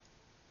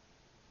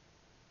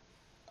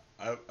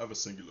I have a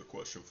singular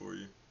question for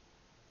you.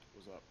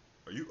 What's up?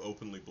 Are you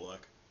openly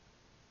black?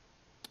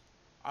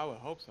 I would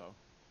hope so.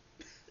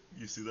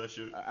 You see that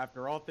shit?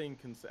 After all things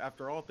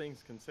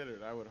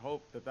considered, I would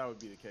hope that that would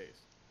be the case.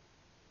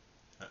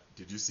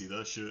 Did you see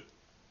that shit?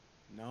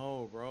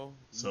 No, bro.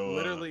 So,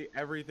 Literally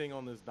everything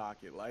on this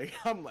docket. Like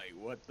I'm like,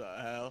 what the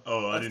hell?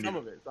 oh, I didn't Some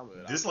even. of it. Some of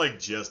it, This obviously. like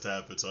just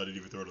happened, so I didn't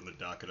even throw it on the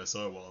docket. I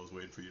saw it while I was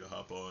waiting for you to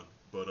hop on.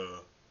 But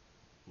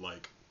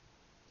like,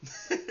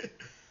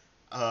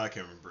 I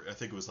can't remember. I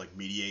think it was like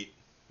Mediate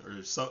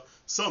or some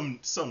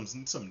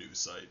news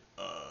site.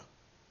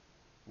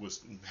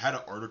 Was had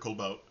an article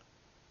about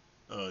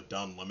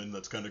Don Lemon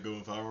that's kind of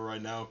going viral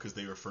right now because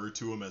they refer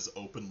to him as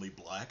openly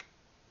black.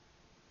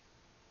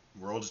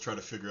 We're all just trying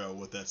to figure out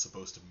what that's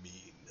supposed to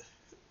mean.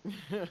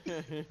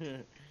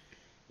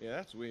 Yeah,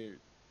 that's weird.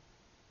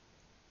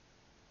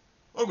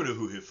 I'm gonna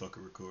who hit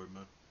fucking record,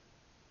 man.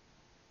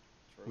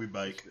 We True.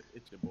 bike,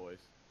 It's your boys.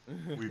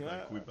 we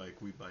bike, we bike,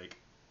 we bike.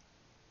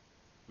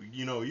 We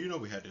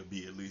had to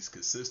be at least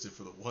consistent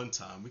for the one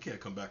time. We can't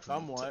come back for the.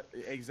 Somewhat.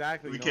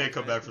 Exactly. We You know what can't I'm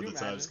come saying? back Can for you the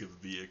time imagine? skip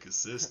of being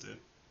consistent.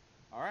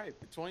 All right,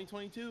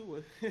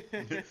 2022.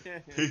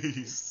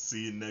 Peace.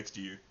 See you next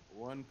year.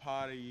 One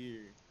pot a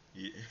year.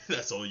 Yeah,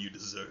 that's all you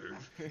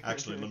deserve.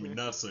 Actually, let me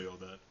not say all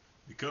that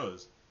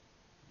because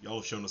y'all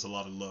have shown us a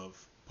lot of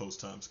love post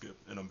time skip,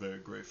 and I'm very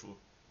grateful.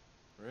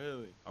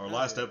 Really? Our Hell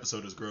last yeah.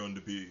 episode has grown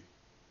to be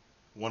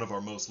one of our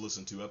most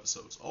listened to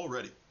episodes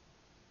already.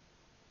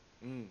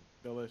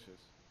 Delicious.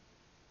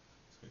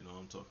 So, you know what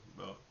I'm talking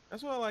about.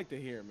 That's what I like to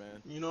hear,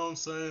 man. You know what I'm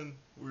saying?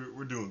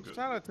 We're doing good.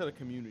 Shout out to the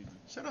community.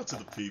 Shout out to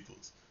the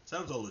peoples.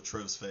 Shout out to all the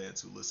Trev's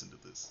fans who listen to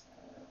this.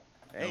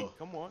 Hey, Yo,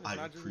 come on, it's I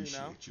not just me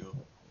now. appreciate you.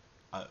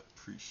 I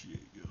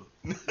appreciate you.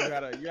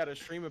 You had a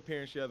stream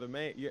appearance the other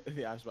May. Yeah,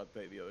 I was about to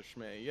say the other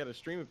schmay. You had a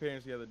stream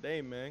appearance the other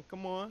day, man.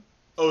 Come on,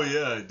 Oh stop.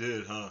 yeah, I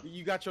did, huh?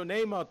 You got your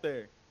name out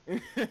there.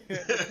 The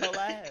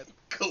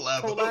collabos.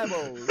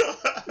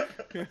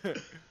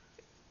 Collabo.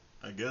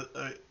 I guess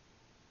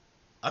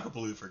I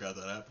completely forgot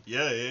that happened.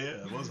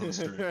 Yeah. I was on the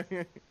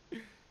stream.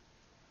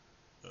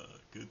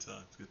 Good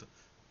times, good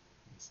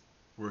times.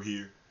 We're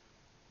here.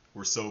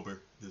 We're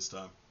sober this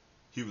time.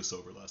 He was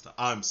sober last time.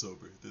 I'm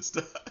sober this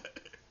time.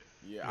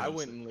 Yeah, You know I what I'm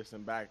went saying? and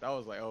listened back. I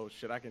was like, oh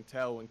shit, I can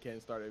tell when Ken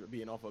started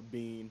being off a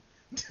bean.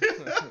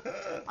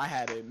 I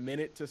had a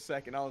minute to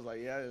second. I was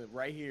like, yeah,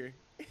 right here.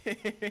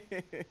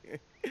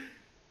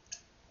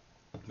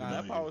 Nah, No,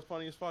 that part was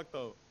funny as fuck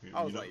though. I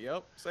you was know, like,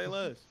 yep, say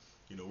less.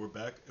 we're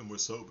back and we're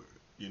sober.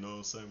 You know what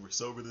I'm saying? We're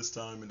sober this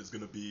time, and it's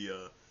gonna be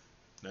a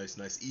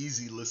nice,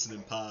 easy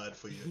listening pod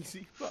for you,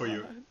 Easy for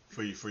your,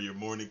 pod. for your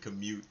morning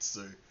commutes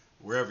or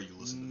wherever you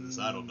listen to this.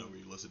 I don't know Mm. where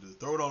you listen to this.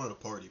 Throw it on at a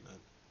party,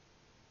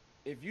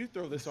 If you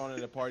throw this on at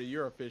a party,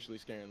 you're officially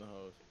scaring the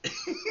host.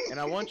 man. And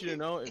I want you to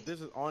know, if this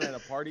is on at a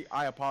party,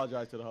 I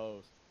apologize to the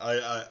host.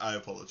 I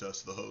apologize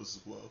to the host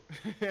as well.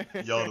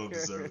 Y'all don't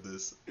deserve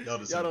this. Y'all Y'all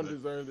deserve don't it.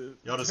 deserve this.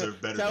 Y'all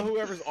deserve better Tell than.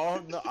 whoever's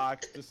on the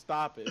ox to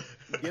stop it.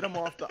 Get them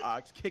off the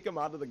ox. Kick them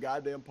out of the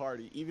goddamn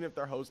party, even if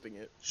they're hosting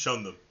it.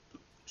 Shun them.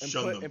 And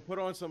Shun them. put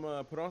on some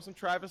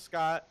Travis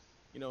Scott.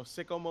 You know,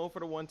 sicko mode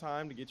for the one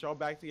time to get y'all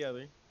back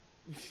together.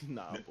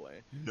 Nah, I'm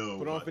playing. No,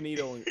 Put on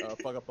Finito and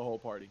fuck up the whole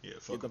party. yeah,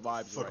 Get the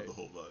vibes fuck up right. the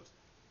whole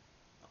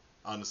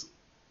vibes.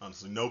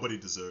 Honestly, nobody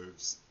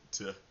deserves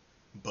to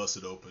bust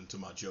it open to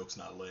my jokes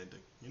not landing.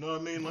 You know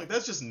what I mean? Like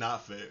that's just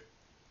not fair.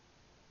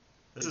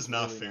 That's It's just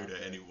not really fair not to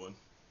fair. anyone.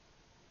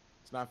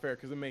 It's not fair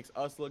because it makes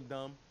us look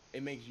dumb.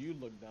 It makes you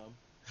look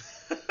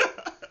dumb.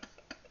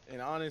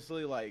 And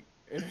honestly, like,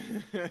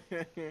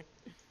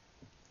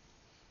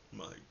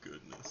 My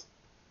goodness.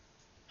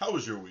 How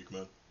was your week,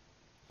 man?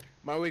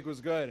 my week was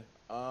good.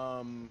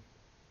 I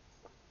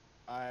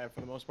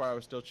for the most part I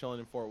was still chilling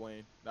in Fort Wayne.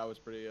 Yeah, That was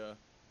pretty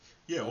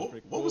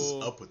what was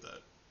cool. up with that?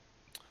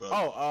 But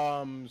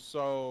Oh,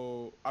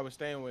 so I was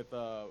staying with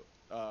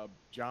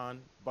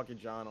John Bucket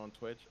John on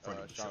Twitch. friend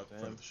of the show, Shout out to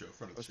friend of him. the show,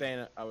 friend I of the was show.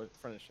 staying. I was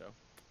friend of the show.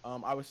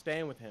 I was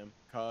staying with him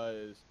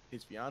because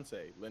his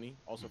fiance Lenny,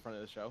 also friend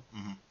of the show.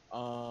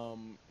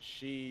 Mm-hmm.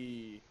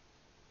 She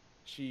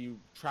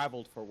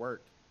traveled for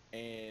work,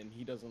 and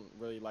he doesn't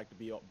really like to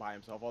be by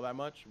himself all that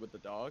much with the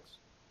dogs.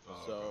 Oh,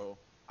 okay. So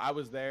I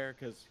was there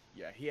because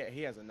yeah,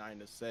 he has a 9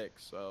 to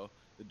 6, so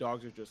the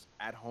dogs are just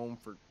at home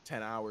for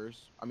 10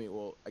 hours. I mean,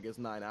 well, I guess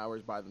 9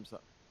 hours by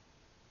themselves.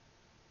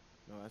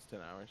 No, that's 10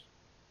 hours.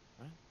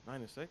 Right?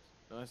 9 to 6?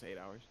 No, that's 8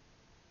 hours.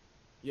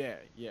 Yeah.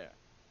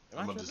 Am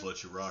I'm I gonna just tripping?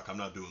 let you rock. I'm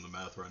not doing the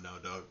math right now,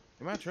 dog.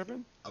 Am I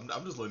tripping? I'm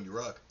just letting you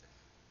rock.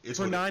 It's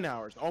For what it. 9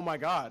 hours. Oh my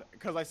god.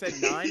 Because I said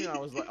nine and I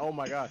was like, oh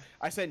my god.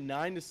 I said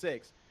 9 to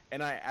 6,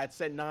 and I had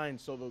said nine,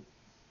 so the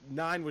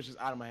nine was just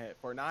out of my head.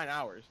 For 9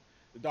 hours,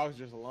 the dog's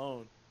just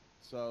alone.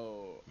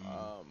 So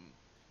Mm,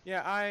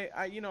 yeah,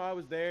 I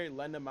was there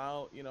letting them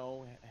out,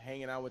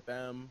 hanging out with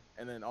them,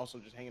 and then also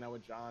just hanging out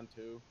with John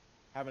too,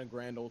 having a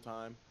grand old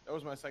time. That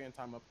was my second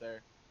time up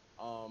there,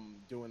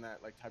 doing that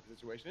like type of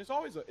situation. It's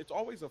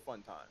always a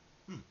fun time.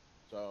 hmm.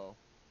 So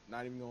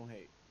not even gonna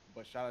hate,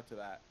 but shout out to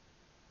that.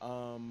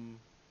 Um,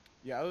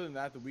 yeah. Other than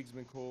that, the week's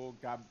been cool.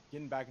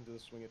 Getting back into the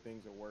swing of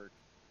things at work.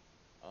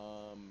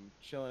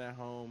 Chilling at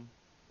home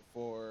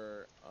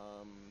for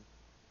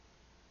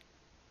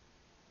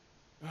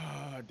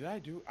I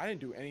didn't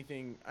do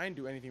anything. I didn't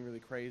do anything really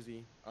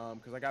crazy.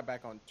 Because I got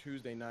back on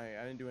Tuesday night.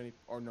 I didn't do any,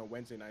 or no,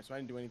 Wednesday night. So I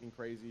didn't do anything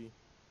crazy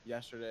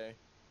yesterday.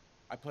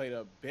 I played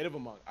a bit of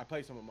I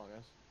played some Among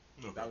Us.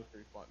 Okay. That was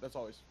pretty fun. That's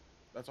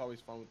always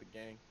fun with the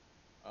gang.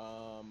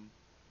 Um,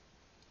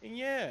 and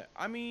yeah,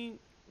 I mean,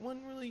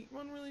 one really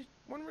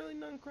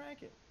nothing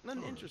cracking, nothing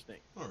All right. interesting.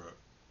 All right.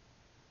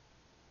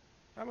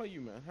 How about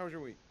you, man? How was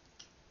your week?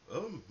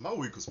 My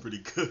week was pretty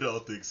good, all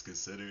things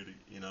considered.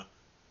 You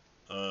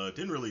know,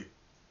 didn't really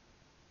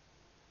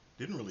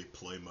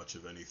play much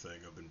of anything.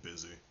 I've been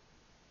busy,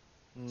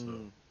 so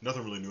Mm,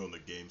 nothing really new on the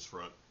games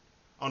front.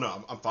 I don't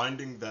know. I'm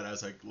finding that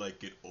as I like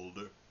get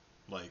older,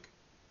 like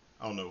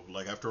I don't know,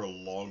 like after a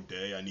long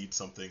day, I need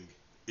something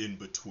in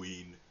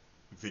between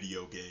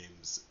video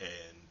games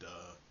and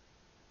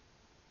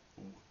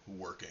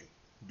working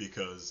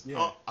because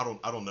yeah, I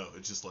don't know.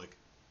 It's just like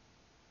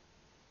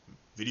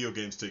video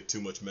games take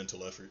too much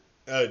mental effort.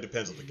 It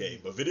depends on the game,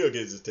 but video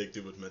games just take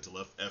too much mental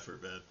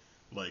effort, man.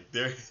 Like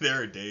there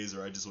are days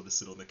where I just want to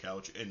sit on the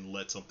couch and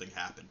let something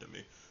happen to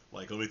me.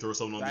 Like let me throw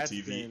something on the that's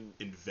TV been.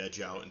 and veg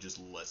Yeah, out and just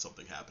let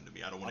something happen to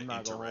me. I don't want I'm to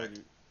not gonna hold interact.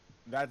 you.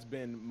 That's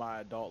been my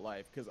adult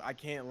life because I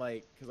can't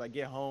because I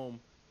get home,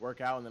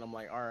 work out, and then I'm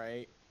like, all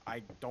right,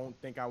 I don't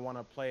think I want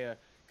to play a.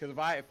 Because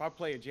if I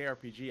play a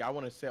JRPG, I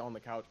want to sit on the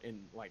couch and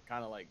like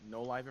kind of like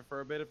no life it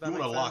for a bit, if You that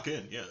want to makes sense.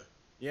 lock in, yeah.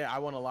 Yeah, I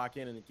want to lock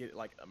in and get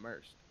like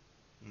immersed.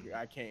 Hmm.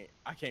 I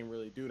can't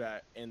really do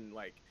that in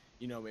like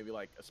maybe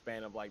like a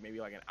span of like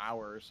maybe like an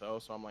hour or so.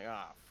 So I'm like,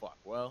 fuck.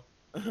 Well,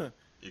 so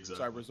I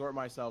Exactly. resort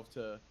myself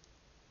to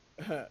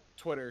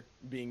Twitter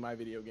being my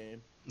video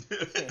game.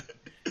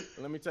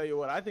 Let me tell you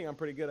what, I think I'm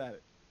pretty good at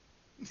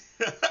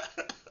it.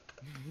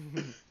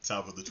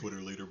 Top of the Twitter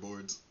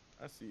leaderboards.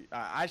 I see.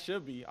 I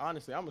should be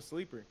honestly. I'm a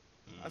sleeper.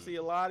 I Mm. see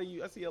a lot of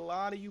you. I see a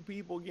lot of you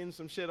people getting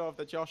some shit off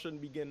that y'all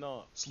shouldn't be getting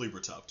off. Sleeper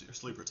top tier.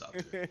 Sleeper top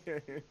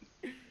tier.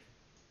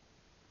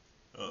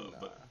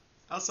 But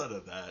Nah. outside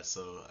of that,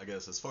 so I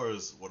guess as far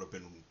as what I've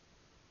been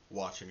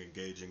watching,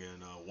 engaging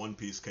in, One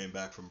Piece came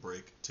back from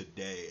break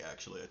today,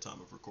 actually, at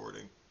time of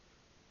recording.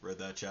 Read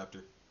that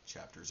chapter.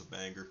 Chapter's a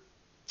banger.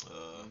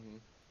 Uh, Hmm.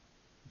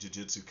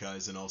 Jujutsu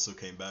Kaisen also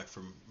came back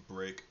from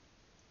break.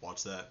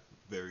 Watched that.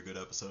 Very good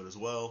episode as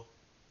well.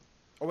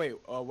 Oh wait,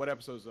 what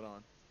episode is it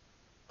on?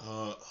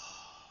 Uh,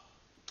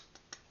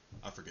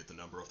 I forget the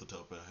number off the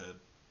top of my head.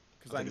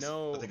 Because I I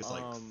know, think it's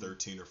like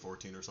 13 or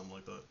 14 or something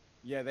like that.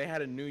 yeah, they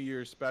had a New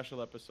Year's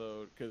special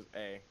episode. Because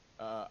hey,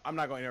 I'm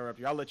not going to interrupt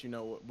you. I'll let you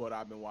know what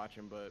I've been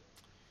watching, but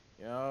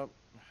yep,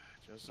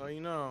 just so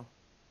you know,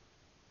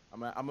 I'm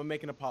gonna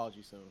make an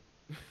apology soon.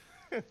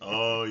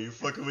 Oh, you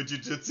fucking with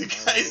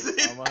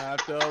Jujutsu I'm gonna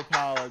have to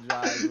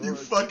apologize. Kaisen? You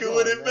Keep fucking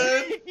with going, it,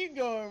 man. man? Keep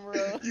going,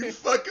 bro. You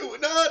fucking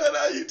with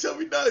no. You tell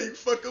me now. You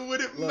fucking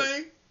with it, Look,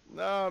 man?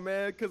 no,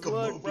 man, cause Come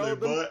on, look, bro,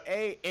 playboy.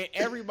 and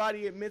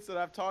everybody admits that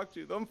I've talked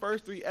to them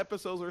first 3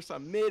 episodes were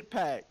some mid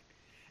pack,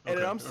 and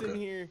then Okay, I'm okay.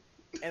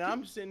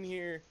 sitting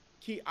here,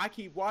 I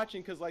keep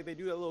watching because like they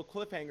do that little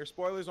cliffhanger.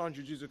 Spoilers on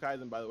Jujutsu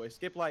Kaisen, by the way.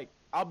 Skip like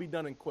I'll be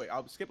done in quick.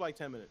 I'll skip like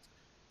 10 minutes,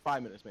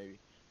 5 minutes maybe.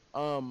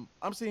 I'm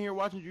sitting here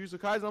watching Jujutsu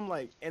Kaisen. I'm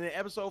like, and in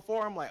episode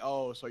 4, I'm like,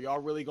 oh, so y'all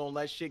really gonna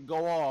let shit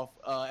go off?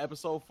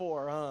 Episode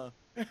 4, huh?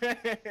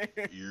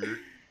 You're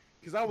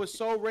Because I was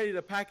so ready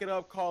to pack it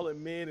up, call it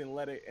mid, and and just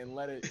let it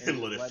let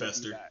it be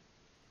fester.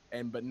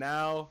 that. But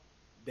now,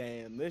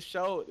 damn, this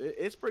show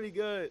it's pretty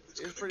good. It's It's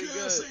kind of pretty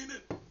gas, good. ain't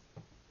it?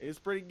 It's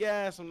pretty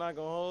gas. I'm not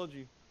gonna hold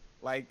you.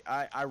 Like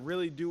I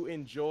really do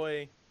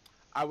enjoy.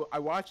 I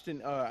watched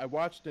in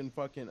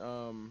fucking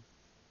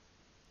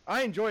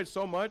I enjoyed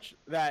so much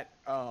that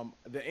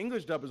the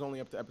English dub is only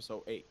up to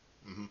episode 8.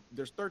 Mm-hmm.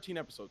 There's 13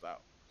 episodes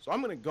out, so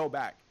I'm gonna go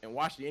back and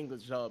watch the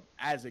English dub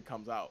as it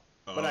comes out.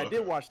 But I Oh, did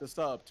okay. watch the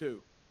sub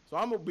too, so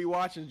I'm gonna be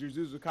watching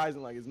Jujutsu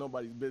Kaisen like it's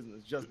nobody's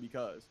business just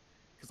because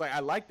like I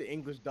like the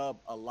English dub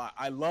a lot.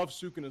 I love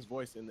Sukuna's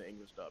voice in the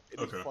English dub. It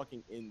is Okay.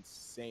 fucking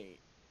insane.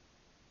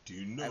 Do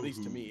you At know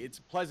least to who? me, it's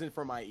pleasant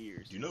for my Do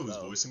ears. you know who's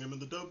So, voicing him in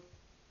the dub?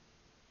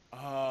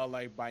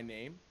 like by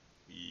name.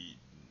 He,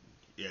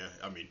 yeah,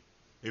 I mean,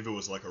 if it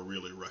was like a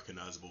really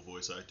recognizable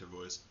voice actor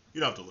voice,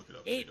 you'd have to look it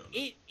up if you It don't know.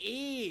 it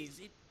is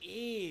it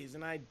is,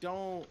 and I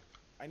don't.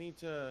 I need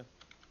to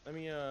let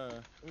me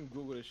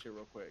Google this shit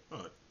real quick, All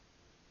right.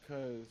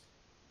 cause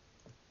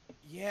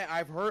yeah,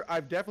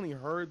 I've definitely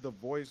heard the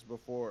voice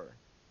before.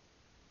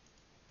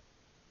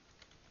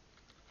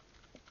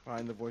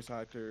 Find the voice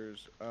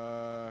actors.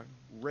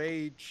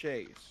 Ray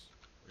Chase.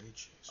 Ray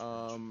Chase. Ray Chase.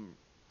 Um,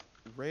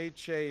 Ray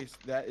Chase.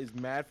 That is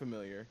mad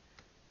familiar.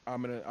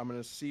 I'm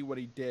gonna see what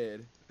he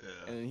did,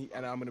 Yeah.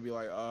 and I'm gonna be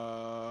like,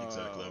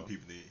 Exactly. I'm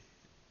peeping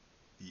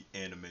the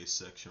anime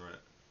section right.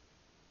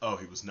 Oh,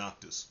 he was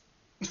Noctis.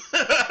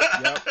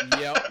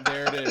 Yep.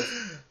 There it is.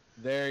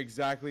 There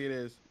exactly it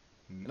is.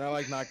 And I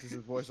like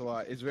Noctis's voice a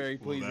lot. It's very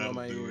Well, pleasing on that'll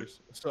my do it. ears.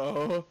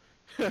 So,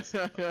 He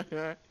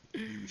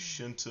was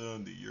Shinta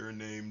in the Your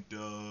Name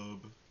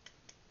dub.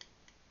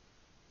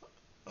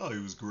 Oh, he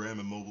was Graham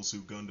in Mobile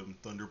Suit Gundam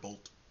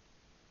Thunderbolt.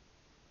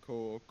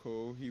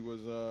 Cool. He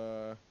was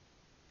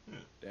Yeah.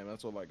 damn,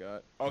 that's all I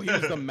got. Oh, he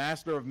was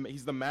the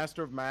he's the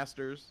master of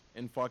masters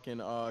in fucking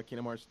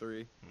Kingdom Hearts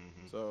 3.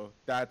 Mm-hmm. So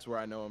that's where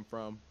I know him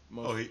from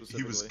Oh, most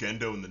he was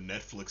specifically. Gendo in the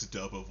Netflix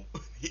dub of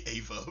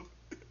Ava.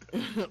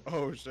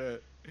 Oh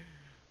shit.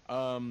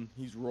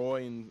 He's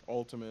Roy in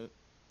Ultimate.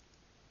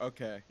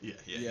 Okay. Yeah.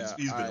 Yeah,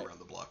 He's been around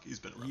the block. He's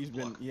been around the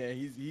block.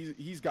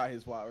 he's got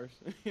his flowers.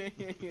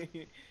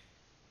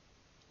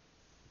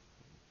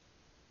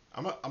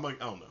 I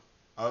don't know.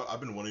 I've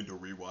been wanting to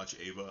rewatch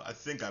Ava. I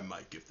think I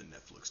might give the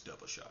Netflix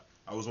dub a shot.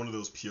 I was one of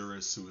those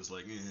purists who was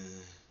like,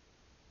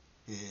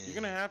 You're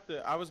gonna have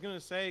to. I was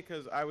gonna say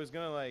because I was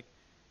gonna like,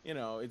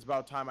 it's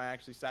about time I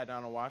actually sat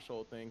down and watched the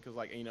whole thing because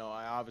like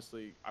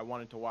I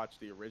wanted to watch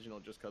the original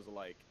just because of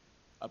like,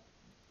 uh,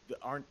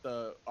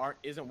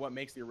 isn't what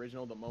makes the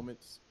original the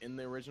moments in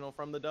the original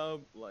from the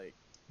dub like.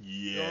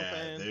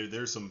 yeah.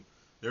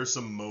 There's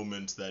some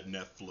moments that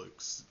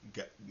Netflix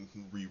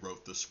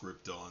rewrote the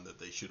script on that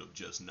they should have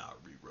just not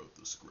rewrote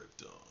the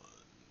script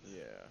on.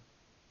 Yeah.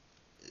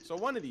 So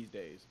one of these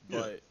days,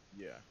 but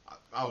yeah.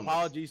 I don't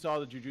Apologies to all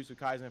the Jujutsu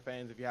Kaisen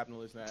fans if you happen to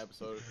listen to that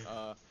episode.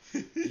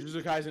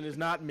 Jujutsu Kaisen is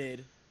not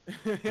mid.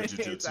 The It's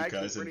Jujutsu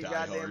actually Kaisen pretty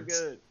goddamn diehards.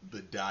 good.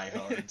 The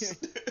diehards.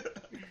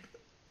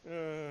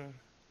 Uh,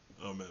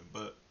 Oh man,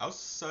 but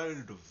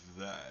outside of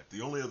that, the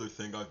only other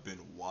thing I've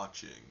been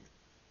watching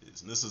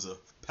is, and this is a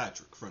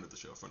Patrick, friend of the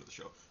show,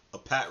 a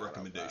Pat Shout out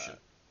recommendation. Pat.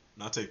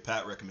 And I take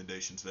Pat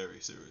recommendations very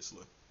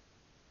seriously.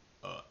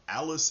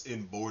 Alice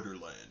in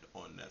Borderland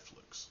on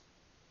Netflix,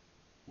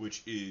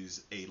 which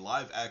is a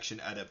live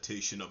action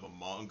adaptation of a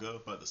manga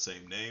by the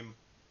same name.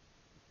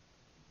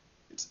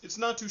 It's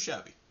not too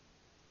shabby.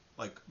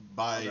 Like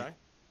Okay.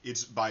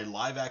 it's by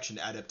live action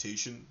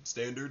adaptation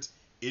standards,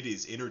 it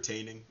is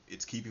entertaining.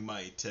 It's keeping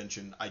my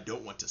attention. I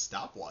don't want to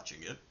stop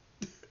watching it.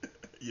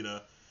 You know,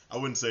 I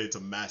wouldn't say it's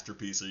a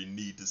masterpiece or you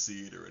need to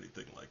see it or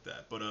anything like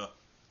that. But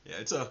yeah,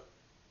 it's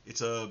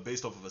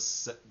based off of a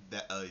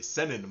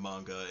seinen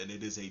manga, and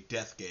it is a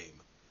death game.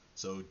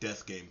 So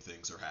death game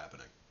things are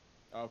happening.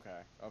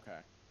 Okay.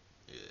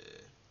 Yeah,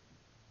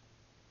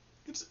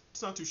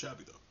 it's not too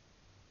shabby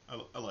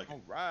though. I like it.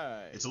 All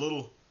right. It's a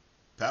little.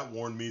 Pat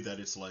warned me that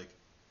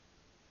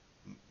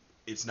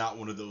it's not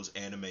one of those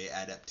anime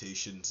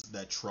adaptations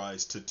that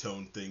tries to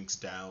tone things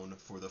down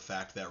for the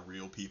fact that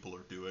real people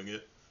are doing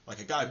it. Like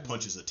a guy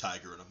punches a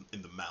tiger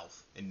in the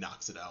mouth and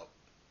knocks it out.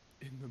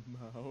 In the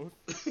mouth.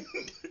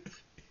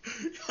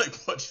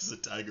 Like punches a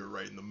tiger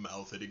right in the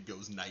mouth and it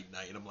goes night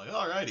night. And I'm like,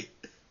 alrighty,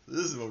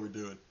 this is what we're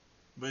doing.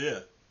 But yeah,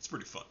 it's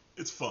pretty fun.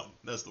 It's fun.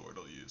 That's the word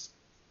I'll use.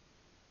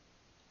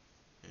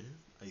 And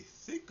I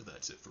think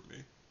that's it for me.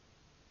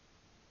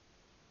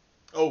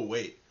 Oh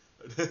wait,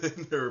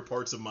 there are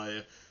parts of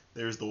my.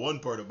 There's the one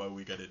part of my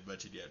week I didn't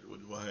mention yet.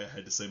 Why I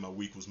had to say my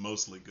week was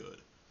mostly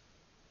good.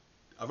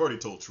 I've already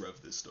told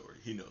Trev this story.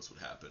 He knows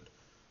what happened.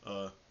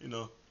 A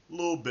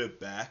little bit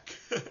back,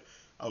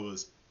 I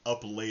was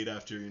up late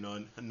after,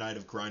 a night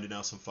of grinding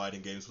out some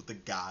fighting games with the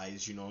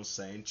guys, you know what I'm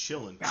saying?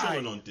 Chilling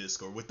on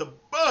Discord with the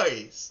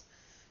boys.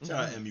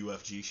 Shout out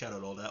MUFG, shout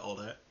out all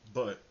that.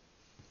 But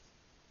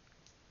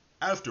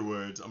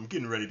afterwards, I'm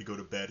getting ready to go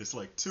to bed. It's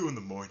like 2 in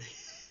the morning.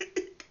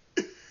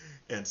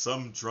 And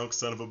some drunk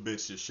son of a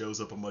bitch just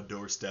shows up on my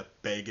doorstep,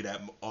 banging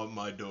on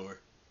my door.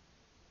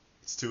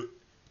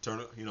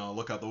 I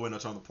look out the window,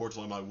 turn on the porch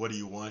light, I'm like, what do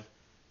you want?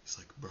 He's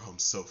like, bro, I'm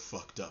so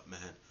fucked up, man.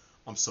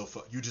 I'm so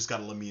fucked. You just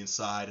gotta let me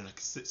inside and I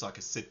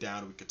can sit down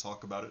and we can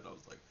talk about it. And I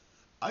was like,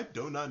 I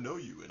do not know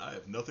you and I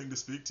have nothing to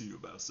speak to you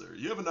about, sir.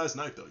 You have a nice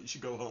night though. You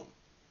should go home.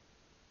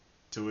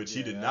 To which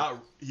he did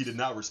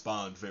not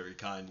respond very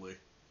kindly.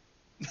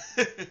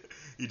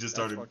 He just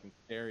started. That's fucking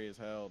scary as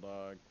hell,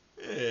 dog.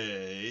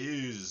 Yeah,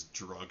 he was just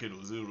drunk. It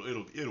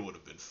would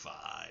have been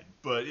fine.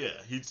 But yeah,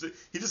 he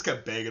just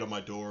kept banging on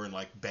my door and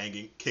like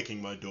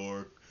kicking my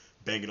door,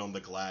 banging on the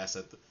glass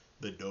at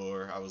the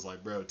door. I was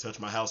like, bro, touch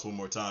my house one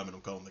more time and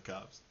I'm calling the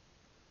cops.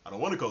 I don't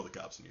want to call the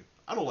cops on you.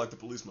 I don't like the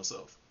police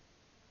myself.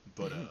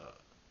 But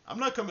I'm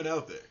not coming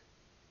out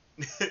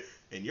there.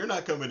 And you're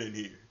not coming in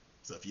here.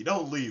 So if you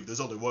don't leave, there's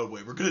only one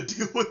way we're gonna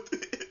deal with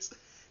this.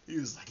 He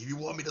was like, if you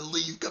want me to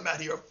leave, come out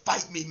here and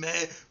fight me,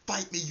 man.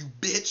 Fight me, you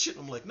bitch. And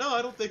I'm like, no,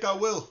 I don't think I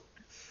will.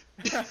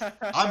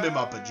 I'm in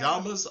my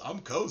pajamas. I'm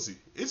cozy.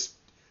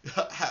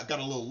 I got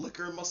a little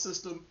liquor in my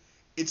system.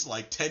 It's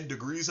like 10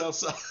 degrees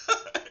outside.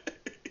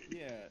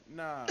 Yeah,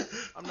 nah,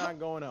 I'm not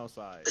going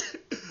outside.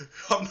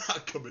 I'm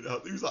not coming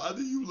out. He was like,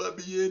 either you let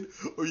me in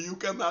or you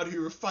come out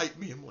here and fight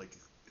me. I'm like,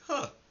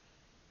 huh.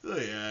 So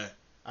yeah,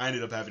 I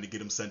ended up having to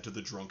get him sent to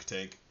the drunk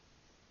tank.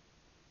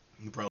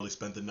 He probably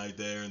spent the night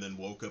there and then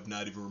woke up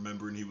not even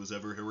remembering he was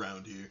ever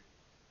around here.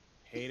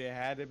 Hate it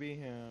had to be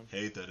him.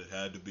 Hate that it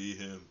had to be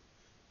him.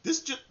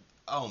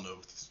 I don't know.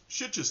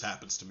 Shit just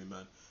happens to me,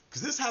 man.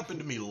 Because this happened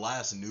to me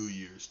last New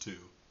Year's, too.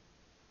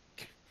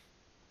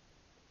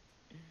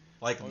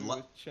 Like, he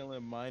was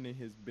chilling, minding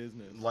his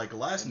business. Like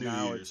last and New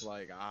now Year's. It's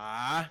like,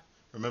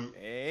 Remember?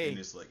 Hey. And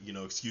it's like,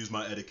 excuse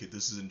my etiquette.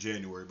 This is in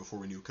January before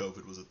we knew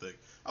COVID was a thing.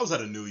 I was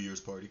at a New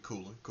Year's party,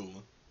 cooling.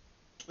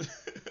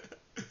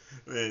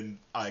 And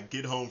I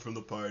get home from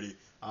the party.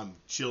 I'm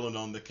chilling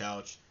on the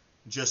couch.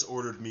 Just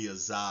ordered me a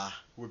za.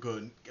 I'm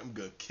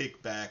gonna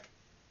kick back,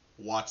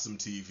 watch some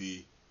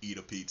TV, eat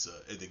a pizza,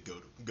 and then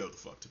go the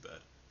fuck to bed.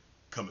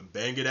 Coming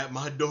banging at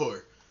my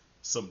door,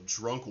 some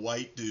drunk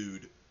white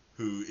dude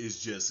who is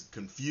just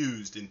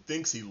confused and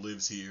thinks he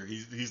lives here.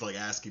 He's like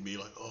asking me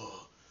like,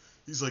 oh,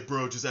 he's like,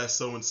 bro, just ask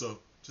so and so.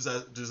 Just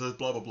ask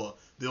blah blah blah.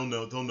 They'll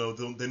know.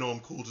 They know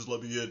I'm cool. Just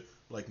let me in.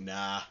 Like,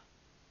 nah.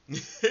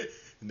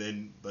 And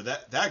then, but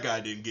that guy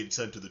didn't get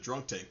sent to the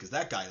drunk tank because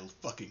that guy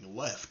fucking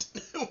left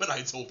when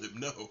I told him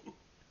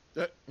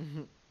no.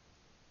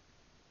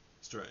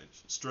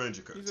 Strange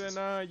occurrences. He said,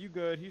 nah, you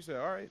good. He said,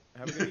 all right,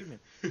 have a good evening.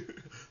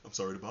 I'm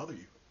sorry to bother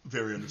you.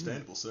 Very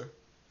understandable, sir.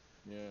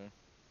 Yeah.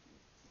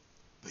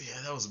 But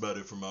yeah, that was about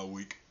it for my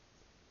week.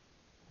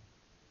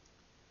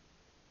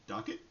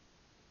 Docket?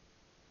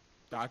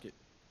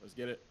 Let's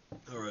get it.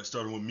 Alright,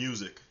 starting with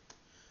music.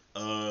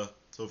 So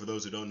for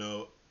those who don't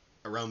know,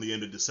 around the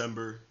end of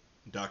December,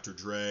 Dr.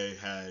 Dre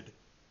had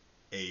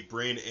a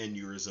brain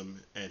aneurysm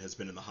and has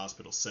been in the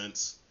hospital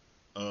since.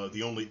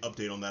 The only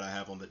update on that I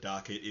have on the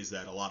docket is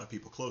that a lot of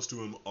people close to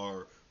him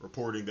are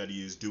reporting that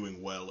he is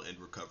doing well and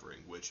recovering,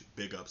 which,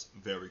 big ups,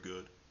 very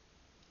good.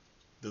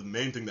 The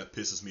main thing that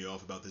pisses me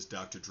off about this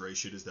Dr. Dre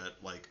shit is that,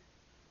 like,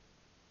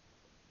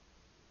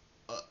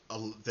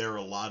 there are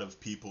a lot of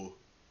people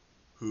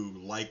who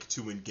like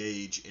to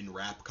engage in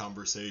rap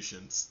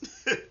conversations,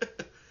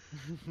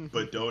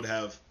 but don't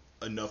have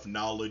enough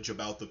knowledge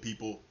about the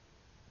people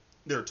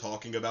they're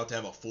talking about to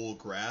have a full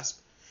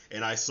grasp.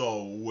 And I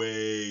saw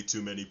way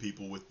too many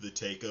people with the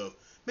take of,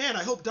 man,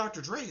 I hope Dr.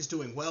 Dre is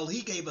doing well.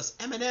 He gave us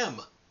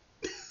Eminem.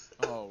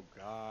 Oh,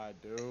 God,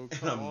 dude.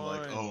 And I'm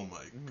like, oh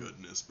my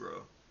goodness,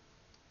 bro.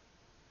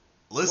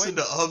 Listen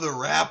to other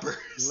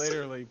rappers.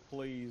 Literally,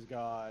 please,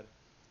 God.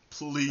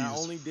 Please. Not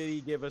only did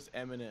he give us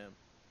Eminem,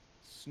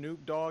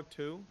 Snoop Dogg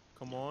too.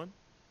 Come on.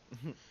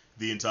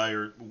 The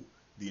entire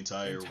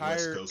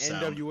West Coast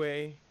sound.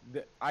 NWA,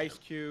 the Ice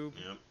Cube,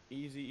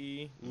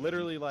 Eazy-E,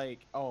 literally like,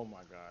 oh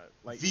my God,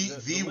 like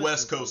the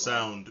West Coast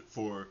sound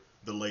for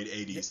the late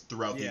 '80s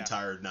throughout the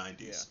entire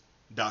 '90s. Yeah.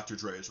 Dr.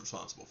 Dre is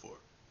responsible for.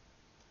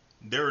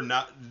 They're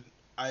not.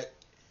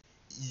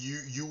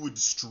 You would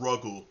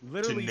struggle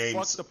literally to name.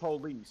 Fuck the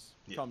Police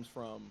comes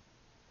from.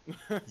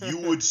 You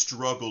would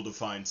struggle to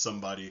find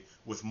somebody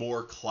with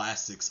more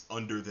classics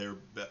under their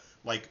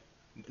like.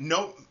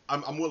 No,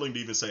 I'm willing to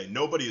even say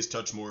nobody has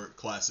touched more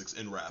classics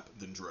in rap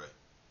than Dre.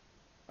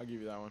 I'll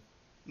give you that one.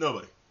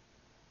 Nobody.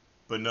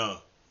 But no,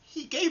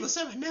 he gave us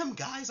Eminem,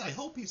 guys. I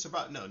hope he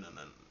survived. No.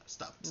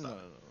 Stop.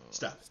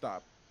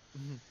 Stop.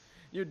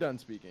 You're done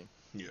speaking.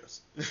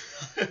 Yes.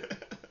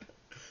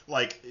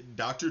 Like,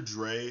 Dr.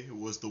 Dre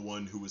was the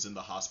one who was in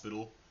the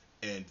hospital,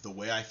 and the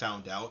way I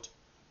found out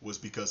was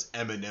because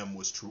Eminem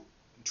was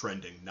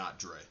trending, not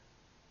Dre.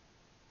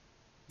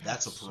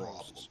 That's a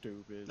problem. So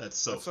stupid. That's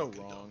so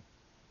wrong.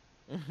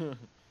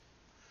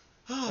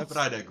 But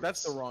I digress.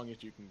 That's the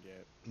wrongest you can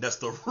get. That's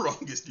the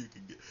wrongest you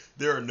can get.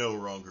 There are no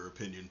wronger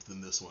opinions than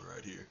this one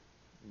right here.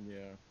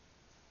 Yeah.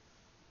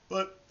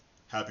 But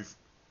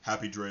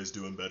happy Dre is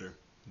doing better.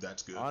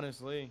 That's good.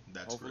 Honestly,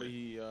 that's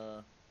hopefully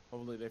great.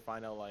 Hopefully they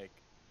find out, like,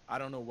 I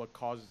don't know what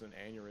causes an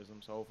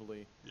aneurysm, so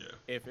hopefully,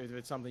 if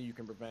it's something you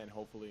can prevent,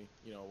 hopefully,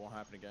 it won't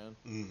happen again.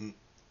 Mm-hmm.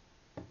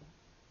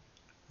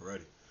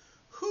 Alrighty.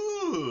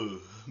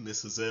 Whew,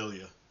 Miss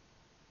Azalea.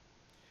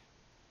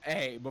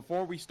 Hey,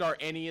 before we start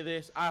any of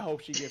this, I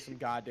hope she gets some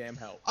goddamn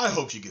help. I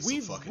hope she gets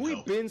some fucking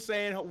help. We've been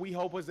saying we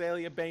hope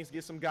Azalea Banks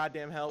gets some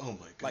goddamn help. Oh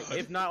my God. Like,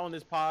 if not on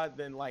this pod,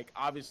 then, like,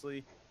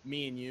 obviously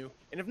me and you.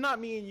 And if not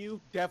me and you,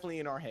 definitely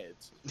in our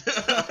heads.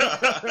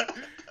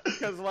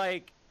 Because,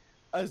 like,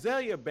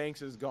 Azalea Banks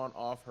has gone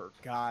off her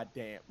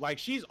goddamn. Like,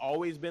 she's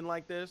always been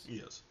like this.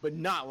 Yes. But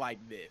not like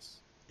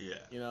this. Yeah.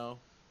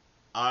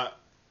 I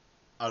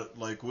don't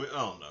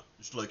know.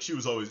 Like, she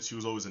was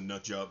always a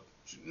nut job.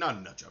 Not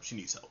a nut job. She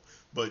needs help.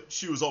 But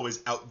she was always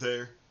out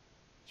there.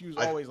 She was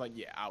always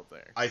out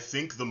there. I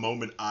think the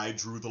moment I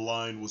drew the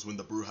line was when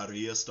the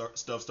brujeria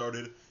stuff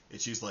started,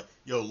 and she's like,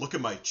 "Yo, look at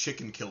my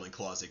chicken killing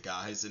closet,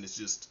 guys," and it's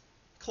just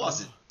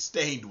closet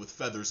stained with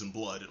feathers and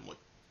blood, and I'm like,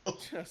 oh.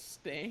 Just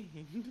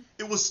stained.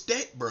 It was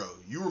stained, bro.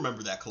 You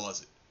remember that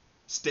closet?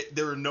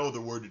 There are no other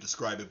word to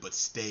describe it, but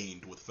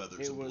stained with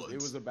feathers and blood.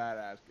 It was a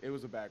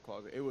bad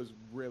closet. It was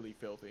really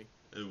filthy.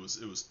 It was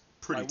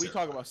pretty. Like, we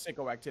talk about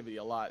sicko activity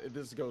a lot.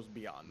 This goes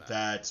beyond that.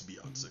 That's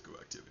beyond sicko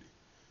activity.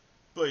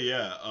 But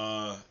yeah,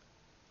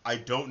 I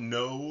don't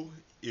know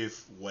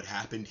if what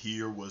happened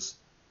here was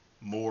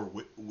more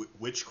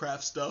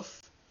witchcraft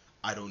stuff.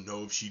 I don't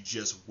know if she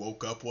just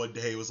woke up one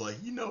day and was like,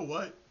 you know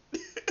what?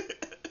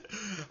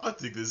 I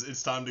think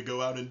it's time to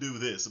go out and do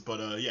this.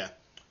 But yeah,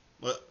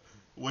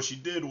 what she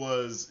did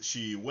was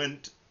she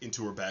went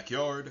into her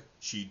backyard.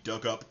 She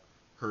dug up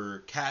her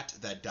cat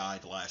that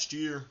died last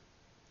year,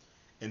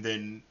 and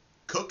then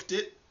cooked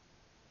it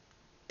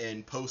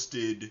and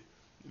posted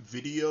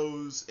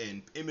videos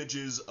and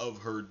images of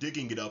her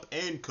digging it up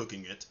and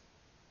cooking it,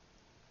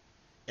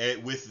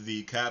 and with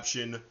the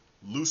caption,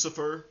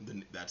 Lucifer,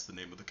 that's the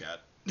name of the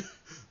cat.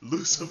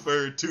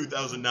 Lucifer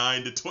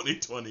 2009 to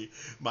 2020.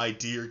 My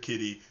dear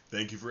kitty,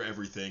 thank you for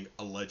everything.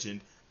 A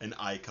legend, an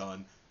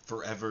icon,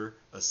 forever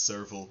a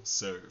serval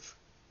serve.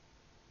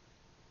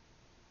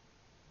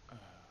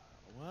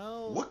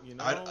 Well, What? you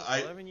know,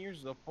 11 years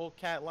is a full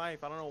cat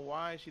life. I don't know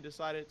why she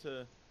decided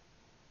to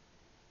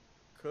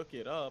cook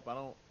it up.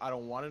 I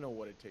don't want to know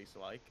what it tastes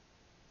like.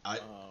 I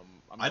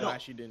I'm I glad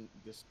don't. she didn't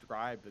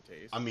describe the I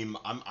taste. mean,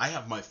 I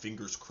have my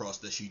fingers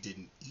crossed that she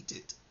didn't eat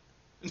it.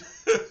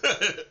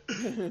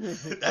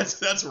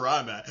 That's where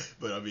I'm at.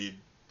 But I mean,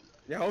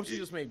 Yeah, I hope she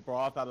just made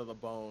broth out of the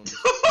bones.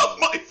 oh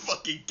my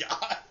fucking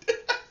god.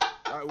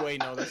 Wait,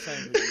 no, that's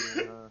technically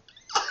eating, huh?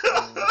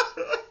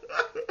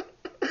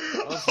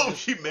 I hope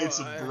she made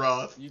some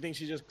broth. You think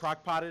she just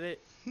crock potted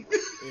it?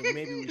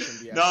 Maybe we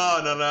shouldn't be.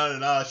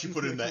 No. She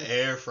put it in the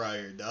air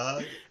fryer,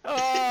 dog.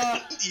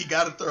 You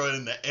gotta throw it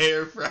in the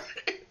air fryer.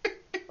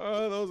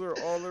 Oh, those are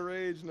all the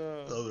rage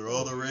now. Those are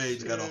all the rage.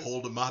 Shit. Gotta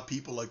hold of my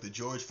people like the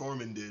George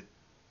Foreman did.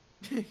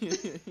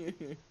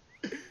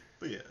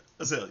 But yeah,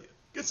 I tell you,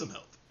 get some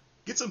help.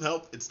 Get some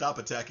help and stop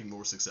attacking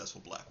more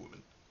successful black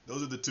women.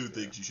 Those are the two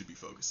things you should be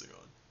focusing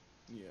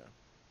on. Yeah.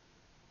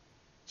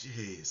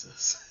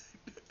 Jesus.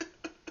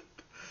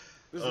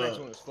 This next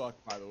one is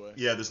fucked, by the way.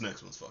 Yeah, this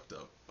next one's fucked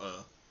up.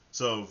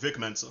 So Vic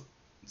Mensa,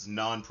 it's a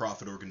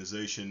non-profit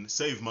organization,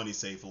 Save Money,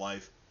 Save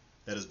Life,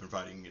 that is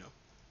providing,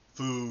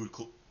 food,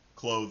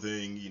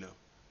 clothing,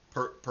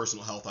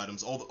 personal health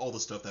items, all the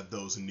stuff that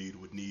those in need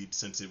would need.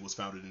 Since it was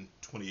founded in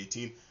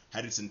 2018,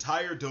 had its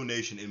entire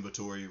donation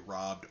inventory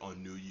robbed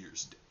on New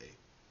Year's Day.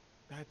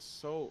 That's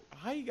so.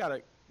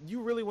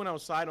 You really went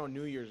outside on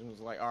New Year's and was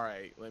like, all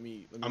right, let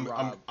me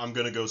rob. I'm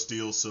gonna go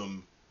steal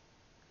some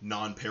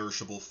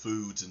non-perishable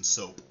foods and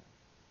soap.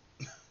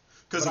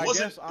 Because it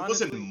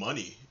wasn't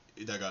money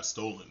that got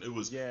stolen. It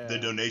was the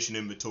donation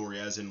inventory,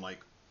 as in like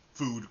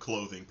food,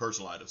 clothing,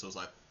 personal items. So I was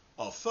like,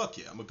 oh fuck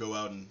yeah, I'm gonna go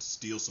out and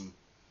steal some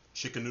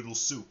chicken noodle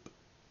soup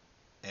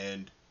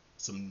and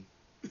some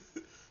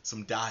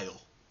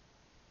dial.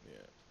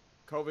 Yeah,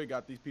 COVID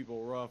got these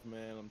people rough,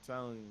 man. I'm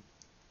telling you.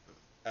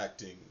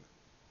 Acting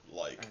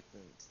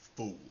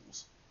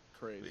fools.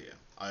 Crazy.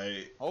 Yeah,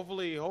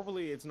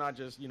 hopefully it's not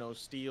just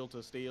steal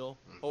to steal.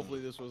 Mm-hmm.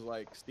 Hopefully this was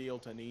like steal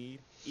to need.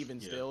 Even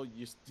still,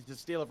 to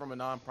steal it from a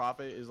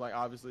non-profit is like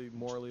obviously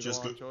morally the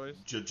wrong choice.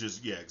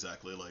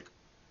 Exactly. Like,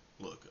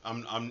 look,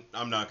 I'm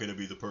not gonna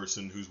be the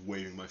person who's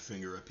waving my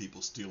finger at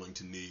people stealing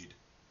to need.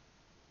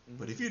 Mm-hmm.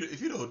 But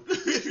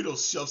if you don't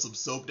shove some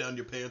soap down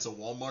your pants at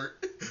Walmart,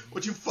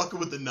 what you fucking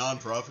with the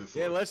non-profit for?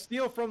 Yeah, let's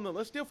steal from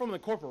the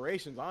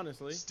corporations,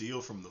 honestly.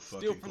 Steal from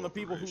the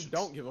people who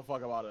don't give a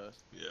fuck about us.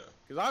 Yeah.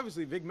 Because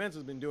obviously Vic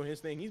Mensa's been doing his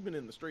thing. He's been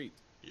in the streets.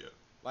 Yeah.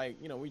 Like,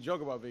 we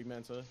joke about Vic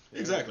Mensa.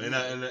 Exactly, and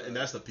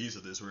that's the piece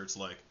of this where it's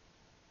like,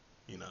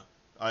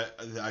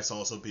 I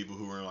saw some people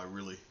who were like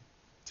really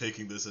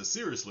taking this as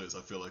seriously as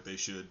I feel like they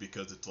should,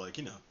 because it's like,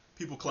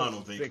 people clown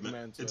on Vic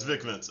Mensa. It's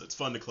Vic Mensa. It's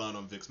fun to clown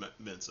on Vic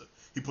Mensa.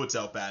 He puts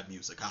out bad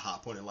music, haha,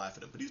 point and laugh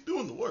at him, but he's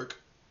doing the work.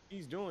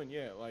 He's doing,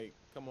 like,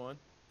 come on.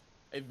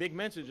 If Vic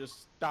Mensa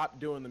just stopped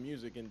doing the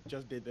music and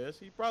just did this,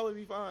 he'd probably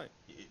be fine.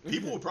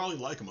 People would probably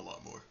like him a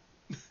lot more.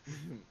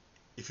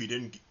 If he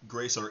didn't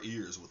grace our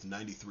ears with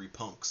 93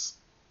 punks.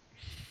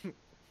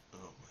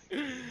 Oh my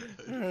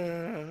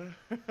god.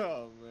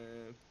 Oh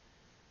man.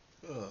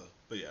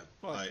 But yeah,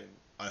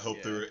 I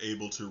hope they're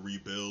able to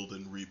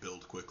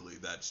rebuild quickly.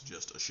 That's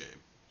just a shame.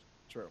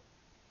 True.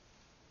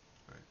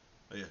 All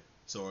right. Yeah.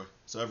 So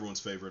everyone's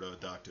favorite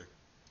doctor,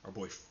 our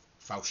boy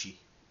Fauci.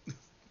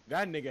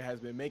 That nigga has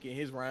been making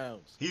his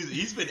rounds.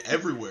 He's been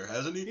everywhere,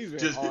 hasn't he? He's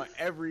been on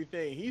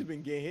everything. He's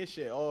been getting his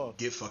shit off.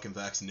 Get fucking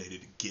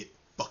vaccinated. Get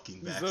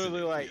fucking vaccinated. He's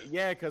literally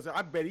like, because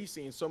I bet he's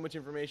seeing so much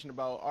information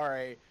about, all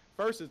right,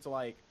 first it's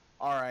like,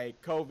 all right,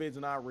 COVID's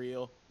not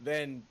real.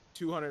 Then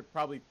 200,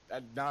 probably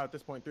now at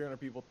this point,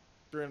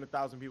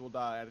 300,000 people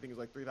died. I think it's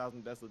like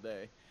 3,000 deaths a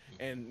day.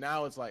 Mm-hmm. And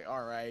now it's like,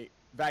 all right,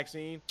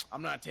 vaccine,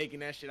 I'm not taking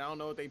that shit. I don't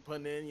know what they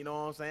putting in, you know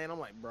what I'm saying? I'm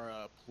like,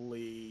 bruh,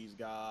 please,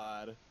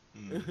 God.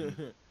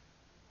 Mm-hmm.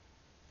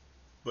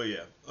 But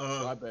yeah.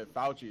 So I bet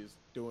Fauci is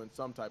doing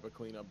some type of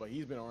cleanup, but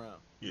he's been around.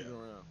 He's been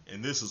around.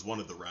 And this is one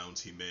of the rounds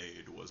he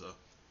made, was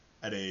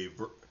at a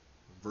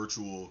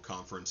virtual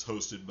conference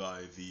hosted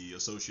by the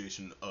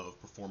Association of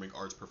Performing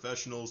Arts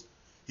Professionals.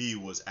 He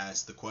was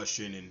asked the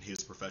question, in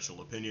his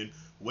professional opinion,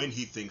 when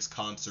he thinks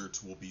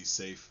concerts will be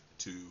safe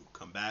to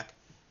come back.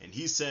 And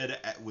he said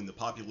when the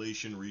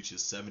population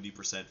reaches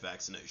 70%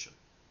 vaccination.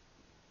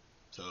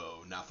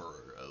 So not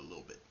for a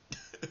little bit.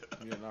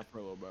 Yeah, not for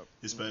a little bit.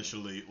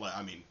 Especially,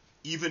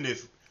 even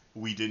if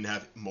we didn't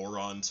have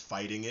morons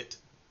fighting it,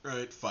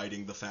 right?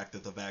 Fighting the fact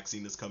that the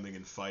vaccine is coming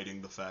and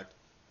fighting the fact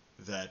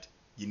that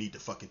you need to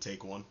fucking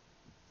take one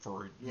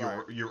for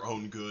your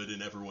own good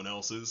and everyone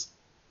else's.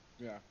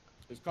 Yeah.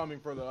 It's coming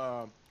for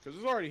the, because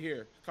it's already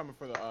here. It's coming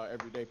for the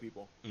everyday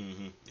people.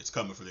 Mm-hmm. It's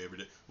coming for the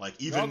everyday.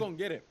 Y'all gonna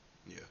get it.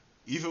 Yeah.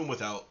 Even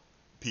without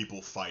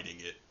people fighting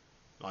it,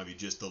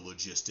 just the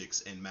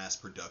logistics and mass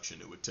production,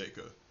 it would take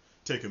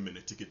a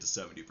minute to get to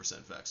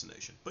 70%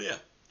 vaccination. But yeah,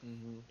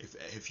 Mm-hmm.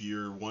 If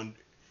you're one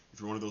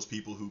of those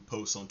people who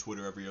posts on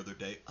Twitter every other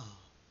day, oh,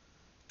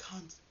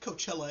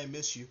 Coachella, I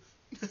miss you.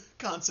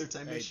 Concerts,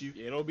 I Hey, miss you.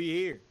 it'll be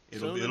here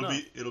soon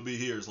enough. It'll be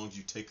here as long as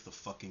you take the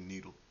fucking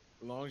needle.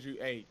 As long as you,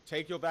 hey,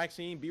 take your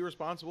vaccine, be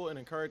responsible, and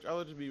encourage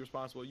others to be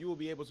responsible, you will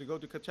be able to go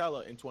to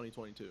Coachella in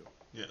 2022.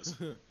 Yes.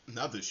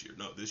 Not this year.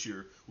 No, this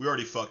year we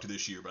already fucked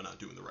this year by not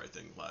doing the right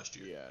thing last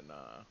year. Yeah,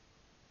 nah.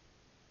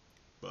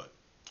 But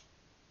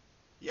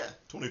yeah,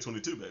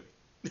 2022,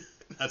 baby.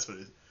 That's what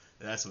it.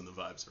 That's when the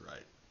vibes are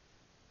right.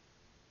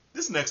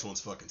 This next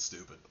one's fucking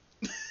stupid.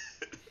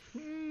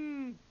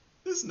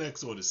 This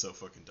next one is so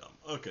fucking dumb.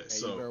 Okay, Hey,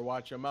 so you better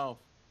watch your mouth.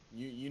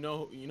 You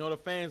know the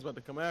fans about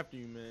to come after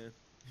you, man.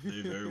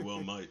 they very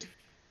well might.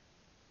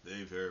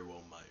 They very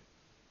well might.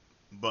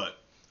 But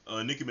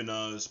Nicki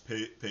Minaj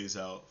pays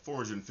out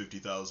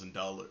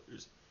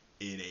 $450,000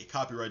 in a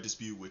copyright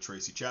dispute with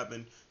Tracy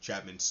Chapman.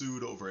 Chapman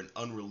sued over an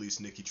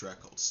unreleased Nicki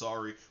track called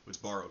Sorry,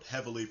 which borrowed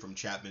heavily from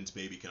Chapman's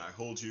Baby Can I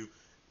Hold You.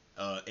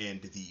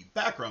 And the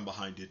background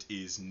behind it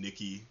is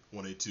Nicki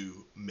wanted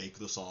to make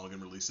the song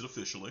and release it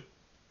officially.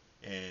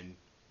 And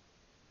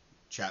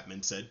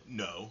Chapman said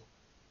no.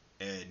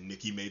 And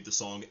Nicki made the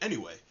song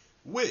anyway.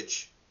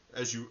 Which,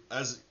 as you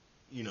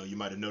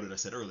might have noted I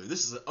said earlier,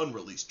 this is an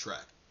unreleased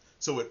track.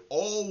 So it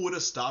all would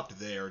have stopped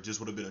there, just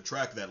would have been a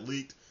track that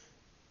leaked.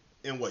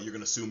 And what, you're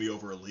going to sue me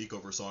over a leak,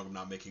 over a song I'm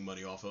not making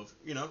money off of,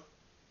 you know?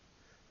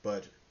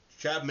 But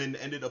Chapman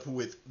ended up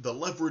with the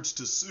leverage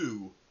to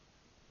sue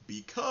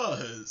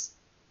because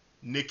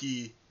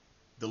Nicki,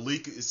 the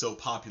leak is so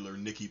popular,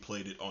 Nicki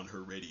played it on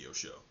her radio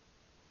show.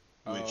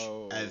 Which,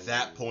 at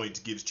that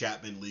point, gives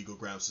Chapman legal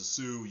grounds to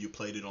sue. You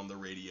played it on the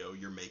radio,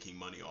 you're making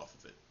money off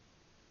of it.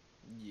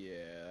 Yeah,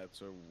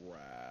 that's a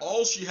wrap.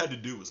 All she had to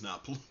do was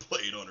not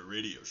play it on a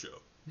radio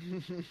show.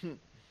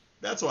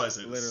 That's why I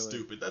said it's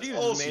stupid. That's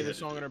all she made had the to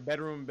song do. in her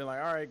bedroom and been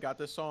like, all right, got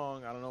this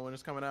song. I don't know when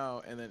it's coming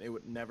out. And then it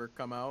would never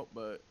come out,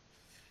 but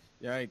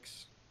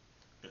yikes.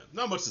 Yeah,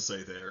 not much to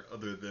say there,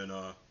 other than,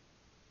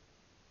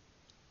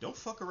 don't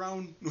fuck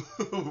around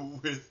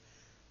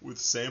with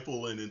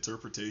sample and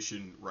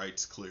interpretation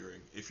rights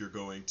clearing if you're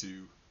going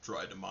to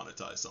try to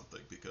monetize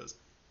something, because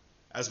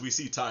as we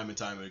see time and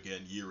time again,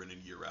 year in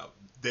and year out,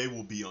 they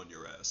will be on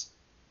your ass.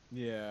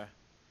 Yeah.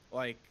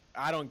 Like,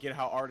 I don't get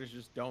how artists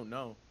just don't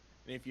know.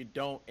 And if you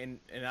don't, and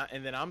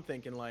then I'm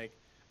thinking, like,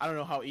 I don't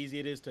know how easy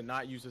it is to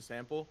not use a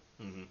sample,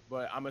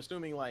 but I'm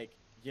assuming, like,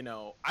 I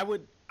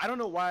don't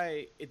know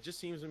why it just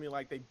seems to me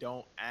like they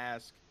don't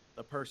ask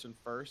the person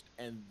first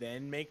and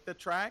then make the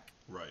track.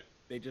 Right.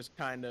 They just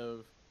kind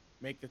of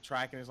make the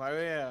track and it's like,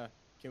 oh yeah,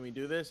 can we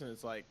do this? And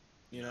it's like,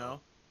 you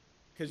know,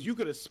 because you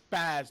could have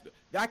spazzed.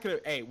 That could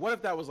have, hey, what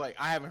if that was like,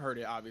 I haven't heard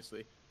it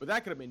obviously, but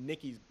that could have been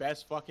Nicki's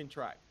best fucking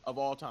track of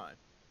all time.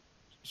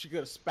 She could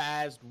have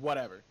spazzed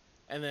whatever,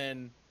 and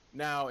then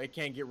now it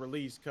can't get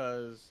released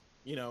because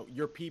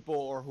your people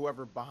or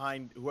whoever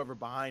behind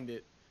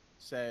it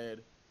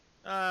said,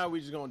 we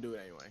just gonna do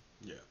it anyway.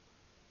 Yeah.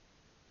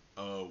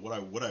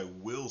 What I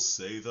will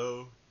say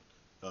though,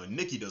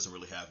 Nicki doesn't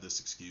really have this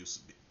excuse,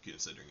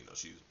 considering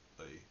she's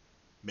a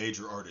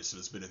major artist and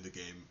has been in the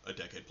game a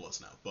decade plus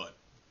now. But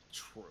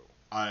true.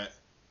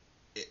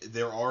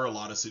 There are a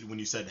lot of, when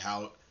you said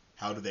how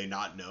do they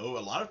not know, a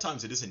lot of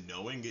times it isn't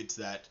knowing, it's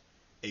that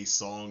a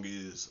song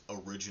is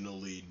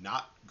originally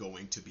not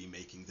going to be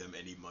making them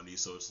any money,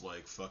 so it's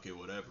like, fuck it,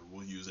 whatever,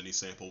 we'll use any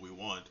sample we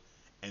want,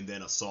 and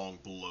then a song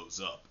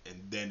blows up,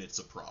 and then it's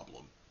a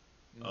problem.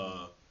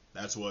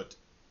 That's what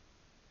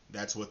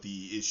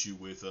the issue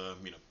with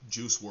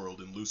Juice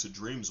WRLD and Lucid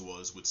Dreams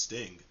was with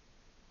Sting.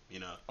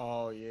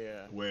 Oh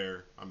yeah.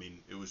 Where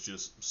it was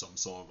just some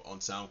song on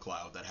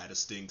SoundCloud that had a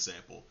Sting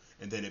sample,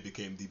 and then it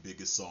became the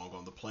biggest song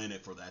on the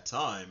planet for that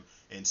time,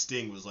 and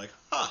Sting was like,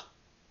 I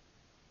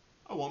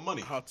want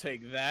money. I'll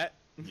take that.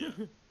 Yeah.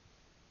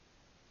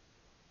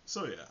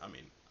 So yeah,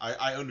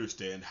 I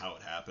understand how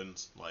it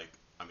happens. Like,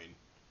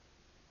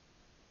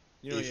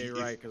 you're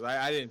right, because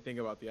I didn't think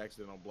about the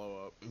accidental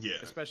blow up. Yeah.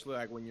 Especially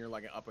like when you're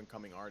like an up and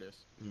coming artist.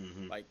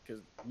 Mm-hmm. Like,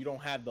 because you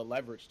don't have the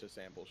leverage to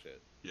sample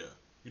shit. Yeah.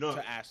 You know.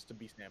 To ask to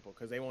be sampled,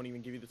 because they won't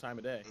even give you the time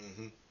of day.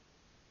 Mm-hmm.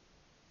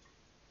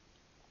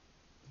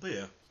 But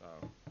yeah.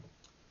 So.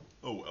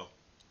 Oh well.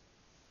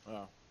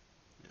 Oh.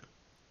 Yeah.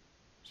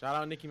 Shout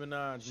out Nicki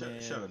Minaj, man.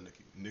 Shout out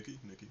Nicki.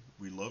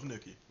 We love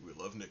Nicki.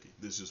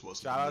 This just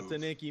wasn't Shout the out move. to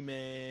Nicki,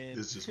 man.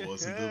 This just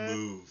wasn't the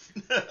move.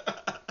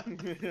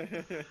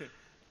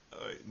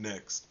 Alright,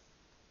 next.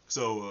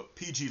 So,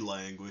 PG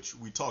Lang, which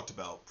we talked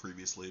about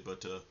previously, but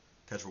to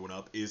catch everyone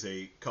up, is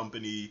a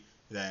company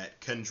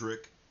that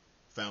Kendrick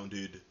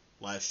founded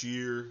last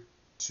year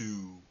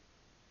to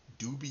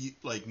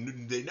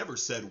they never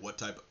said what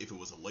type, if it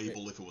was a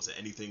label, if it was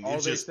anything. All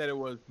they said it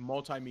was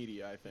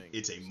multimedia, I think.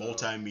 It's a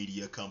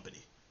multimedia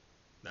company.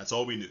 That's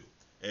all we knew.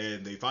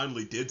 And they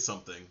finally did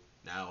something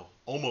now,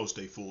 almost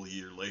a full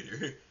year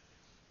later.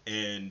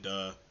 And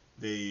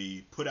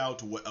they put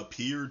out what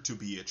appeared to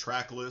be a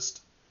track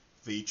list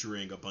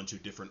featuring a bunch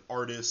of different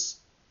artists.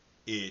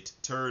 It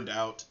turned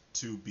out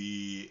to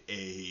be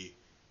a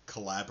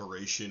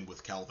collaboration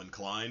with Calvin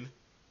Klein.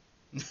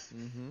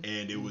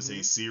 And it was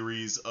a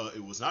series.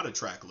 It was not a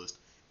track list.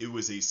 It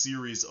was a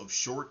series of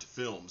short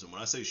films, and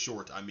when I say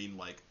short, I mean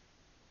like,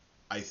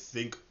 I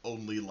think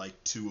only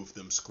like 2 of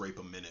them scrape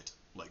a minute.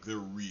 Like, they're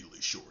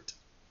really short.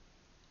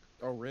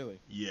 Oh, really?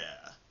 Yeah.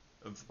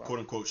 Of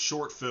quote-unquote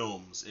short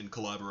films in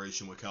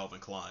collaboration with Calvin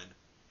Klein.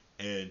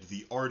 And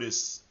the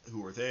artists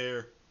who are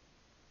there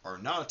are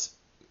not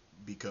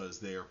because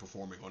they are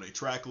performing on a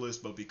track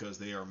list, but because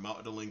they are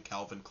modeling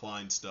Calvin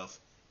Klein stuff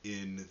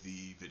in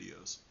the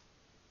videos.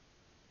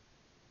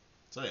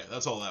 So yeah,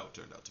 that's all that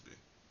turned out to be.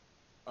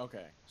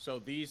 Okay, so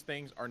these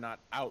things are not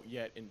out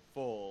yet in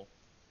full.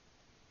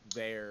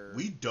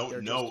 We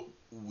don't know.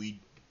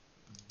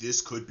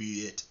 This could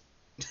be it.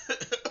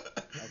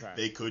 Okay.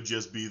 They could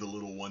just be the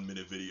little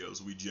 1-minute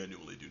videos. We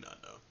genuinely do not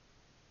know.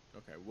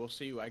 Okay, we'll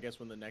see. I guess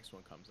when the next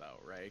one comes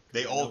out, right?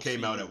 They all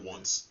came out at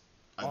once.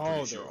 I'm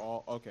pretty sure. They're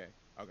all okay.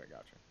 Okay,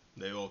 gotcha.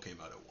 They all came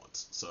out at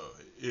once, so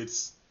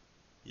it's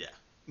yeah.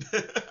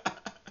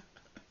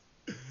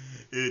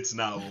 It's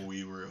not what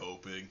we were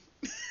hoping.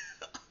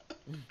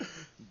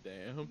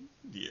 Damn.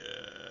 Yeah.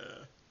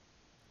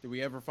 Did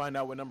we ever find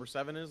out what number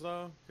 7 is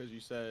though? Because you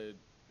said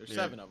there's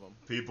 7 of them.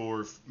 People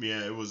were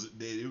It was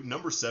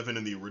number 7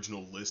 in the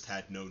original list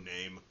had no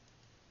name.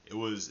 It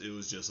was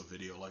just a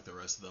video like the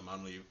rest of them. I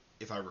don't even,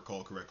 if I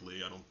recall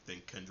correctly, I don't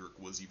think Kendrick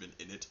was even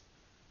in it.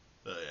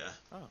 Yeah.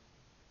 Oh.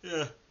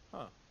 Yeah.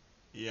 Huh.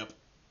 Yep.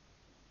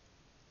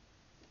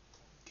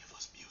 Give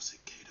us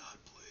music, K-Dot,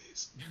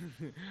 please.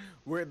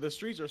 Where the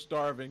streets are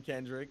starving,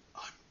 Kendrick.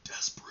 I'm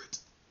desperate.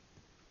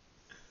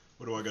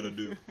 What do I gotta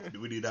do? Do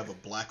we need to have a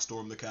black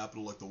storm the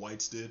Capitol like the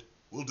whites did?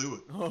 We'll do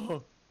it.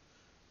 Oh.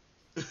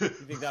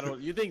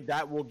 You think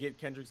that will get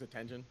Kendrick's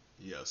attention?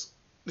 Yes.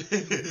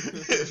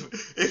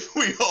 if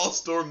we all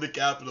storm the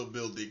Capitol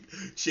building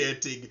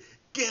chanting,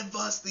 "Give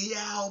us the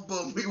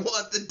album. We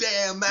want the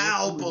damn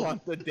album." We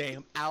want the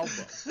damn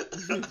album.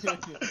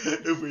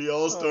 If we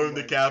all storm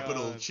the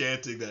Capitol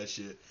chanting that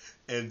shit,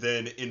 and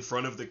then in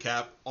front of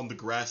on the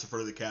grass in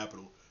front of the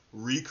Capitol,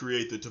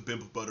 recreate the To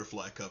Pimp a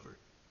Butterfly cover.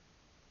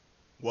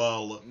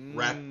 While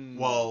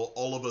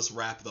all of us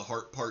rap the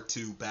Heart Part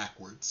 2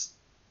 backwards.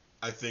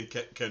 I think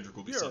Kendrick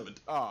will be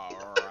summoned.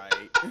 All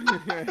right.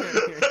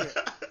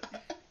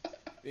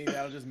 Think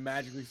that'll just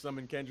magically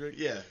summon Kendrick?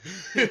 Yeah.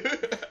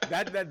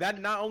 that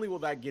not only will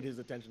that get his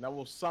attention, that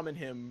will summon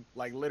him,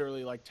 like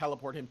literally, like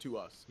teleport him to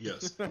us.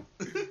 Yes.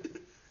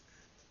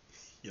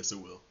 Yes, it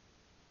will.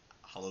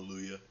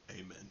 Hallelujah.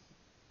 Amen.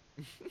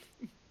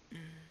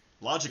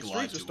 Logic lied to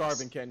us. The streets are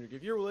starving, Kendrick.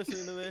 If you're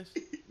listening to this,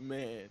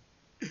 man.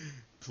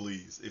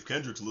 Please, if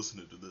Kendrick's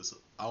listening to this,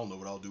 I don't know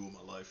what I'll do with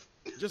my life.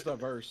 Just a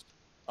verse,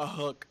 a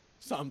hook,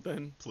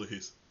 something.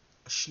 Please,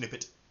 a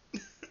snippet.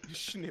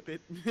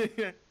 Snippet.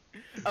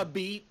 A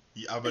beat.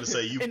 Yeah, I'm about to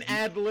say an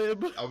ad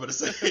lib. I'm about to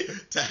say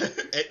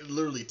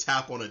literally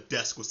tap on a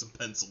desk with some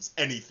pencils.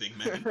 Anything,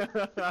 man.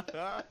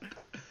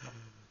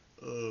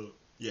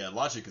 Yeah,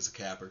 Logic is a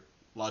capper.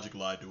 Logic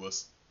lied to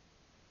us.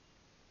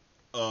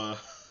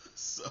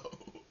 So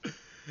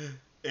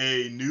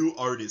a new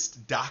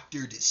artist,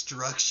 Dr.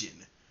 Destruction,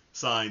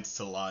 signs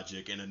to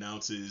Logic and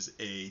announces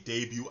a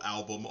debut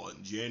album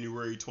on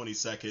January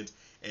 22nd,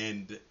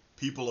 and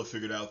people have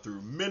figured out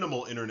through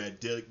minimal internet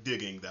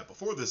digging that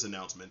before this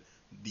announcement,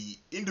 the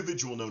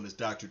individual known as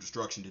Dr.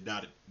 Destruction did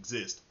not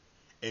exist,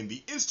 and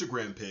the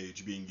Instagram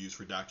page being used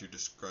for Dr.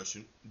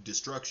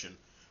 Destruction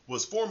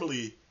was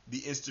formerly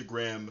the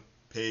Instagram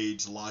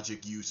page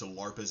Logic used to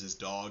LARP as his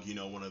dog, you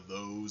know, one of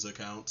those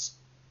accounts.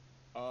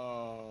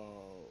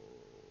 Oh.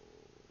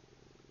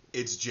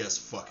 It's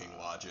just fucking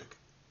Logic.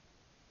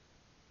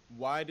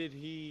 Why did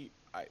he...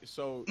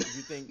 So, you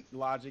think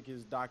Logic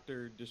is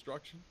Dr.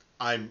 Destruction?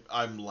 I'm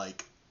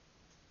like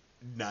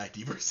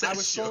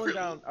 90% sure.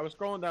 I was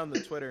scrolling down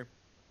the Twitter,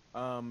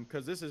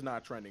 because this is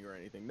not trending or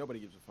anything. Nobody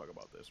gives a fuck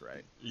about this,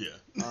 right? Yeah.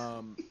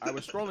 I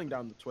was scrolling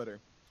down the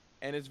Twitter,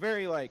 and it's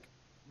very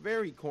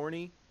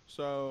corny.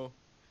 So,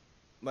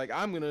 like,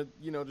 I'm gonna,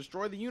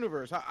 destroy the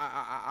universe.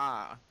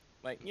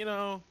 Like,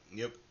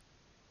 Yep.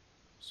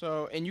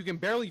 So, and you can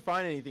barely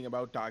find anything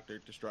about Dr.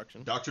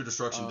 Destruction. Dr.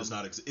 Destruction does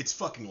not exist. It's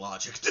fucking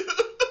Logic.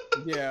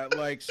 Yeah,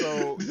 like,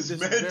 so this is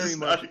very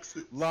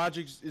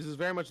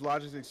much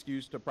Logic's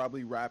excuse to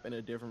probably rap in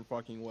a different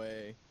fucking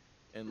way,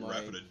 and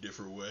rap in a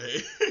different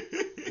way.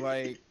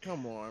 Like,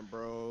 come on,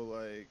 bro.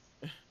 Like,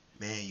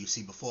 man, you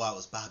see, before I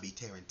was Bobby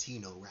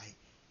Tarantino, right?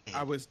 And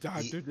I was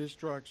Dr.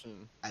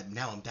 Destruction.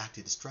 Now I'm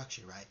Dr.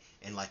 Destruction, right?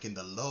 And like in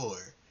the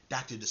lore,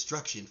 Dr.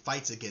 Destruction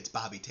fights against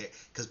Bobby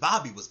because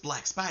Bobby was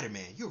Black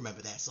Spider-Man. You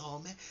remember that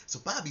song, man? So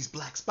Bobby's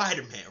Black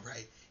Spider-Man,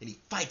 right? And he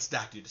fights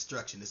Dr.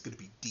 Destruction. It's gonna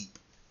be deep.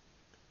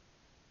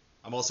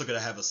 I'm also gonna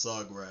have a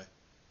song where I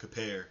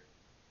compare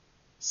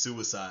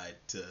suicide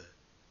to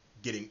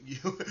getting.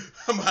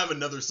 I'm gonna have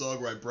another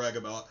song where I brag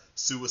about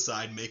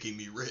suicide making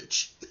me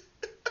rich.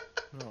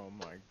 Oh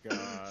my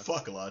god.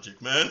 Fuck Logic,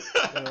 man.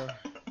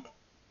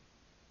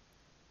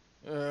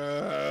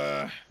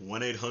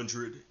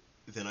 1-800,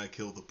 then I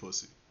kill the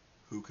pussy.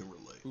 Who can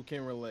relate? Who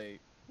can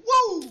relate?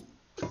 Woo!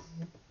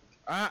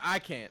 I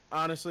can't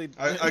honestly.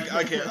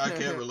 I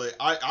can't relate.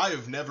 I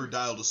have never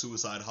dialed a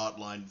suicide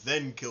hotline,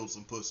 then killed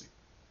some pussy.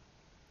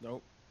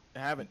 Nope, I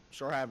haven't.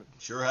 Sure haven't.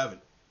 Sure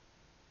haven't.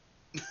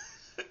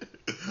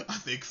 I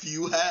think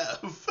few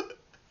have.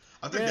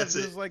 I think that's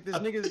it. Like this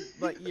nigga's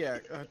like, yeah,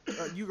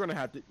 you're gonna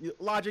have to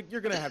Logic.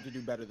 You're gonna have to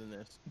do better than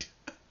this.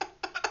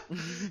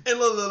 And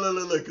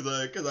look,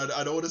 because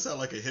I don't want to sound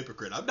like a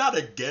hypocrite. I'm not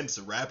against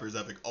rappers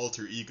having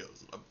alter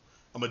egos.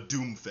 I'm a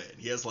Doom fan.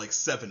 He has like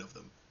 7 of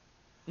them.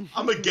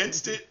 I'm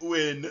against it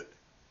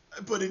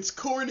but it's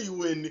corny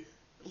when,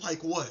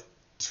 like, what,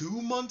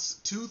 3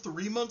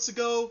 months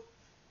ago?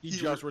 He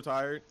just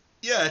retired?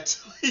 Yeah,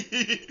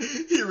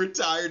 he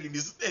retired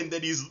and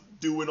then he's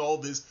doing all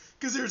this.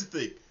 Because here's the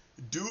thing.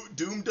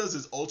 Doom does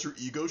his alter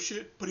ego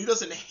shit, but he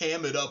doesn't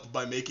ham it up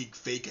by making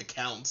fake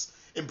accounts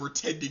and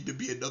pretending to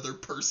be another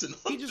person.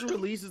 He just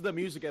releases the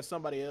music as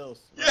somebody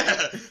else. Right?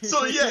 Yeah.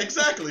 So yeah,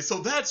 exactly.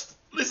 So it's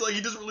like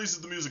he just releases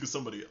the music as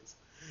somebody else.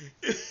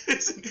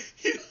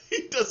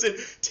 He doesn't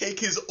take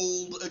his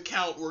old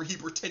account where he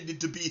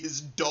pretended to be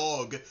his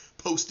dog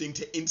posting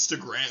to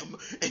Instagram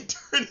and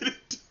turn it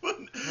into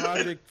an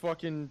Project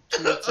fucking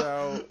tweets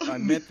out, I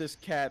met this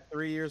cat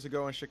 3 years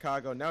ago in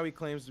Chicago. Now he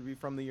claims to be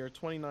from the year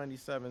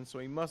 2097, so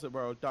he must have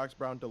borrowed Doc's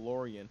brown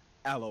DeLorean.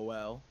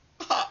 LOL.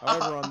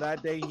 However, on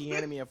that day, he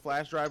handed me a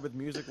flash drive with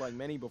music like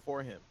many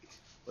before him.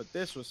 But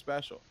this was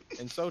special,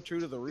 and so true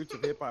to the roots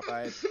of hip-hop I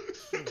had...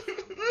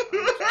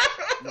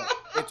 No,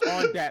 it's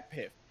on that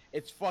piff.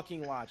 It's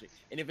fucking Logic.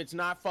 And if it's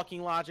not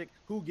fucking Logic,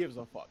 who gives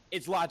a fuck?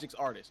 It's Logic's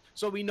artist.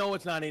 So we know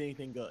it's not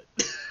anything good.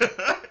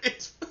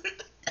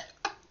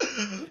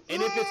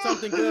 And if it's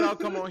something good, I'll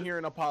come on here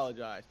and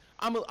apologize.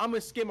 I'm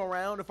gonna skim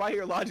around. If I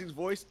hear Logic's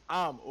voice,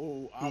 I'm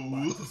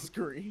about to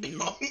scream.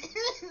 If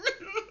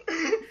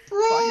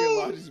I hear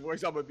Logic's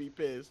voice, I'm gonna be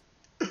pissed.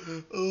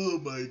 Oh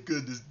my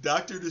goodness.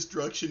 Dr.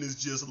 Destruction is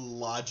just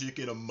Logic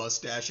in a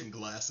mustache and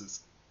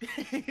glasses.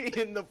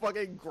 In the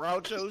fucking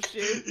Groucho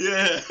shit.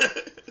 Yeah.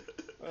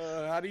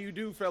 How do you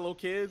do, fellow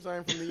kids?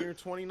 I'm from the year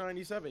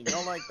 2097.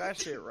 Y'all like that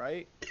shit,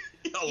 right?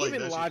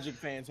 Even Logic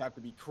fans have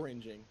to be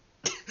cringing.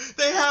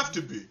 They have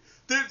to be.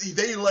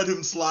 They let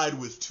him slide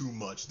with too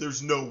much.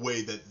 There's no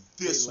way that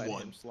this they let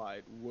one. Him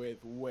slide with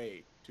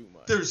way too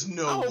much. There's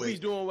no way. I hope he's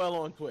doing well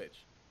on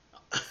Twitch.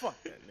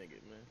 Fuck that nigga,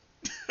 man.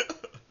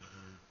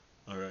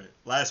 All right.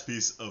 Last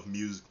piece of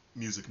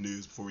music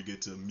news before we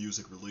get to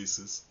music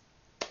releases.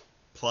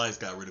 Plies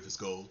got rid of his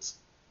golds.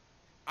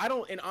 I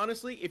don't, and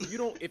honestly, if you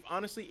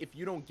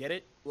don't get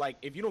it, like,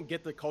 if you don't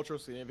get the cultural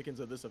significance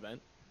of this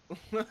event,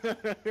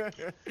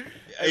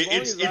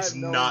 it's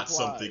not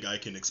something I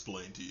can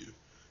explain to you.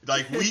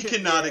 Like, we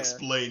cannot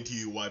explain to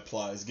you why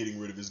Plies getting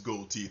rid of his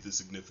gold teeth is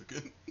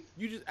significant.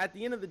 You just, at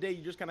the end of the day,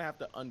 you just kind of have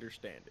to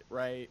understand it,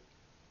 right?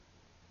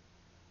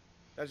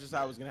 That's just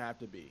how it's gonna have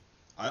to be.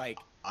 I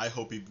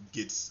hope he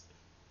gets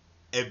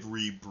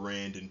every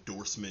brand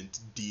endorsement,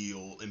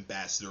 deal,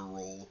 ambassador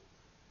role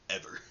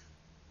ever.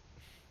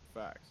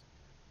 Facts.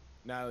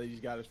 Now that he's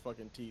got his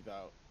fucking teeth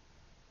out.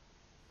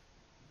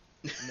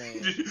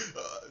 Man.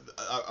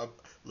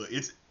 Look,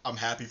 I'm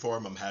happy for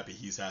him. I'm happy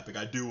he's happy.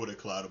 I do want to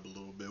cloud him a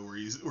little bit where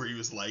he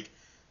was like,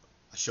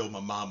 I showed my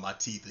mom my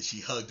teeth and she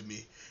hugged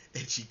me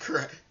and she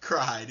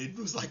cried. It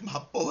was like,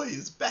 my boy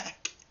is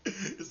back.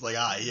 It's like,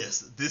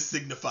 yes, this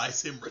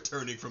signifies him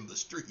returning from the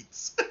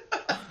streets.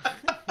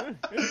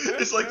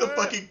 It's like the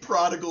fucking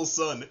prodigal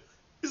son.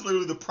 It's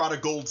literally the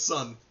prodigal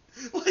son.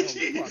 Like,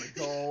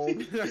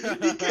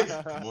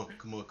 prodigal.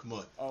 Come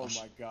on. Oh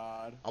my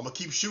god. I'm gonna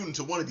keep shooting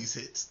to one of these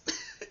hits.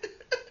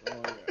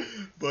 Oh yeah.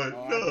 But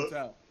no. I can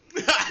tell.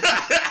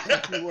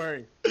 Don't you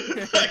worry.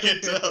 I can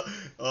tell.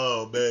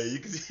 Oh man, you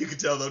can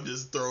tell I'm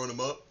just throwing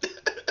them up.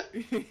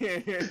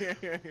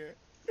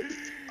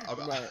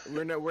 Right.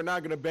 We're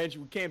not gonna bench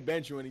you. We can't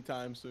bench you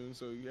anytime soon.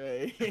 So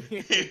yay.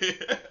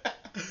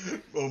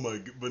 Oh my,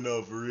 but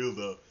no, for real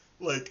though.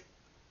 Like,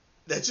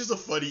 that's just a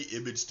funny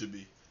image to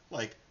me.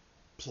 Like,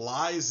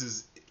 Plies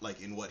is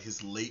like in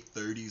his late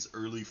 30s,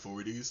 early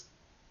 40s,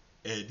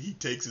 and he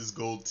takes his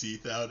gold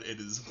teeth out, and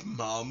his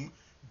mom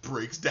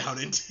breaks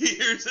down in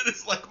tears, and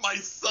it's like, my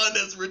son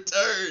has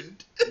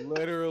returned.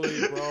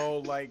 Literally, bro.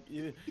 Like,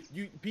 you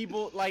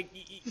people, like,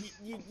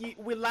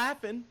 we're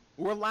laughing,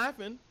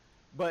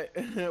 but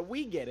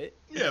we get it.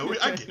 Yeah,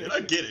 I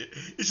get it.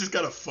 It's just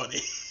kind of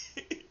funny.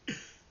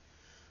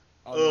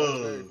 Oh, no,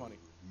 it's very funny.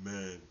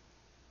 Man.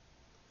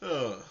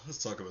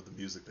 Let's talk about the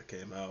music that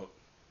came out.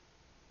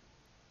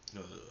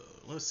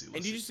 Let's see.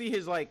 And did you see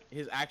his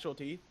actual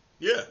teeth?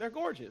 Yeah. They're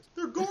gorgeous.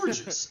 They're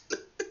gorgeous.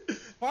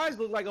 Plies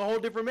looked like a whole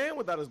different man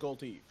without his gold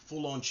teeth.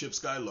 Full on Chip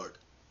Skylark.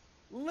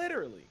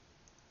 Literally.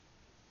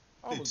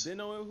 I almost didn't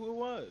know who it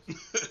was.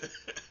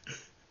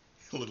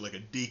 He looked like a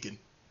deacon.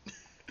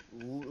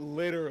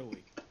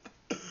 Literally.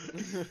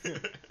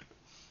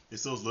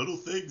 It's those little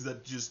things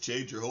that just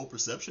change your whole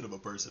perception of a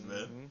person,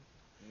 man.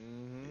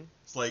 Mm-hmm.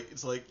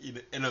 It's like,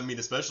 and I mean,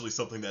 especially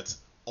something that's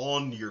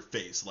on your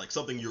face, like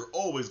something you're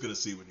always gonna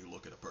see when you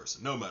look at a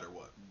person, no matter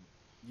what.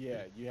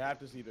 Yeah, you have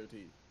to see their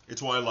teeth.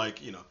 It's why,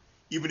 like,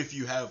 even if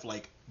you have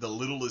like the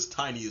littlest,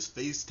 tiniest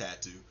face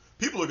tattoo,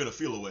 people are gonna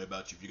feel a way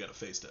about you if you got a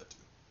face tattoo.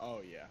 Oh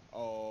yeah.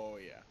 Oh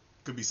yeah.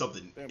 Could be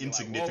something They'll be like,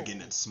 insignificant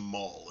 "Whoa." and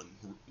small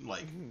and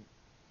like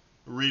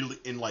really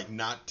and like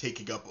not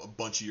taking up a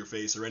bunch of your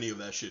face or any of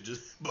that shit.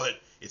 Just but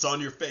it's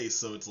on your face,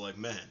 so it's like,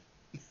 man.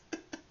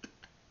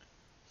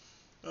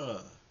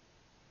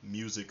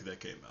 Music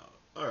that came out.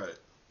 All right.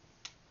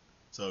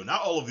 So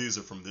not all of these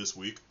are from this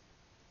week.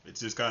 It's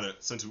just kind of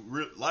since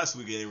last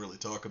week I didn't really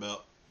talk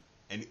about,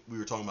 and we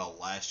were talking about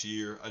last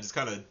year. I just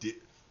kind of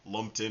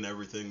lumped in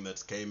everything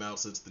that's came out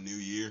since the new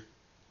year.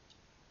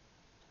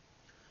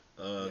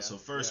 So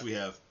first we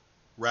have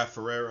Rap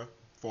Ferreira,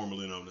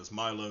 formerly known as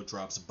Milo,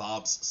 drops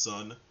Bob's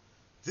Son.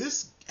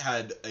 This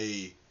had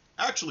a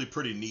actually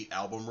pretty neat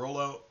album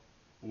rollout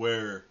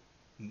where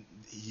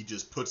he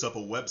just puts up a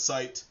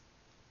website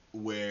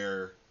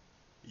where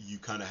you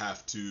kind of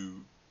have to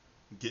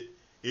get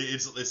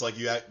it's like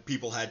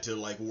people had to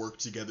like work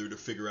together to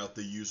figure out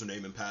the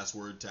username and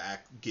password to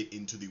get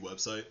into the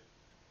website.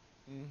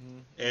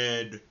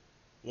 And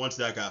once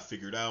that got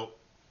figured out,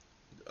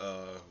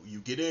 you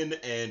get in,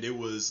 and it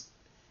was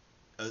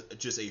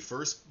just a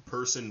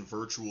first-person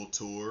virtual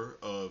tour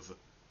of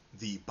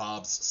the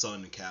Bob's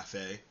Son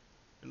Cafe.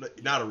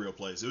 Not a real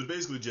place. It was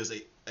basically just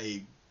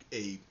a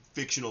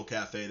fictional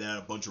cafe that had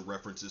a bunch of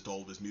references to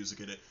all of his music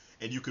in it,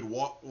 and you could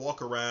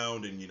walk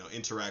around and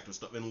interact with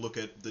stuff and look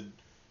at the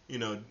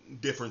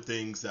different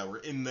things that were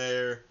in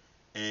there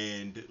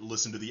and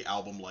listen to the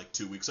album like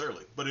 2 weeks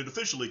early. But it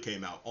officially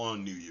came out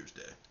on New Year's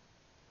Day.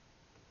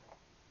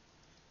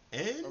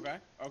 And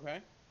okay.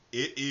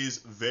 It is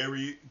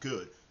very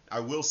good. I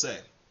will say,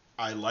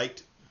 I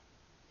liked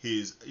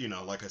his,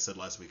 like I said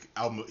last week,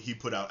 album. He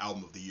put out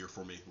Album of the Year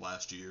for me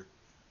last year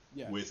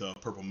with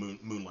Purple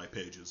Moonlight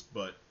Pages.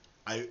 But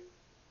I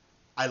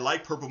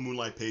like Purple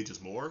Moonlight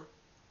Pages more.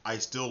 I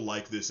still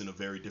like this in a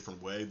very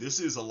different way. This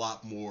is a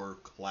lot more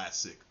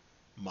classic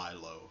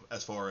Milo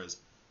as far as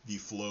the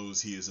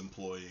flows he is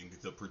employing,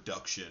 the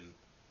production,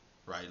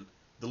 right?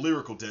 The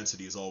lyrical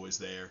density is always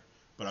there,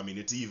 but I mean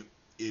it's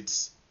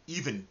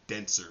even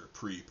denser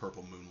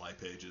pre-Purple Moonlight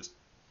Pages,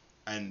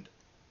 and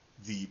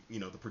the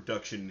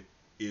production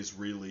is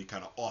really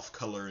kind of off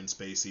color and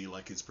spacey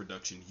like his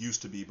production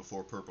used to be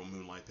before Purple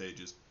Moonlight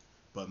Pages.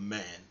 But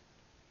man,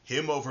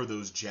 him over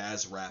those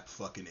jazz rap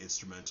fucking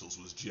instrumentals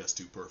was just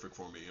too perfect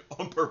for me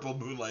on Purple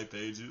Moonlight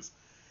Pages.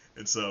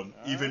 And so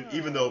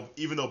even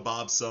though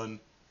Bob's Son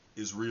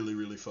is really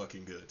really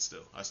fucking good,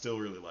 I still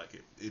really like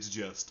it. It's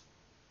just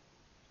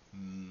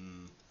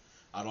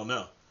I don't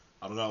know.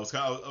 I was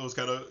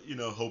kind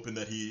of hoping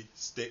that he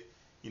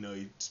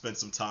he spent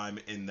some time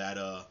in that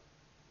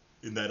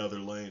other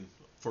lane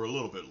for a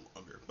little bit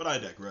longer. But I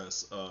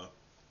digress.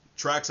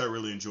 Tracks I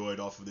really enjoyed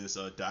off of this: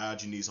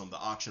 Diogenes on the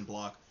Auction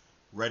Block,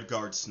 Red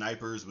Guard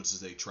Snipers, which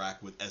is a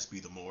track with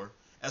SB the Moor.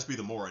 SB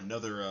the Moor,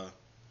 another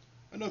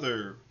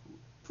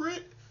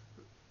pretty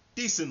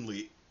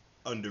decently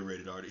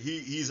underrated artist.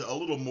 He's a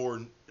little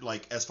more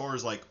like, as far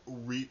as like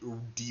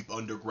deep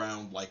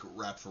underground like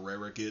Rap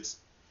Ferreira gets,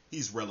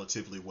 he's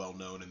relatively well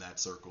known in that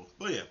circle.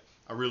 But yeah,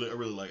 I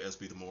really like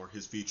SB the Moor.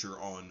 His feature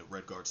on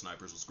Red Guard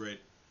Snipers was great.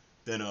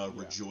 Then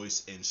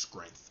Rejoice and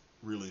Strength.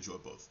 Really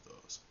enjoyed both of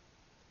those.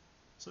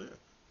 So yeah.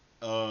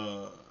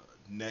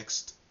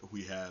 Next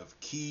we have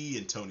Key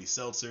and Tony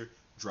Seltzer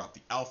drop the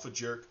Alpha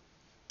Jerk.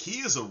 Key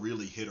is a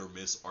really hit or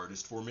miss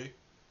artist for me.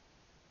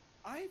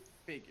 I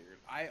figured.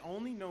 I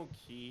only know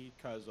Key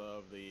because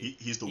of the.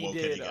 He's the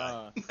Wokenny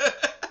guy.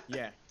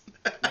 Yeah,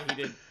 he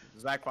did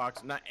Zach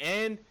Fox.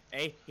 He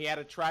had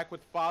a track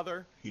with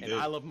Father and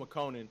I Love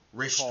McConan.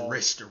 Wrist.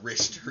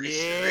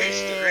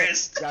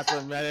 Got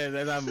some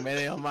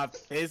money on my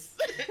fist.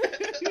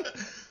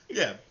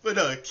 Yeah,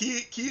 but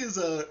Key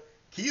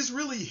is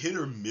really hit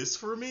or miss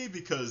for me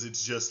because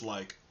it's just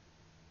like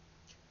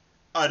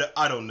I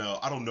don't know.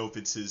 I don't know if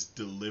it's his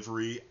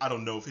delivery. I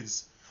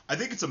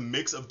think it's a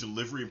mix of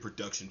delivery and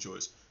production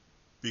choice,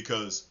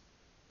 because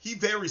he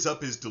varies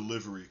up his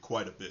delivery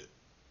quite a bit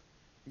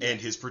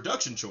and his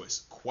production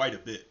choice quite a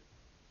bit.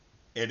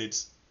 And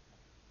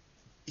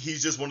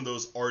he's just one of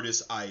those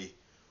artists I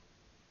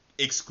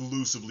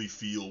exclusively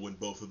feel when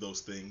both of those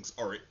things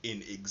are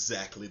in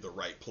exactly the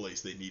right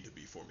place they need to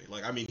be for me.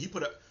 Like, I mean, he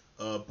put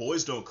up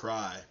Boys Don't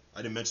Cry.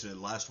 I didn't mention it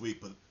last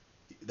week, but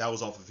that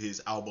was off of his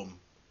album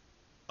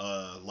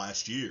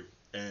last year,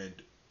 and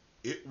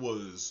it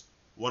was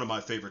one of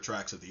my favorite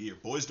tracks of the year.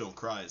 Boys Don't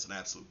Cry is an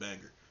absolute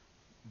banger.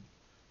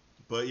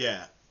 But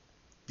yeah,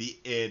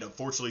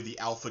 unfortunately the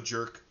Alpha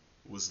Jerk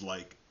was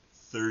like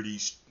 30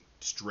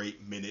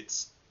 straight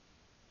minutes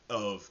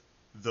of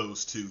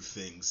those two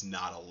things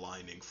not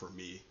aligning for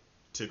me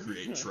to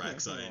create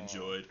tracks I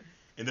enjoyed.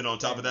 And then on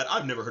top of that,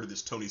 I've never heard of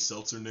this Tony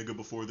Seltzer nigga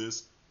before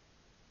this,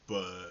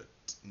 but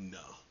no.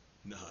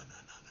 Not.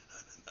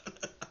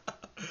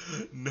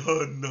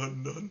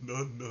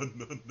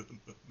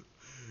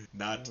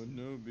 Oh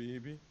no,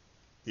 baby.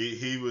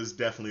 He was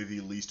definitely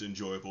the least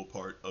enjoyable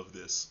part of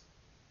this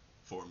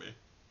for me.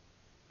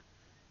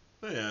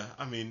 But yeah,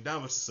 I mean,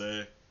 not much to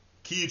say.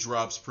 Key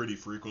drops pretty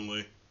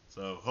frequently,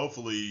 so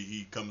hopefully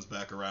he comes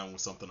back around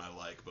with something I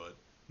like, but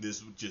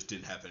This just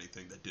didn't have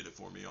anything that did it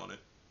for me on it.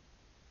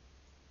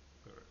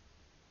 All right.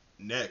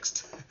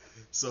 Next,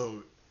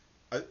 so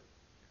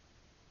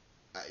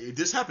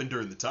this happened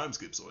during the time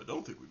skip, so I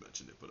don't think we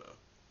mentioned it, but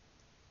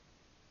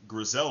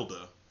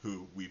Griselda,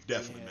 who we've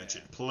definitely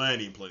mentioned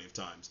plenty and plenty of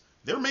times,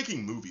 they're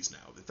making movies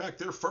now. In fact,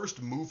 their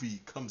first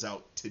movie comes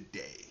out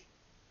today.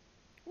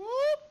 Whoop.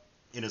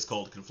 And it's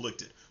called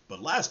Conflicted.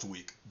 But last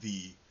week,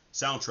 the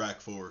soundtrack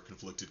for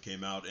Conflicted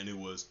came out, and it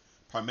was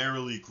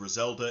primarily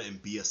Griselda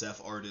and BSF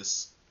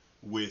artists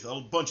with a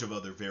bunch of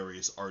other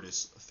various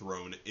artists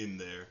thrown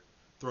into,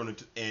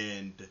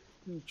 and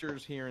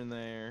features here and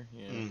there.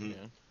 Yeah, mm-hmm.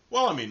 yeah.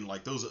 Well, I mean,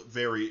 like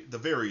the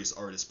various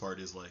artist part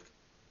is like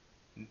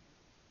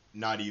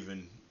not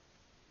even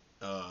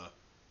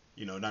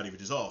not even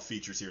just all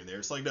features here and there.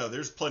 It's like, no,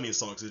 there's plenty of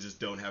songs that just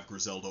don't have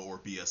Griselda or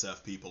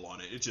BSF people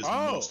on it. It's just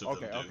most of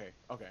them do.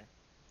 Okay.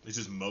 It's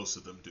just most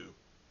of them do.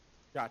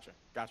 Gotcha.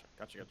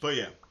 But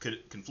yeah,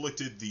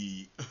 Conflicted,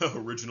 the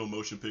original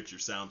motion picture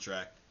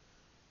soundtrack.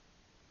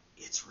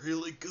 It's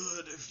really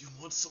good if you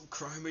want some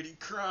crimey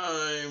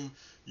crime.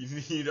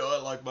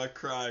 I like my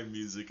crime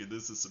music, and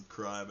this is some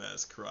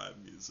crime-ass crime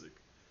music.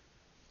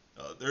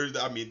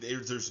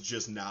 There's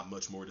just not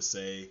much more to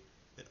say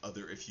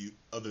other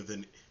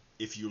than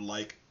if you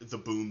like the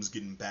booms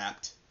getting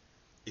bapped,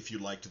 if you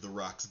liked the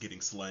rocks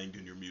getting slanged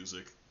in your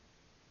music.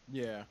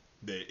 Yeah.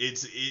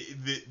 This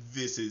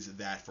is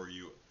that for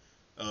you.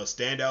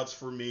 Standouts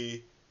for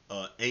me,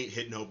 Ain't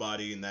Hit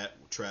Nobody, and that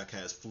track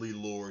has Flea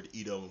Lord,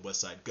 Ito, and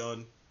Westside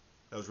Gunn.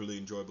 That was really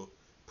enjoyable.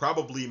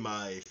 Probably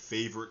my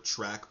favorite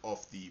track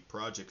off the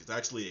project is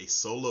actually a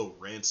solo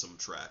Ransom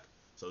track.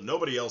 So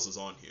nobody else is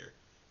on here,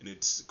 and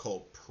it's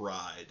called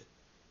Pride.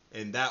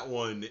 And that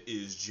one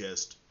is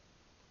just,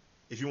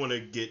 if you want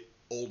to get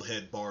old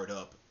head barred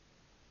up,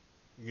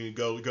 you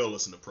can go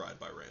listen to Pride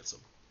by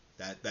Ransom.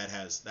 That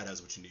has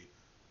what you need.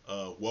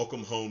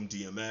 Welcome Home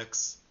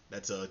DMX.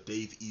 That's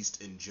Dave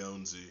East and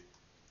Jonesy.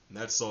 And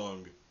that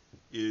song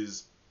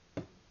is,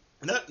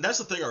 and that's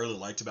the thing I really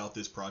liked about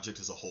this project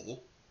as a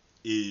whole,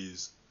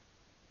 is,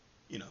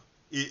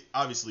 it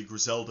obviously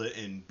Griselda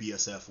and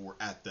BSF were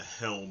at the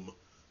helm,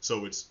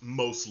 so it's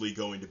mostly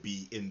going to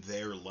be in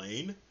their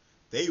lane.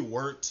 They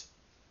weren't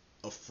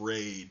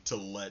afraid to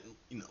let,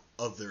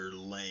 other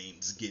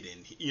lanes get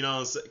in,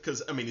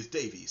 because, it's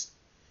Dave East.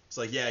 It's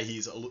like, yeah,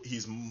 he's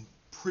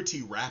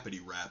pretty rappity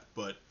rap,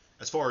 but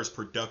as far as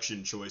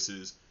production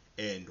choices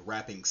and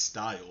rapping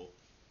style,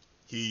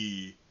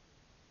 he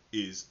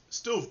is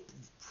still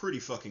pretty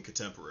fucking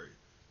contemporary.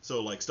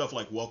 So like stuff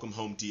like Welcome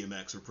Home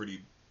DMX are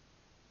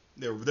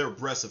they're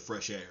breaths of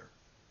fresh air,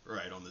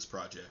 right, on this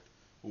project.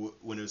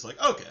 When it was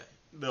like, okay,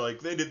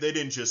 they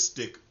didn't just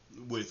stick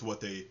with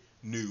what they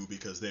knew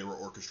because they were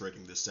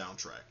orchestrating this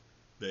soundtrack.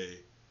 They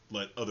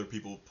let other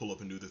people pull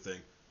up and do their thing.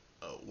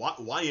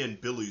 YN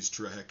Billy's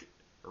track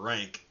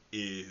Rank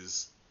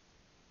is,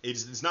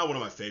 it's not one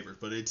of my favorites,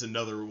 but it's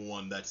another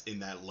one that's in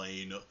that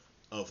lane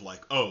of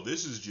like, oh,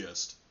 this is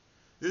just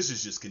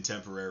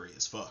contemporary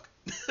as fuck.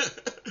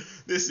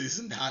 This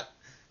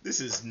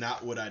is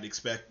not what I'd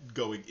expect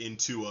going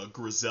into a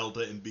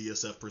Griselda and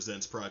BSF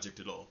Presents project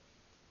at all,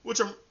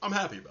 which I'm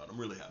happy about. I'm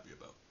really happy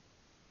about.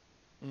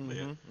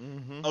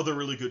 Other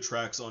really good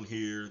tracks on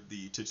here: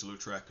 the titular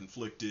track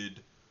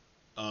Conflicted,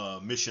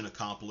 Mission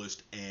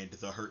Accomplished, and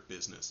The Hurt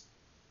Business.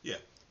 Yeah,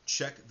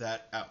 check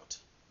that out.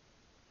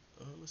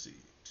 Let's see.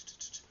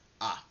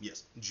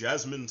 Yes,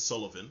 Jasmine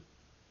Sullivan.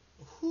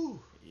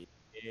 Whew.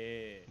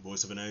 Yeah.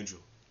 Voice of an angel.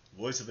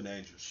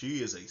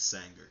 She is a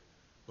singer.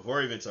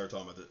 Before I even start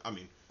talking about this,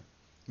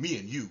 me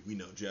and you, we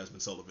know Jasmine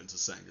Sullivan's a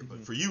singer.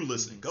 But for you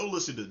listening, go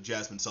listen to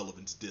Jasmine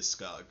Sullivan's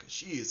discog, because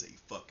she is a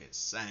fucking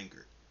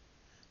singer.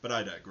 But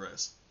I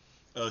digress.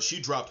 She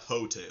dropped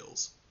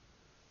Hotels.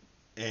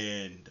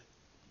 And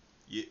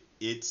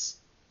it's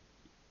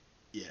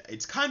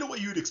kind of what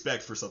you'd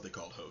expect for something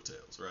called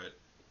Hotels, right?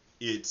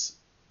 It's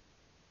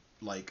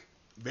like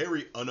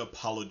very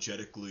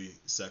unapologetically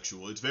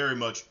sexual. It's very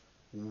much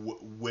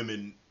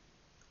women.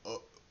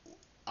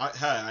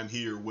 Hi, I'm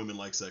here. Women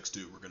like sex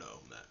too. We're gonna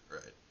own that,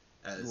 right?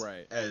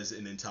 As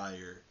an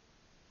entire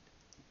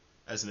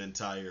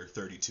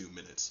 32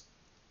 minutes,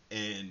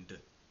 and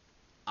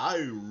I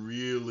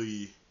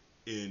really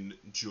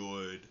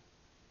enjoyed.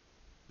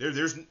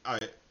 There's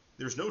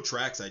no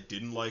tracks I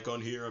didn't like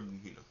on here.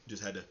 I'm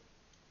just had to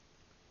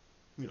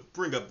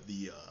bring up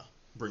the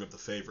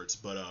favorites,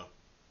 but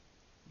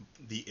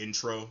the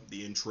intro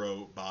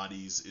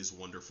Bodies is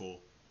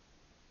wonderful.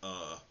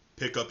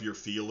 Pick Up Your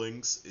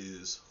Feelings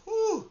is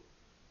whew.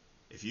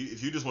 If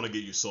you just want to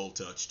get your soul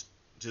touched,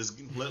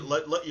 just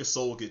let your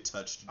soul get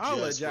touched. I'll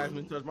let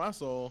Jasmine touch my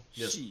soul.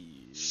 Yes.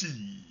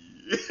 She.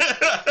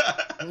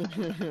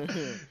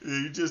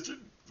 You just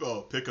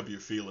Pick Up Your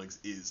Feelings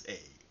is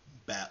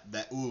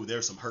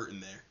there's some hurt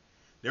in there.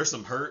 There's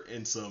some hurt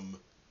and some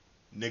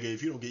nigga,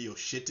 if you don't get your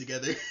shit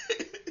together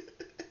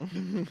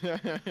in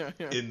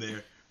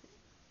there.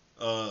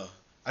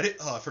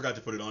 I forgot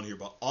to put it on here,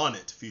 but On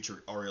It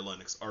featured Ari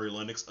Lennox. Ari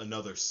Lennox,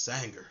 another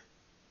sanger.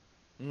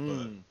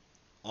 But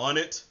On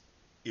It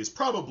is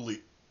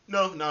probably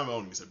No, I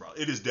won't even say broad.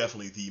 It is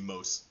definitely the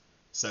most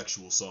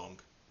sexual song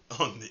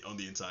on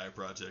the entire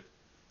project.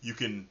 You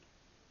can,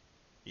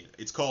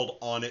 it's called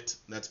 "On It."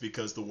 That's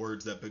because the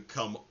words that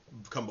come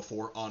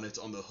before "On It"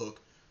 on the hook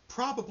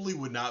probably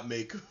would not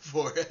make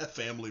for a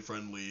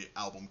family-friendly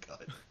album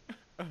cut.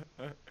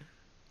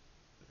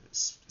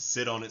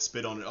 Sit on it,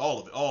 spit on it,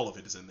 all of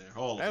it is in there.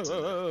 All of it's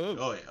in there.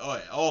 Oh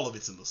yeah, all of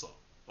it's in the song.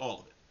 All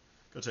of it.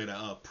 Go check it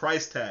out.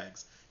 Price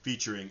Tags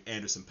featuring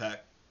Anderson .Paak.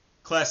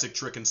 Classic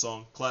tricking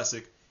song.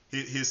 Classic.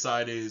 His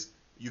side is,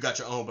 you got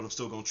your own, but I'm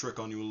still gonna trick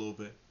on you a little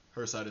bit.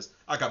 Her side is,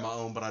 I got my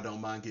own, but I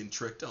don't mind getting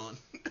tricked on.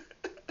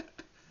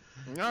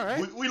 All right.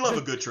 We love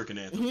a good tricking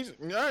anthem.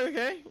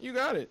 Okay, you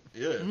got it.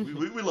 Yeah,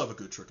 we love a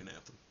good tricking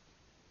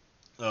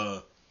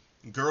anthem.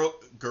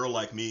 Girl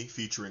Like Me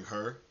featuring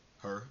her,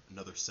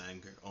 another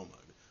singer. Oh my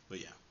god.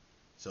 But yeah,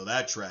 so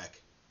that track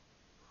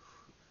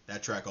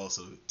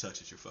also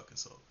touches your fucking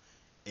soul.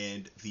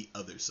 And The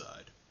Other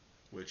Side,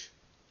 which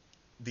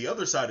The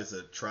Other Side is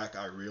a track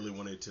I really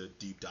wanted to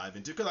deep dive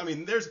into, because I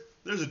mean there's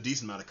a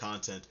decent amount of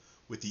content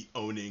with the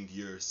owning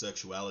your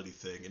sexuality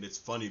thing, and it's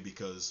funny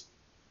because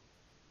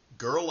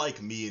Girl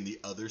Like Me and The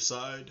Other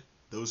Side,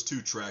 those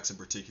two tracks in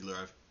particular,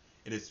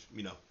 and it's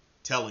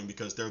telling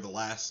because they're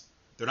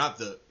not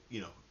the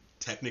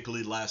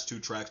technically last two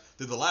tracks.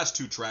 They're the last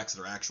two tracks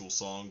that are actual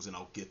songs, and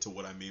I'll get to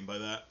what I mean by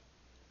that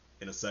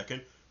in a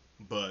second.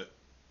 But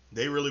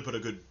they really put a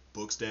good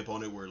book stamp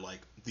on it, where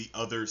like The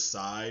Other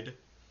Side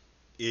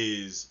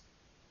is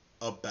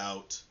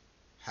about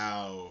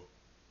how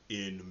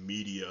in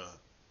media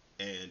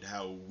and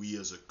how we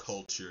as a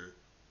culture,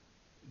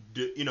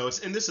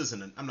 and this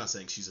isn't, I'm not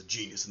saying she's a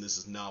genius and this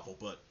is novel,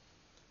 but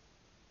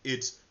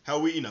it's how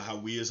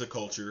we as a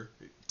culture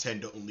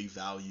tend to only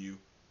value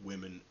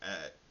women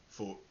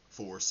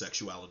for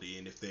sexuality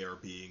and if they are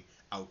being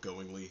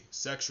outgoingly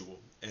sexual.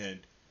 And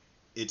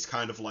it's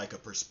kind of like a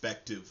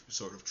perspective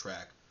sort of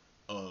track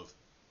of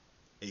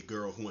a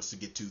girl who wants to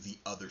get to the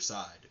other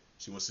side.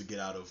 She wants to get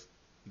out of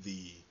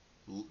the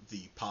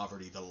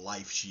poverty, the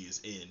life she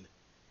is in,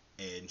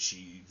 and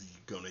she's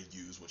gonna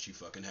use what she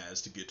fucking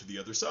has to get to the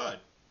other side.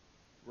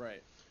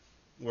 Right.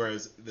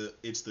 Whereas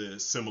it's the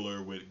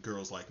similar with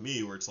Girls Like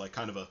Me, where it's like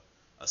kind of a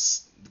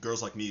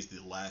Girls Like Me is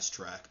the last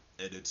track,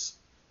 and it's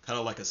kind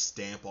of like a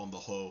stamp on the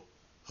whole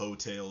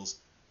Hotels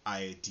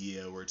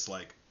idea, where it's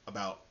like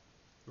about,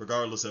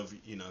 regardless of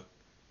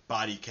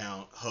body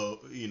count,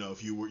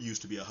 if you were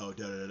used to be a hoe,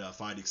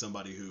 finding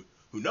somebody who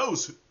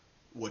knows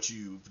what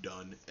you've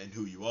done and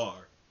who you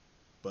are,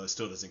 but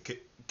still doesn't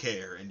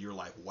care, and you're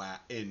like, wow,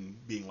 and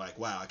being like,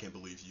 wow, I can't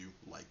believe you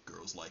like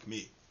Girls Like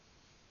Me.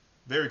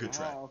 Very good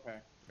track. Oh, okay.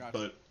 Gotcha.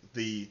 But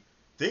the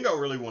thing I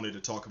really wanted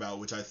to talk about,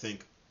 which I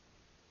think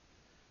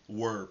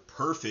were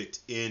perfect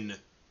in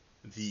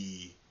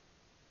the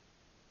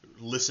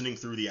listening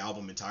through the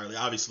album entirely.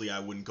 Obviously, I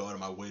wouldn't go out of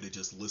my way to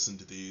just listen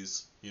to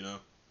these,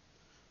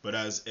 but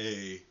as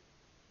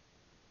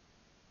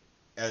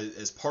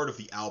part of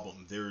the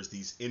album, there's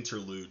these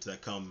interludes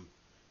that come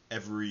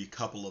every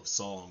couple of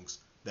songs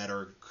that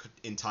are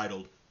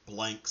entitled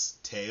Blank's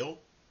Tale,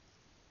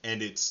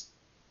 and it's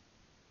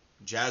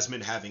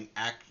Jasmine having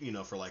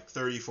for like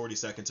 30, 40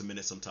 seconds, a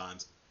minute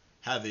sometimes,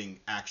 having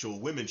actual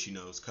women she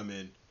knows come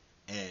in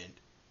and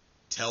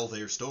tell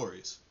their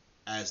stories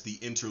as the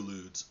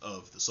interludes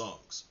of the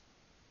songs.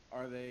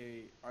 Are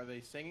they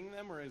singing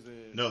them, or is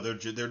it? No,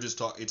 they're just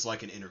talking. It's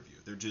like an interview.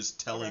 They're just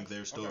telling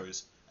their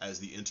stories Okay. as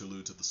the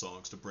interludes of the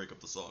songs to break up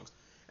the songs.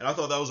 And I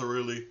thought that was a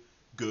really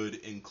good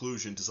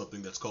inclusion to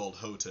something that's called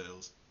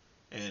Hotels.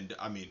 And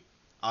I mean,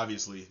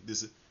 obviously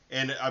this is,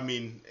 and I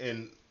mean,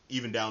 and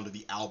even down to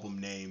the album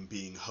name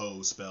being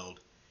Ho spelled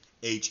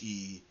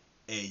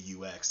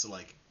Heaux.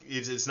 Like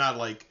it's not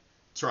like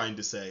trying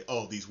to say,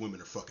 oh, these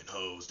women are fucking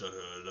hoes,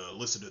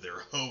 listen to their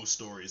hoe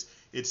stories.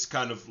 It's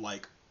kind of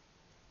like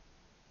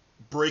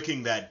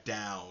breaking that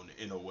down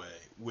in a way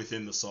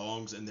within the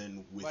songs, and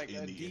then within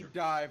like a the deep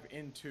dive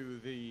into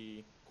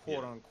the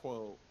quote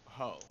unquote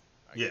hoe.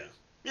 I yeah. guess.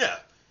 Yeah.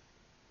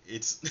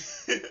 It's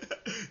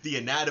the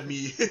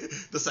anatomy,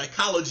 the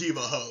psychology of a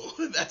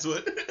hoe. That's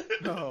what.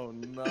 Oh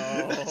no.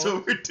 That's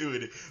what we're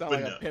doing. Sound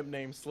like a pimp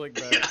named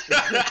Slickback.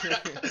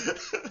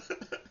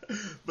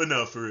 But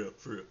no, for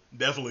real.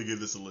 Definitely give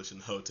this a listen.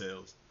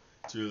 Hotels.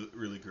 It's really,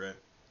 really great.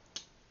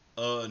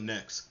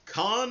 Next,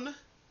 Khan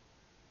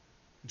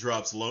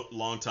drops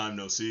Long Time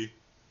No See.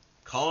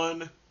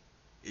 Khan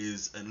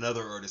is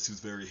another artist who's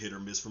very hit or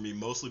miss for me,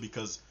 mostly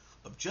because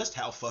of just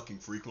how fucking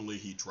frequently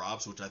he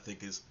drops, which I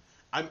think is,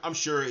 I'm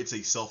sure it's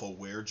a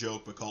self-aware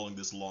joke, but calling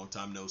this Long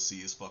Time No See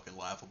is fucking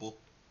laughable.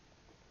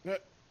 Yeah.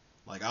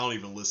 Like, I don't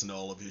even listen to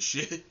all of his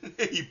shit.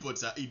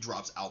 He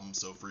drops albums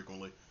so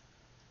frequently.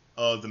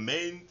 The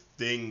main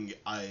thing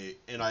I've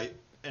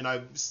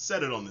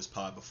said it on this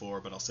pod before,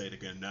 but I'll say it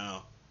again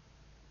now.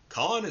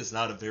 Khan is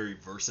not a very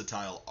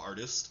versatile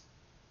artist,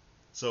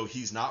 so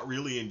he's not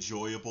really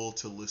enjoyable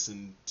to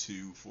listen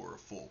to for a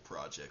full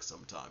project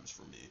sometimes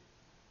for me.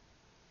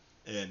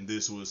 And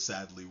this was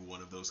sadly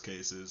one of those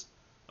cases.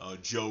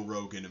 Joe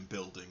Rogan and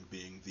Building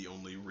being the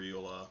only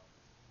real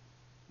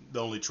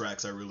the only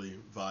tracks I really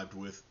vibed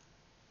with.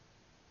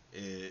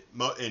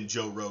 And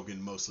Joe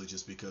Rogan mostly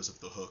just because of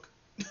the hook.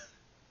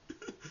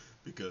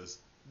 Because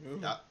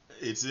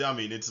it's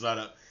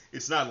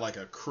not like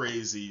a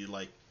crazy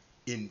like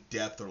in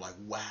depth or like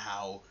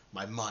wow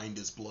my mind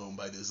is blown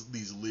by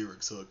these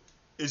lyrics hook.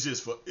 It's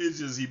just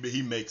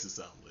he makes it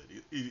sound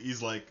lit.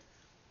 He's like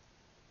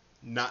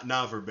not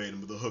verbatim,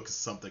 but the hook is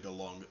something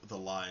along the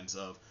lines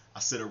of I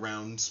sit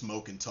around,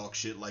 smoke, and talk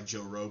shit like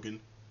Joe Rogan,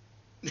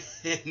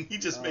 and he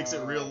just makes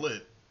it real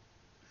lit.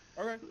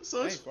 Okay.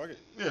 So hey, fuck it.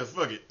 Yeah,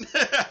 fuck it.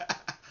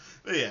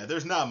 But yeah,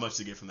 there's not much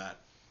to get from that.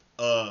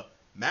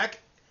 Mac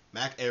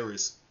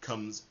Aris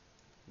comes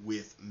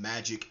with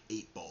Magic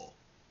 8 Ball,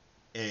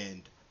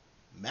 and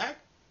Mac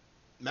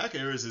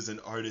Aris is an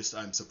artist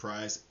I'm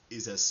surprised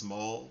is as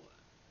small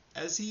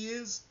as he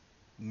is,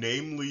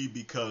 namely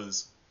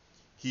because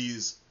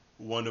he's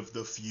one of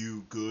the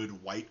few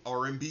good white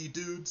R&B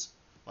dudes.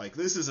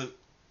 This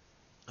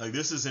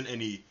isn't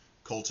any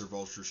culture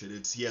vulture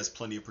shit. He has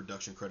plenty of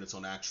production credits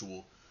on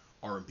actual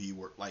R&B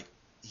work. Like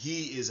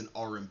he is an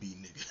R&B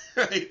nigga,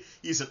 right?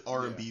 He's an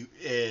R&B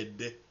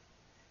and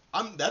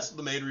that's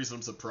the main reason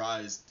I'm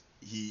surprised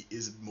he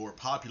is more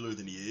popular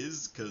than he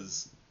is,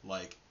 cuz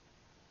like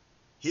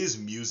his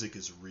music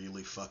is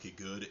really fucking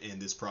good,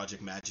 and this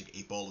project Magic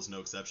 8 Ball is no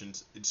exception.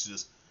 It's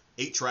just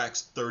 8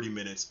 tracks, 30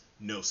 minutes,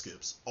 no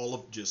skips.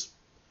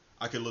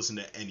 I could listen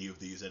to any of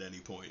these at any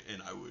point,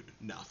 and I would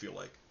not feel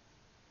like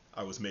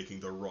I was making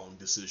the wrong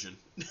decision.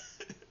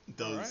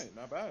 All right,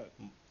 not bad.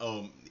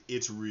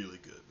 It's really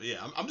good. But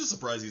yeah, I'm just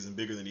surprised he's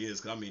bigger than he is,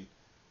 because I mean,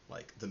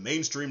 like, the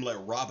mainstream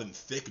let Robin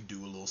Thicke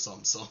do a little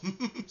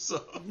something.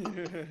 So,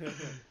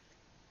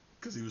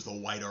 because he was the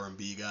white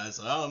R&B guy,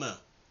 so I don't know.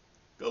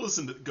 Go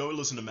listen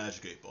to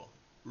Magic 8 Ball.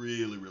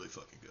 Really, really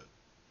fucking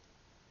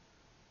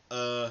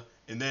good.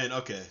 And then,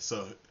 okay,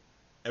 so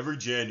every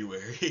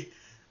January,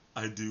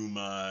 I do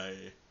my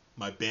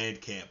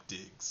Bandcamp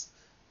digs.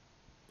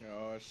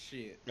 Oh,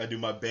 shit. I do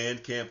my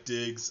Bandcamp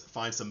digs,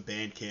 find some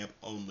Bandcamp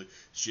only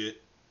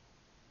shit.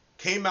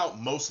 Came out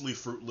mostly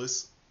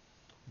fruitless,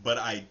 but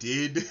I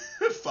did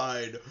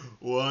find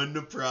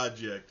one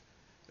project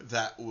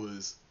that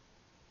was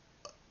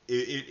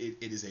it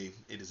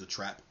is a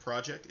trap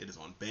project. It is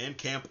on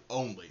Bandcamp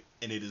only,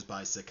 and it is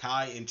by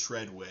Sakai and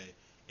Treadway,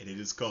 and it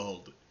is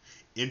called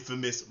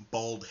Infamous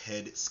Bald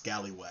Head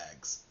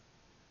Scallywags.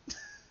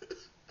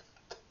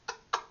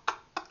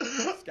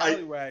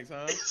 Scallywags,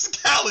 huh?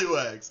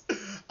 Scallywags.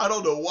 I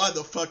don't know why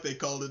the fuck they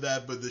called it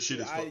that, but the shit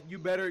is fun.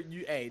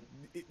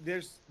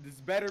 There's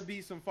better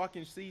be some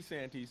fucking sea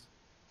shanties.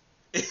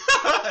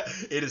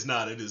 It is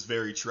not. It is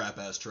very trap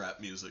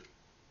music.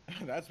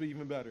 That's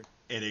even better.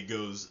 And it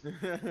goes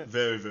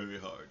very, very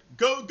hard.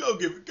 Go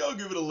give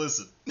it a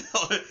listen.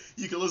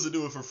 You can listen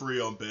to it for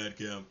free on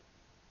Bandcamp.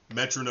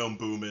 Metronome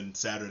Boomin',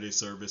 Saturday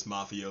Service,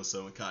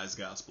 Mafioso, and Kai's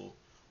Gospel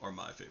are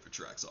my favorite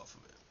tracks off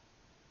of it.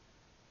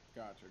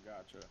 Gotcha.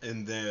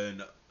 And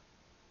then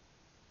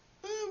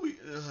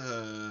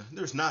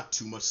there's not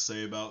too much to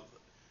say about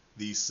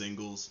these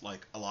singles.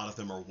 Like, a lot of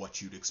them are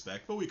what you'd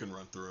expect, but we can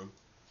run through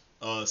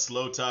them.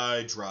 Slow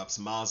Tie drops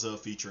Mazza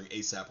featuring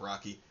A$AP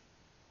Rocky.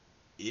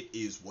 It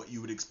is what you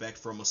would expect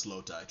from a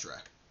Slow Tie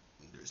track.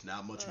 There's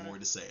not much more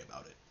to say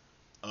about it.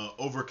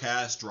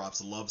 Overcast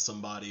drops Love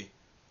Somebody.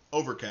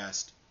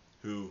 Overcast,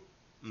 who,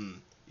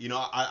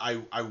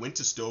 I went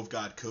to Stove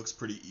God Cooks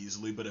pretty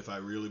easily, but if I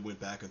really went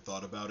back and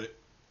thought about it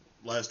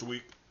last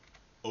week,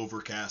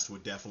 Overcast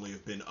would definitely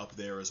have been up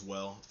there as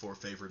well for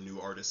favorite new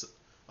artist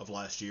of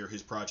last year.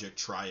 His project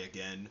Try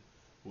Again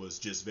was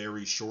just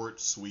very short,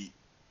 sweet,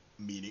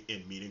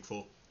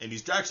 meaningful. And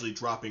he's actually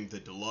dropping the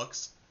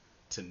deluxe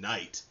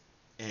tonight,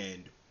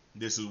 and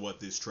this is what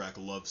this track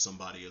Love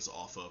Somebody is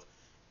off of.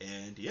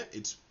 And yeah,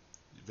 it's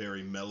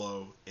very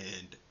mellow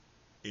and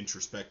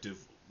introspective,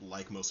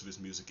 like most of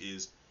his music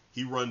is.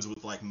 He runs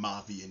with like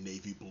Mavi and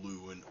Navy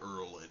Blue and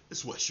Earl and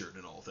Sweatshirt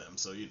and all of them,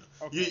 so you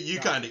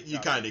kind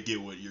of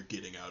get what you're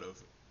getting out of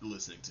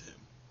listening to him.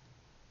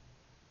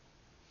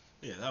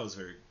 Yeah, that was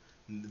very,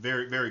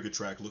 very, very good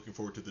track. Looking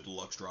forward to the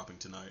deluxe dropping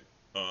tonight.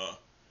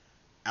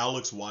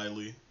 Alex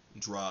Wiley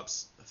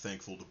drops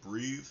Thankful to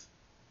Breathe.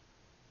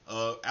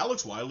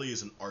 Alex Wiley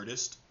is an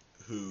artist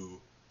who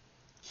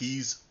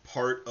he's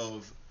part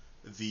of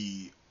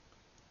the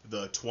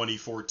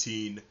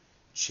 2014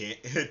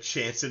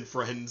 Chance and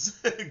Friends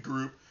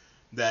group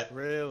that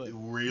really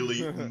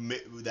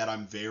that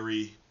I'm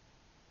very,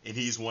 and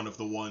he's one of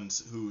the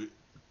ones who,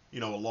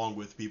 along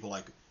with people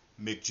like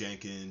Mick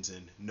Jenkins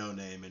and No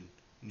Name and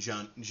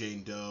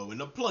Jane Doe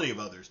and plenty of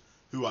others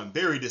who I'm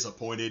very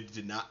disappointed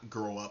did not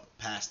blow up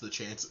past the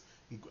Chance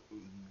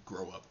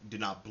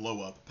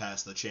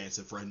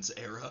and Friends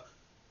era,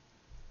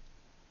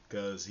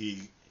 because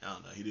he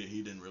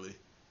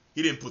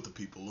didn't put the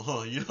people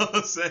on, you know what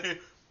I'm saying?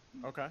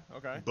 Okay.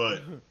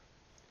 But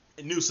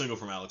a new single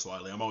from Alex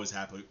Wiley. I'm always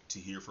happy to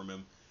hear from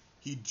him.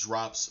 He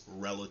drops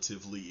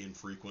relatively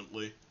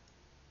infrequently,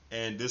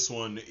 and this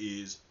one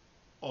is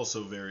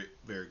also very,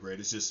 very great.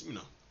 It's just,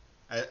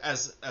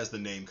 as the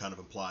name kind of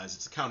implies,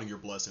 it's a counting your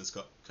blessings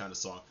kind of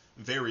song.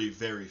 Very,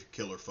 very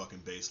killer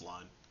fucking bass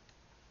line.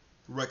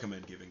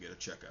 Recommend giving it a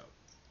check out.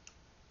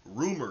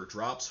 Rumor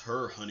drops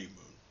her honeymoon.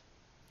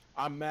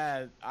 I'm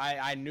mad.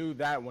 I knew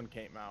that one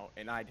came out,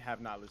 and I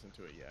have not listened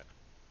to it yet.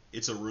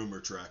 It's a rumor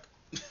track.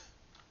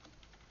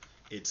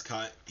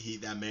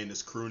 That man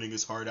is crooning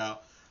his heart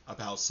out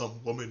about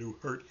some woman who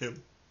hurt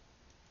him.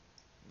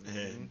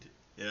 And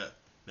yeah,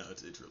 no,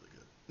 it's really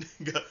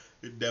good.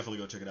 Definitely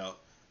go check it out.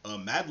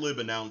 Madlib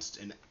announced,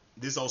 and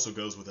this also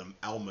goes with an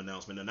album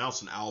announcement,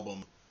 announced an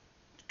album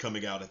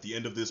coming out at the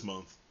end of this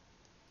month,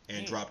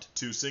 and dropped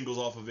 2 singles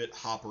off of it,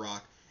 Hop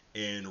Rock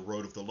and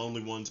Road of the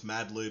Lonely Ones.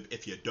 Madlib,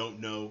 if you don't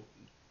know,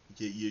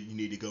 you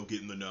need to go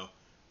get in the know.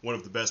 One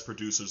of the best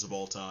producers of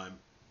all time,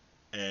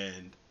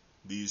 and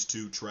these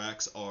 2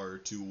 tracks are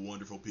 2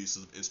 wonderful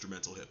pieces of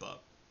instrumental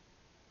hip-hop.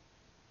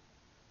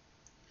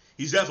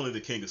 He's definitely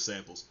the king of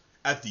samples,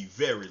 at the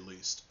very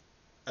least.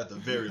 At the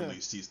very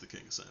least, he's the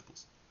king of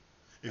samples.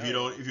 If you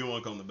want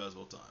to call him the best of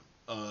all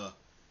time.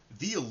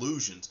 The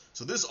Illusions.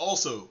 So this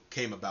also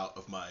came about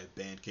of my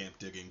Bandcamp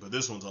digging, but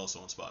this one's also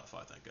on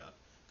Spotify, thank God.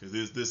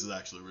 Because this is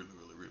actually really,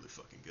 really, really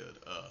fucking good.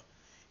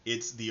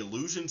 It's The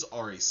Illusions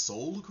are a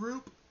soul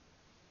group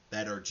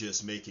that are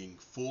just making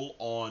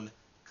full-on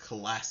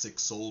classic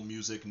soul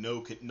music,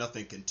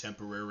 nothing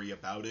contemporary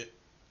about it.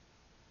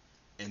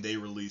 And they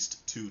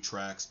released 2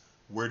 tracks,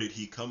 Where Did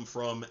He Come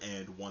From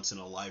and Once in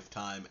a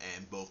Lifetime,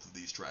 and both of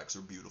these tracks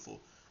are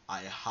beautiful.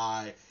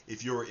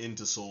 If you're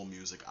into soul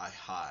music, I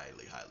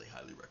highly, highly,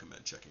 highly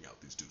recommend checking out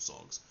these 2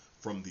 songs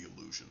from The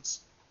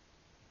Illusions.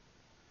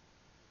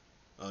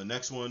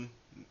 Next one,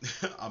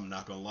 I'm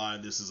not gonna lie,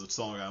 this is a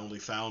song I only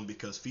found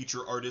because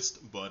feature artist,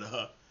 but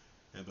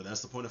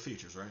that's the point of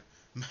features, right?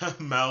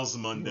 Miles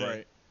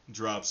Monday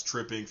drops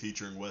Tripping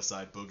featuring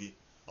Westside Boogie.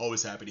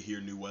 Always happy to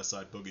hear new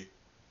Westside Boogie,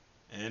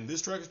 and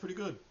this track is pretty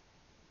good.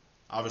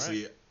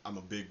 Obviously, I'm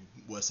a big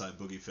Westside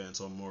Boogie fan,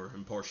 so I'm more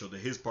impartial to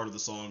his part of the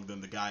song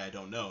than the guy I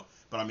don't know.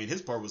 But I mean,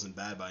 his part wasn't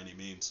bad by any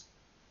means.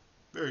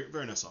 Very,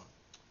 very nice song.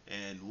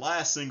 And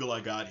last single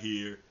I got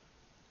here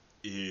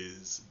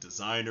is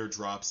Designer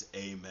drops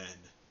Amen.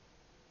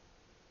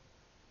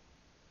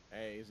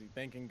 Hey, is he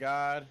thanking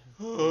God?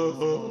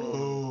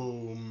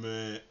 Oh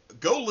man,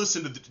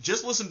 listen to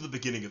the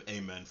beginning of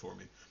Amen for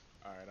me.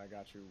 All right, I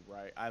got you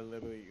right. I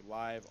literally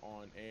live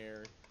on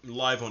air.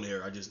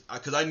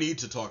 Because I need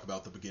to talk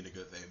about the beginning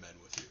of Amen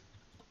with you.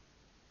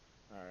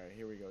 All right,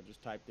 here we go.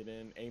 Just typed it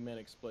in. Amen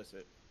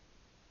explicit.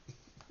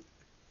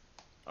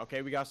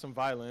 Okay, we got some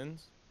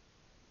violins.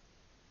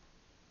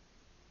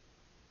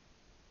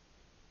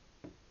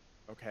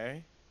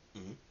 Okay.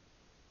 Mm-hmm.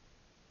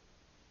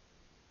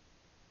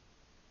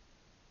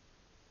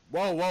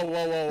 Whoa.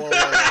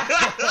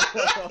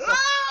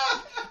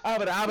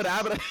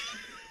 Abada.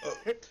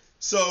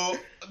 So,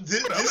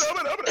 this nigga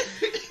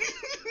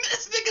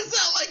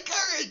sound like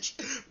Courage.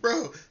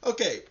 Bro,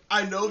 okay,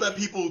 I know that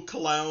people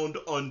clowned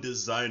on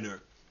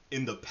Designer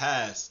in the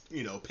past,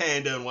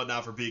 Panda and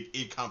whatnot for being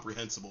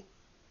incomprehensible.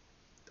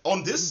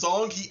 On this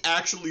song, he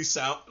actually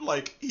sounds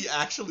like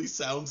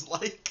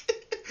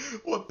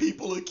what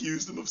people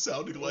accused him of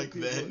sounding like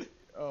then.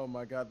 Oh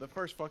my god, the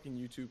first fucking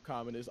YouTube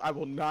comment is, I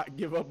will not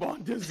give up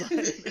on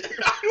Designer.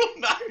 I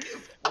will not give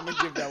up. I'm gonna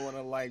give that one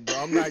a like, bro.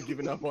 I'm not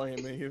giving up on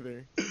him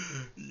either.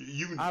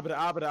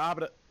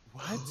 Abada.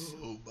 What?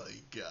 Oh my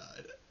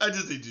god. I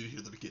just need you to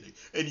hear the beginning.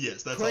 And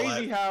yes, that's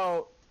crazy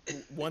how,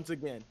 once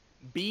again,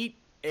 beat,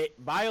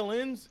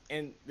 violins,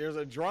 and there's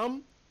a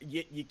drum.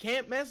 You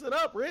can't mess it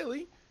up,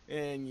 really.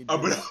 And you do.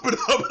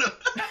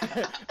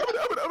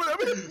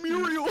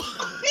 Muriel.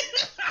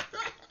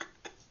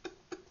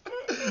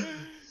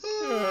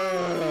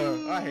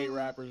 I hate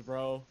rappers,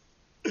 bro.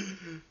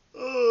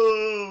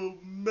 Oh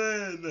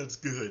man, that's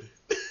good.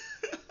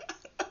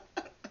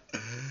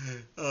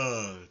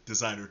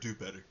 Designer, do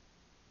better.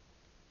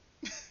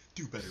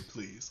 Do better,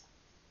 please.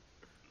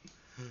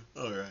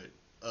 All right.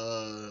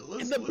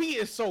 And the beat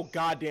is so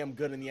goddamn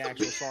good in the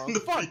actual song.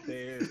 Fuck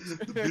this.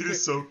 The beat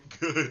is so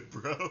good,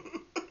 bro.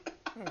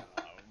 Oh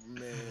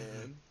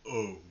man.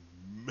 Oh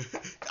man.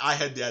 I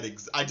had that.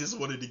 I just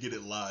wanted to get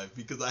it live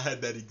because I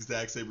had that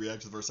exact same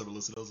reaction the first time I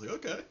listened. I was like,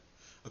 okay,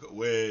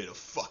 wait a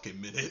fucking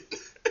minute.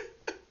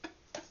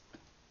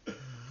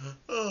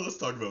 Oh, let's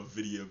talk about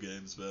video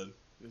games, man.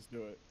 Let's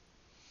do it.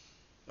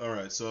 All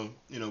right, so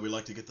we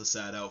like to get the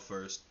sad out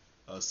first.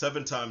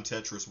 7-time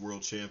Tetris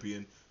world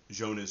champion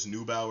Jonas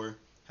Neubauer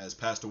has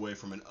passed away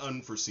from an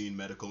unforeseen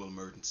medical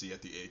emergency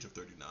at the age of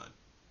 39.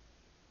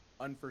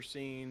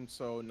 Unforeseen,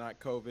 so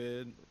not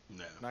COVID.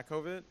 No. Not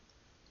COVID.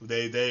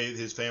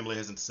 His family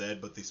hasn't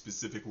said, but the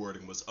specific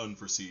wording was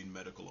unforeseen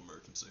medical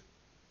emergency.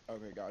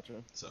 Okay,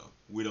 gotcha. So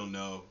we don't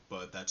know,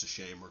 but that's a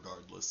shame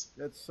regardless.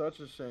 That's such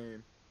a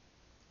shame.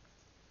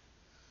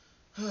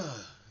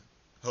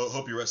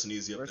 Hope you're resting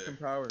easy up Rest there. in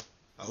power.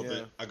 I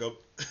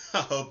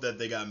hope that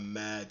they got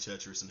mad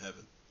Tetris in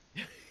heaven.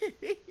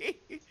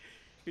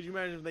 Could you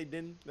imagine if they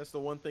didn't? That's the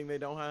one thing they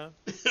don't have.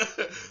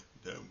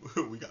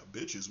 Damn, we got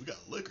bitches, we got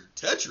liquor,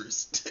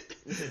 Tetris.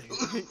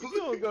 You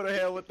don't go to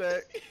hell with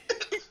that.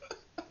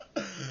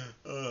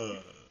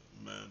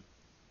 Man.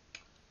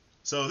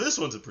 So this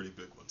one's a pretty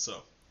big one.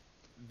 So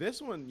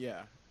This one,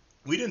 yeah.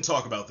 we didn't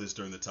talk about this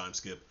during the time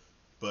skip,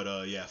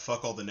 but yeah,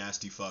 fuck all the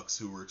nasty fucks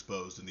who were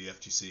exposed in the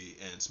FGC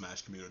and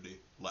Smash community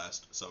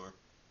last summer.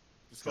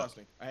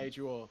 Disgusting. I hate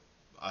you all.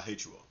 I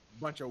hate you all.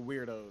 Bunch of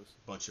weirdos.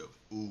 Bunch of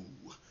ooh.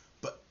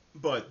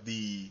 But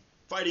the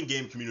fighting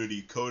game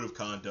community code of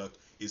conduct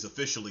is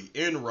officially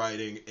in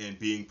writing and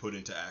being put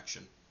into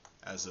action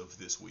as of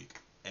this week.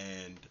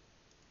 And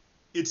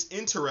it's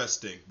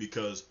interesting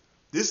because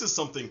this is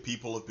something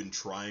people have been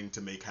trying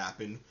to make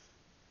happen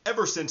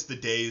ever since the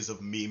days of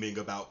memeing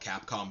about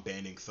Capcom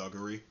banning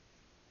thuggery.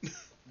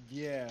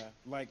 Yeah,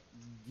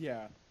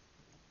 yeah.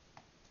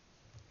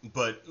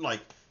 But,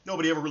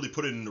 nobody ever really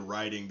put it into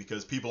writing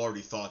because people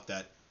already thought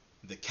that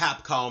the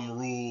Capcom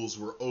rules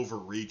were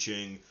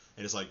overreaching.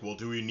 And it's like, well,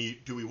 do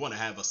we want to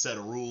have a set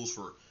of rules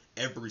for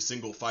every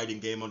single fighting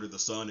game under the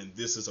sun, and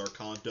this is our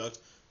conduct?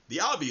 The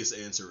obvious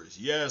answer is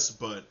yes,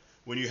 but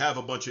when you have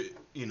a bunch of,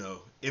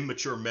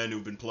 immature men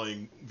who've been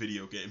playing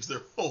video games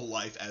their whole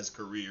life as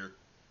career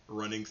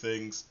running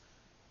things,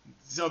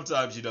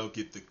 sometimes you don't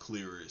get the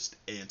clearest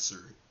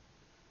answer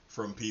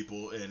from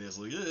people, and it's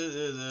like,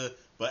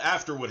 But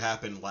after what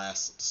happened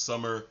last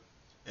summer,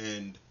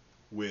 and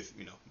with,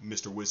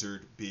 Mr.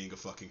 Wizard being a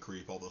fucking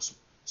creep, all those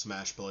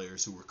Smash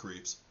players who were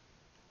creeps,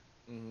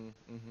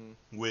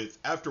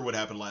 after what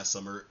happened last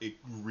summer,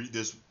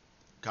 this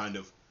kind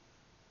of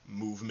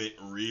movement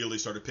really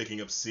started picking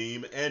up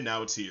steam, and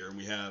now it's here, and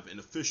we have an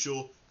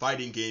official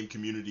fighting game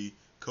community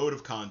code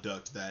of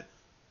conduct that,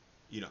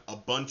 a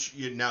bunch.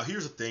 Now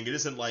here's the thing: it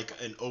isn't like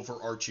an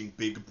overarching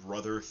Big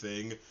Brother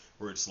thing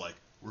where it's like,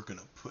 we're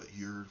gonna put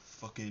your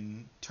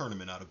fucking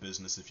tournament out of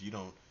business if you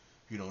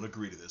don't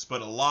agree to this.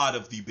 But a lot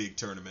of the big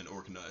tournament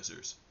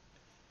organizers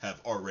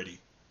have already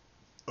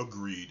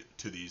agreed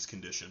to these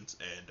conditions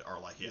and are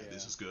like, yeah,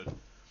 this is good.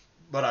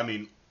 But I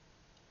mean,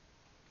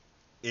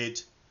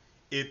 it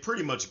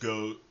pretty much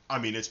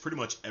it's pretty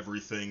much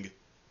everything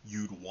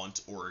you'd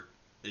want or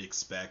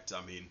expect.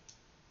 I mean,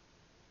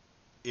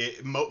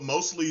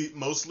 mostly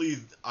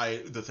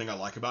the thing I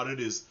like about it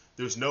is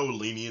there's no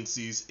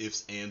leniencies,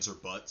 ifs, ands, or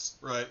buts,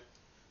 right?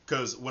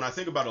 Because when I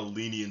think about a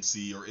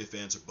leniency or if,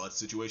 ands, or buts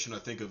situation, I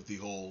think of the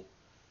whole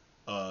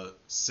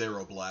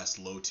Ceroblast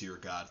low tier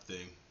god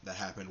thing that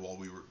happened while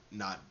we were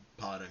not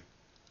potting,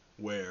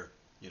 where,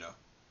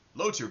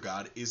 low tier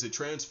god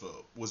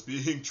was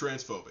being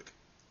transphobic,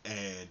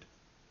 and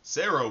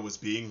Sarah was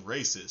being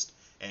racist,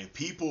 and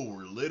people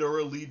were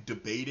literally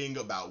debating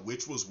about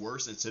which was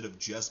worse instead of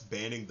just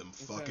banning them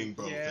fucking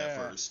both at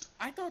first.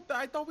 I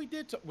thought we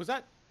did. Was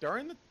that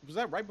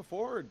right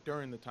before or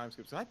during the time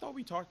skips? I thought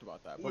we talked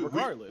about that. But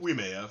regardless, we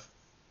may have.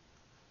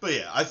 But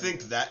yeah, I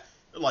think that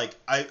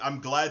I'm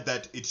glad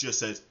that it just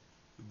says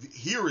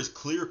here is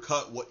clear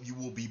cut what you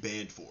will be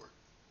banned for.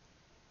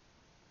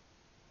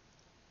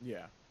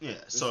 Yeah. Yeah.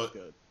 So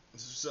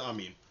I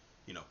mean,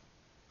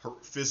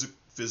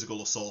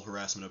 physical assault,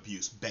 harassment,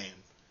 abuse, ban.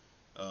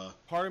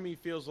 Part of me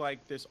feels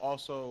like this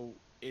also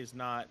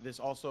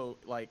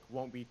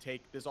would be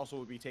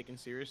taken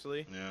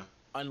seriously. Yeah.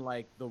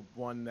 Unlike the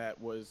one that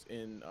was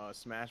in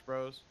Smash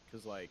Bros,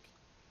 because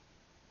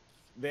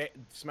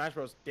Smash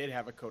Bros did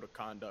have a code of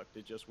conduct.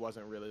 It just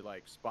wasn't really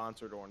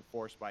sponsored or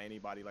enforced by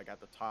anybody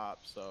at the top.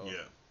 So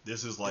yeah,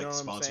 this is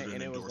sponsored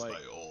and endorsed by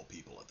all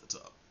people at the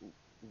top.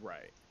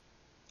 Right.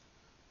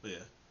 But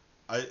yeah,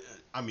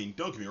 I mean,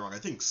 don't get me wrong. I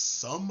think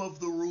some of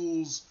the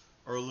rules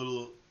are a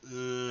little,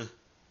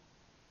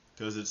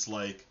 because it's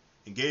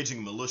engaging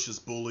in malicious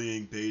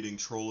bullying, baiting,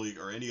 trolling,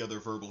 or any other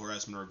verbal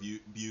harassment or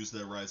abuse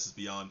that rises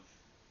beyond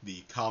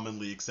the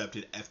commonly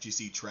accepted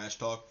FGC trash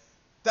talk.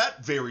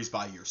 That varies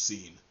by your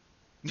scene.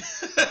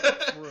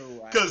 True,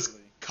 because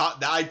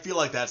I feel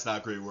like that's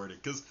not great wording.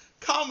 Because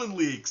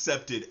commonly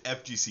accepted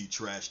FGC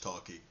trash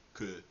talking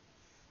could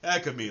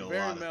mean a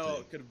lot of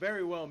things. Could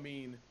very well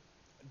mean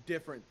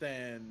different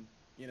than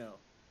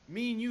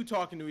me and you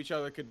talking to each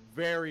other could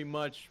very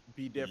much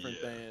be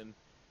different than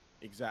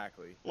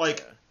exactly.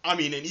 I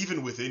mean, and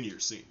even within your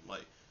scene,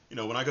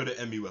 when I go to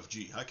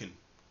MUFG, I can,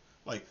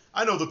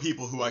 I know the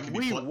people who I can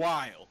be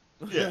wild.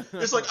 Yeah,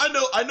 it's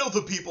I know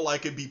the people I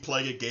could be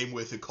playing a game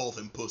with and call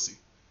them pussy,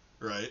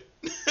 right?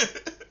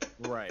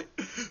 Right.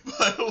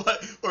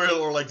 But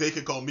or they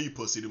could call me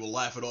pussy and we'll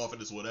laugh it off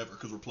and it's whatever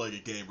because we're playing a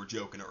game, we're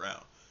joking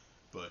around.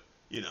 But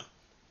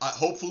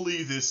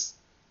hopefully this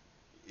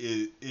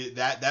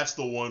that's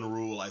the one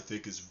rule I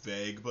think is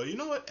vague. But you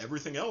know what?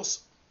 Everything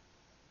else,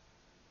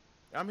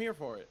 I'm here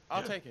for it.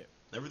 I'll take it.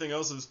 Everything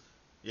else is,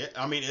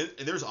 I mean,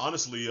 there's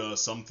honestly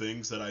some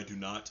things that I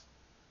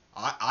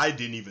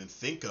didn't even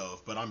think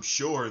of, but I'm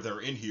sure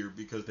they're in here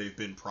because they've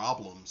been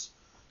problems.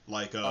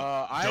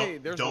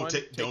 Don't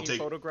take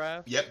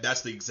photographs. Yep,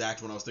 that's the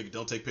exact one I was thinking.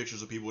 Don't take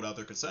pictures of people without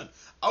their consent.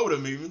 I would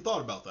have even thought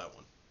about that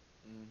one.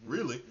 Mm-hmm,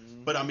 really,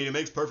 but I mean, it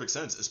makes perfect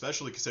sense,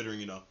 especially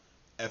considering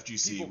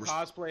FGC. People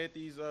cosplay at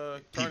these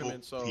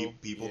tournaments.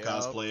 People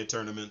cosplay at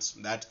tournaments.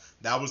 That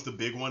was the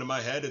big one in my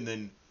head, and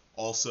then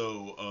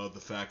also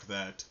the fact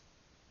that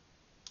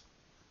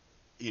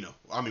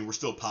I mean, we're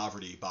still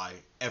poverty by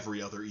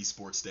every other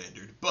esports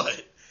standard,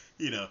 but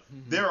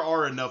there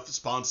are enough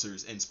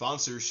sponsors, and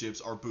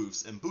sponsorships are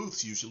booths, and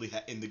booths usually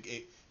in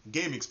the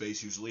gaming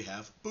space usually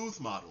have booth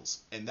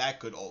models, and that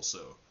could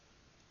also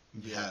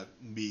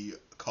be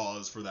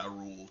cause for that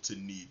rule to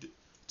need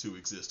to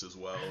exist as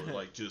well.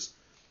 Like just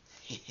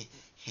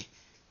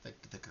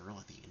the girl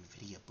at the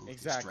Nvidia booth is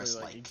Exactly,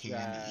 dressed like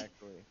Cammy.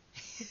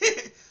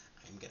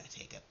 I'm gonna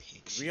take a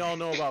picture. We all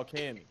know about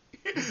Cammy.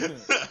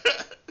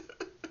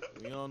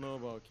 We all know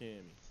about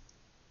Cammy.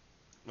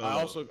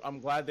 I'm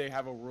glad they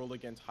have a rule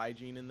against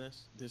hygiene in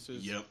this. This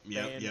is yep.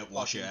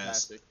 Wash your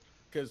ass.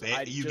 Because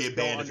you get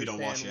banned if you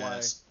don't wash your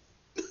ass.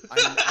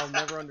 I'll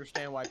never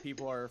understand why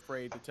people are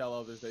afraid to tell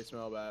others they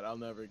smell bad. I'll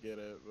never get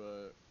it,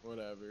 but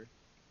whatever.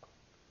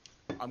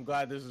 I'm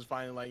glad this is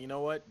finally like, you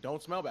know what?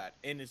 Don't smell bad.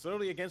 And it's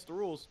literally against the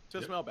rules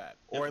to smell bad.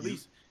 Or at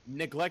least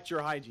neglect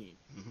your hygiene.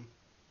 Mm-hmm.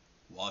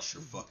 Wash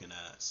your fucking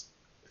ass.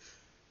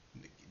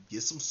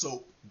 Get some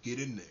soap. Get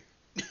in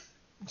there.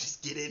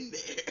 Just get in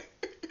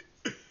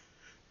there.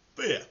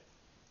 But yeah,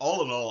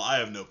 all in all, I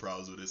have no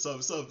problems with it.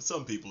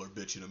 Some people are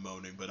bitching and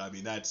moaning, but I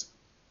mean, that's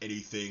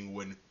anything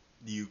when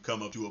you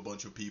come up to a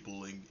bunch of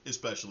people, and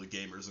especially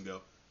gamers, and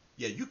go,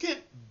 yeah, you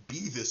can't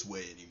be this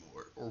way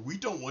anymore, or we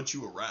don't want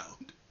you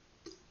around.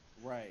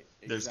 Right.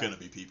 Exactly. There's gonna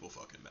be people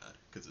fucking mad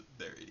because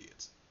they're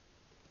idiots.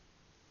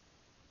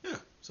 Yeah.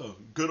 So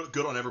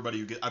good on everybody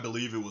who I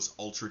believe it was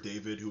Ultra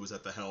David who was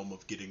at the helm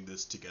of getting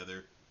this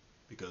together,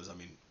 because I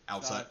mean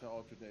outside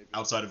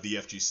of the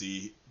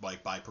FGC,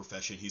 like by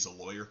profession, he's a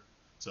lawyer.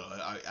 So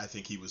I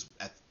think he was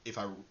if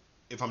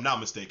I'm not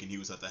mistaken, he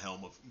was at the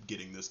helm of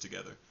getting this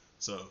together.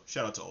 So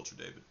shout out to Ultra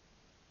David.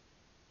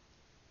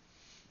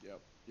 Yep.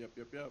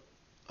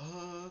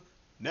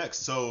 Next,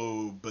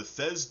 so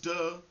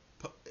Bethesda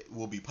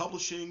will be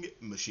publishing,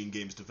 Machine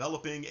Games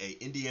developing a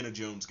Indiana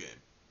Jones game.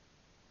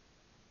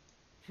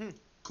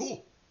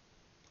 Cool.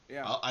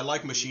 Yeah. I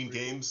like Machine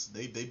Games.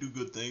 Cool. They do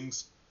good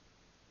things.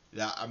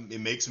 Yeah,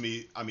 it makes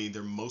me. I mean,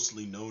 they're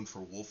mostly known for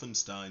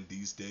Wolfenstein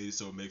these days,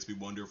 so it makes me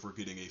wonder if we're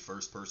getting a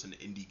first-person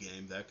indie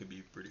game. That could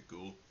be pretty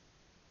cool.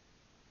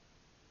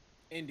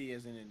 Indie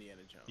is in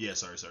Indiana Jones. Yeah,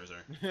 sorry.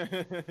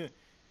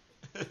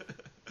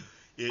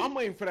 I'm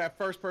waiting for that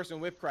first-person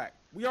whip crack.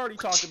 We already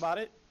talked about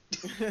it.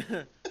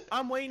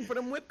 I'm waiting for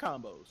them whip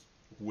combos.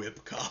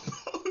 Whip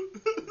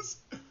combos?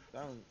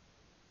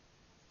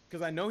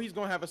 Because I know he's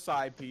going to have a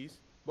side piece,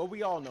 but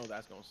we all know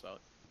that's going to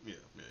suck. Yeah.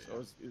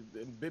 So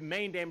the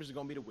main damage is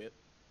going to be the whip.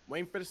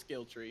 Waiting for the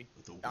skill tree.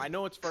 I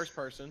know it's first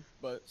person,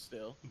 but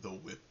still. The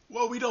whip.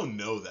 Well, we don't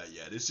know that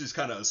yet. It's just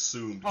kind of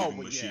assumed given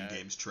Machine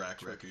Games'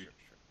 track record. Sure.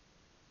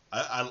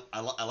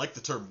 I like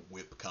the term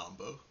whip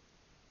combo.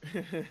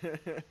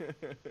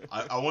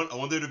 I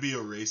want there to be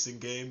a racing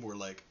game where,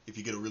 like, if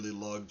you get a really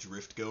long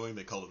drift going,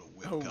 they call it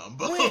a whip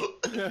combo.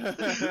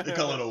 They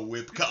call it a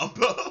whip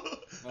combo.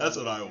 That's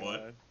what I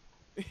want.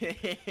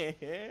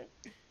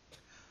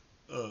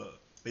 But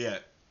yeah,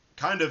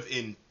 kind of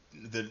in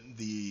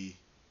the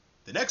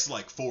next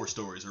like 4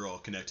 stories are all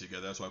connected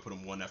together. That's why I put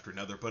them one after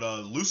another. But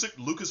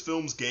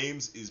Lucasfilms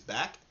Games is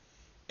back,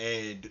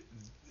 and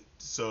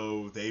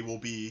so they will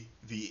be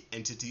the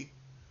entity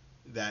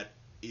that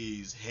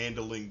is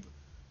handling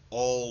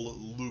all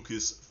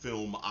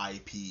Lucasfilm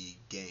IP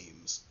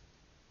games.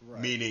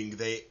 Right. Meaning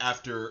they,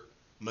 after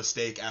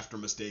mistake after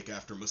mistake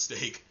after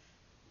mistake,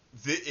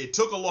 it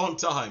took a long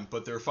time,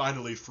 but they're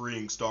finally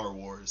freeing Star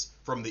Wars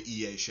from the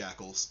EA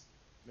shackles.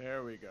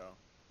 There we go.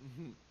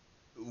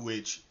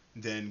 Which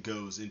then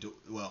goes into,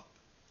 well,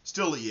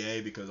 still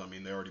EA because, I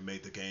mean, they already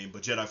made the game,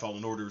 but Jedi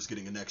Fallen Order is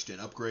getting a next-gen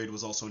upgrade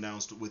was also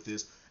announced with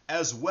this,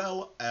 as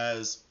well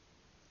as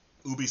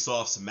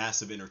Ubisoft's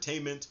Massive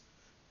Entertainment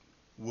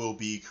will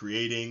be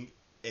creating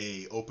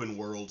a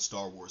open-world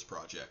Star Wars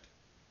project.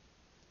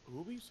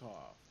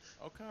 Ubisoft.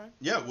 Okay.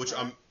 Yeah, hold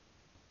on.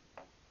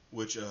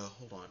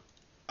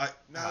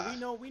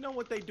 Now we know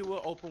what they do with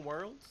open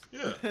worlds.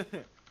 Yeah.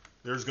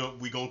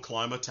 We gonna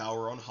climb a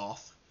tower on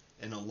Hoth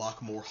and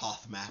unlock more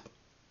Hoth map.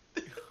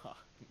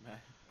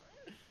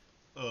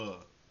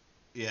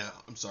 Yeah,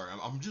 I'm sorry.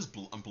 I'm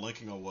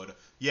blanking on what.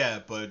 Yeah,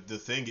 but the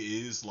thing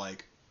is,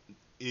 like,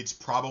 it's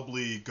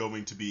probably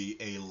going to be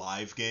a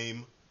live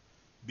game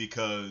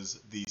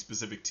because the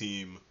specific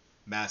team,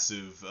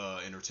 Massive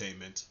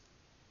Entertainment,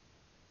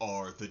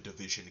 are the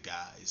Division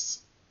guys.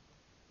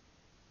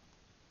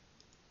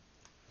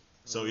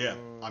 So yeah,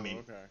 I mean,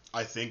 okay.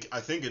 I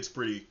think it's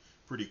pretty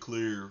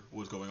clear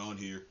what's going on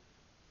here.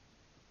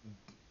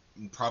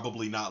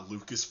 Probably not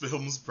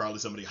Lucasfilms, probably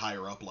somebody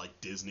higher up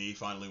like Disney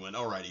finally went,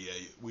 all right,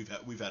 EA,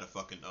 we've had a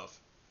fuck enough,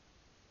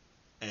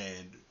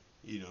 and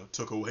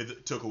took away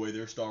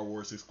their Star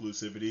Wars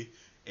exclusivity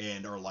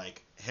and are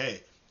like,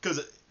 hey, because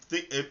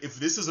if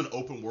this is an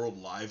open world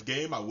live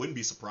game, I wouldn't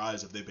be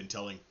surprised if they've been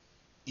telling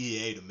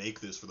EA to make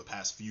this for the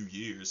past few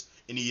years,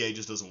 and EA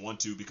just doesn't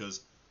want to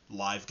because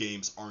live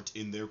games aren't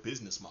in their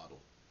business model.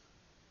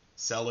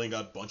 Selling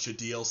a bunch of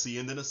DLC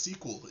and then a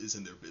sequel is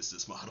in their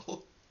business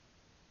model.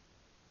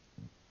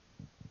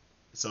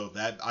 So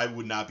that, I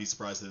would not be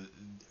surprised that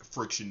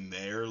friction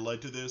there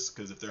led to this,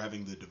 because if they're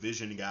having the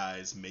Division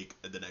guys make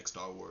the next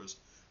Star Wars,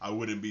 I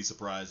wouldn't be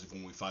surprised if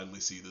when we finally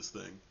see this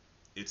thing,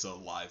 it's a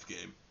live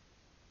game.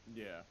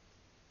 Yeah.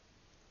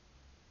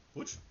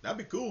 Which, that'd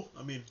be cool.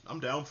 I mean, I'm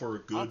down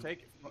for I'll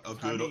take it.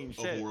 open world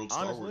Star Wars.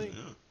 Honestly,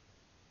 Yeah.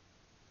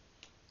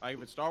 like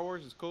if it's Star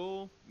Wars is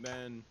cool,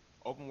 then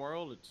open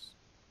world, it's,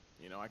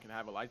 I can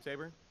have a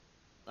lightsaber.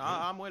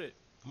 Yeah. I'm with it.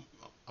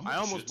 I'm I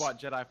with almost shits. bought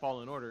Jedi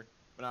Fallen Order,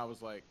 but I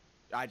was like,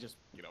 I just,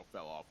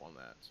 fell off on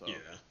that. So Yeah.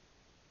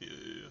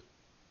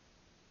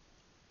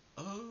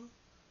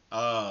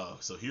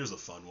 So here's a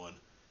fun one.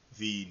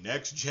 The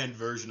next gen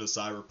version of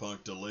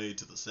Cyberpunk delayed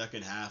to the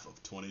second half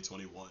of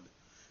 2021.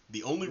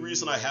 The only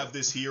reason I have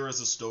this here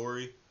as a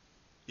story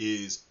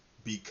is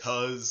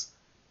because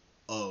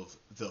of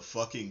the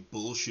fucking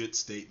bullshit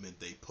statement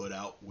they put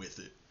out with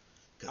it.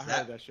 I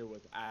heard that shit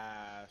was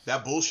ass.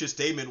 That bullshit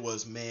statement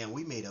was, man,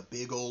 we made a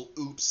big old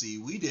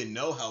oopsie. We didn't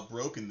know how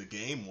broken the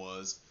game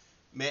was.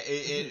 Man,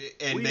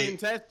 and we didn't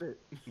test it.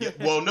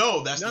 Well,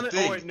 no, that's the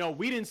thing. No,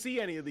 we didn't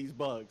see any of these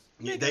bugs.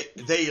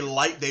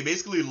 They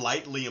basically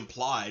lightly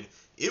implied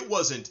it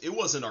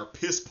wasn't our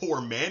piss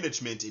poor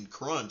management in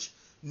crunch.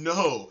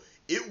 No,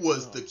 it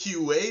was the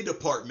QA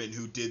department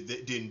who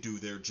didn't do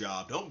their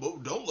job.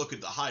 Don't look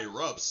at the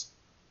higher ups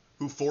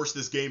who forced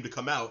this game to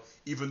come out,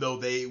 even though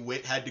they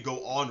had to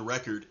go on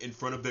record in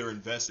front of their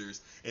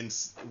investors and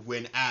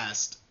when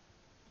asked,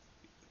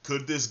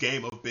 could this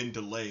game have been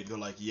delayed? They're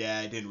like,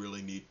 yeah, it didn't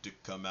really need to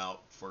come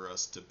out for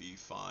us to be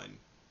fine.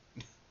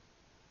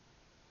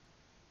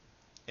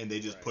 And they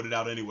just put it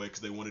out anyway because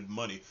they wanted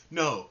money.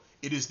 No,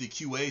 it is the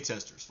QA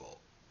testers' fault.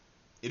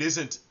 It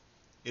isn't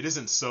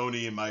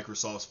Sony and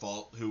Microsoft's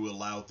fault who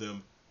allowed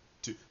them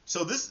to.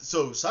 So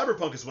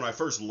Cyberpunk is when I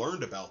first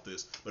learned about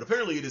this, but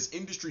apparently it is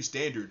industry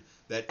standard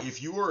that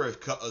if you are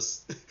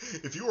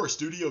a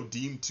studio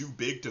deemed too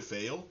big to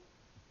fail,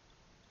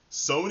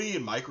 Sony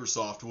and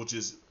Microsoft will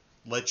just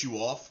let you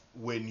off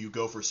when you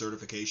go for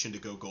certification to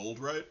go gold,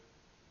 right?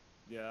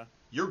 Yeah.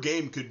 Your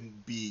game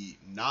could be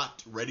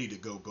not ready to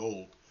go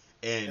gold,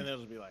 and they'll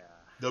just be like,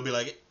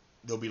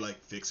 they'll be like,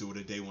 fix it with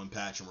a day one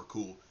patch and we're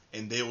cool,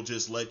 and they'll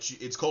just let you.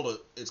 It's called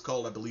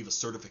I believe a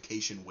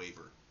certification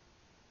waiver.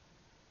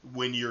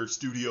 When your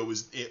studio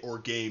or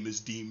game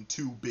is deemed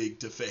too big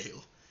to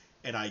fail,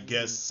 and I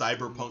guess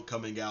Cyberpunk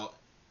coming out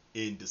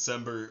in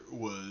December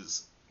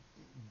was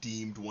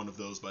deemed one of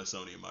those by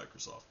Sony and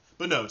Microsoft.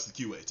 But no, it's the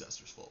QA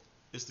testers' fault.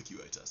 It's the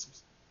QA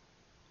testers.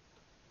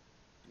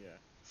 Yeah.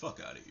 Fuck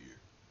out of here.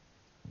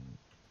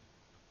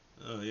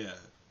 Oh yeah.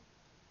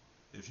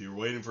 If you're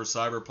waiting for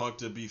Cyberpunk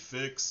to be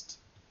fixed,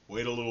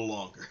 wait a little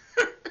longer.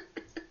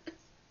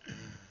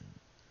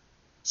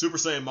 Super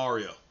Saiyan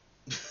Mario.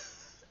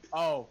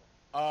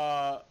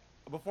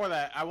 Before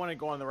that, I want to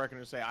go on the record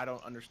and say I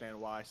don't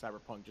understand why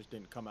Cyberpunk just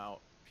didn't come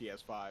out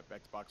PS5,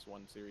 Xbox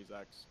One, Series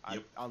X.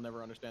 I'll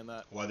never understand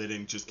that. Why they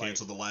didn't just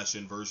cancel the last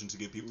gen version to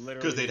give people,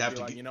 because they'd have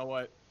to. You know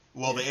what?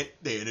 Well,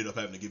 they ended up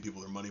having to give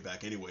people their money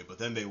back anyway, but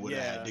then they would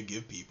have had to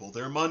give people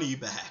their money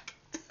back.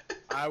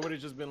 I would have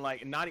just been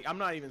like, I'm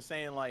not even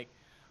saying like,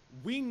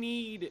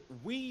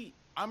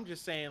 I'm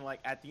just saying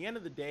like at the end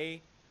of the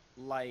day,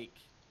 like,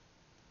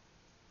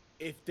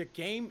 if the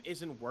game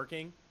isn't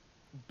working,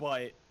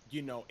 but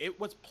it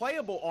was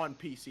playable on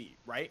PC,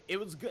 right? It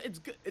was good. It's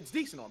good. It's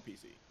decent on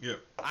PC. Yeah.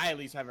 I at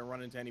least haven't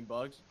run into any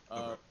bugs.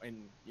 Okay.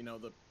 In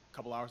the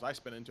couple hours I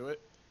spent into it.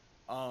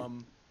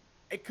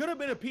 It could have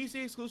been a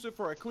PC exclusive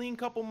for a clean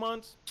couple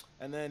months,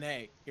 and then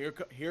hey,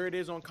 here it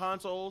is on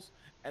consoles,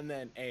 and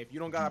then hey, if you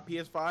don't got a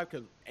PS5,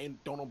 because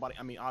don't nobody.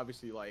 I mean,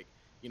 obviously, like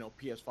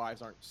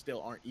PS5s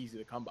aren't easy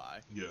to come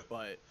by. Yeah.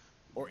 But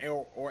or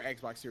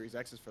Xbox Series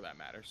X's for that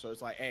matter. So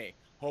it's like, hey,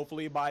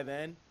 hopefully by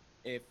then,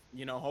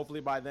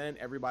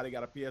 everybody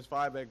got a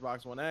PS5,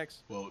 Xbox One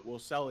X. Well, we'll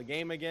sell the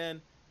game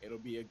again. It'll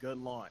be a good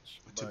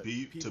launch.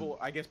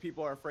 I guess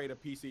people are afraid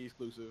of PC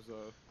exclusives.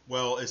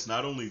 Well, it's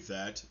not only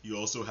that. You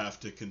also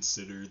have to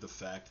consider the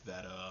fact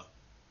that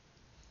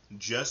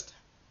just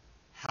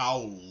how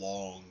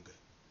long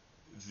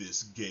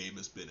this game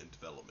has been in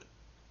development.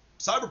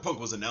 Cyberpunk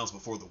was announced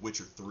before The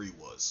Witcher 3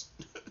 was.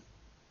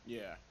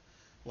 Yeah.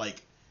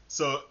 Like,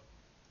 so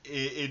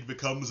it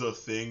becomes a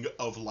thing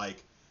of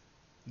like,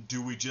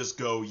 do we just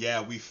go,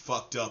 yeah, we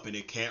fucked up and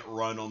it can't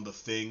run on the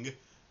thing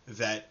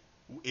that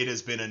it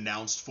has been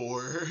announced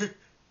for?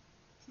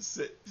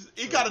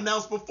 It got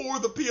announced before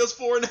the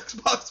PS4 and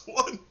Xbox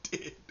One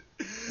did.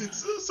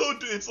 So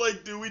it's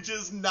like, do we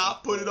just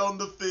not put it on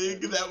the thing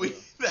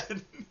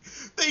that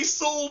they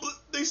sold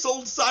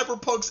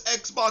Cyberpunk's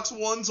Xbox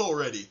Ones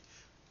already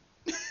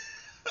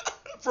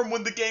from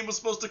when the game was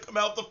supposed to come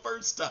out the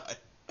first time?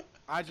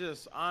 I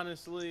just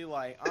honestly,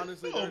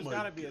 there's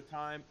got to be a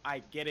time.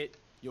 I get it.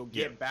 You'll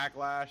get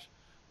backlash.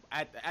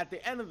 At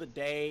the end of the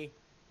day,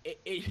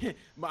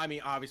 I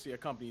mean, obviously a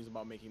company is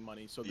about making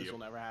money, so this will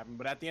never happen.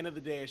 But at the end of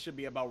the day, it should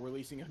be about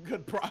releasing a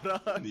good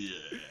product. Yeah.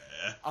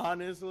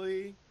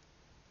 Honestly,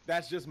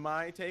 that's just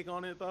my take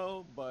on it,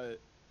 though. But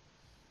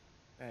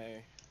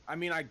hey, I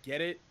mean, I get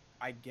it.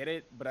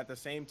 But at the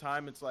same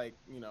time, it's like,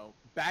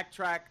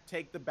 backtrack,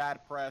 take the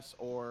bad press,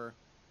 or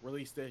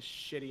release this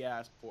shitty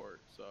ass port.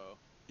 So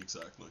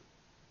exactly.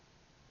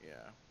 Yeah.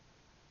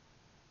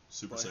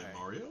 Super But Saiyan hey.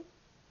 Mario?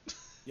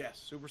 Yes,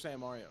 Super Saiyan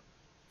Mario.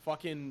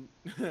 Fucking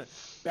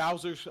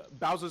Bowser's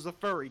a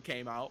furry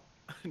came out.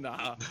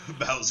 Nah.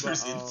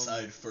 Bowser's But,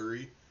 inside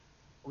furry.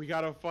 we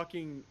got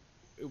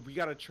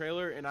a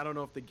trailer, and I don't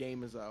know if the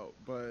game is out,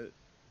 but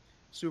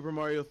Super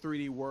Mario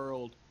 3D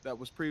World that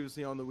was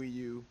previously on the Wii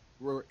U,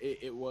 where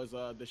it was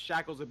the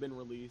shackles have been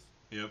released.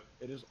 Yep.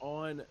 It is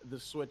on the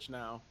Switch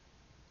now.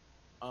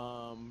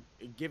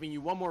 Giving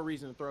you one more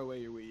reason to throw away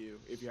your Wii U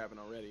if you haven't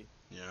already.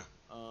 Yeah.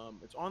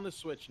 It's on the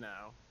Switch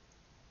now,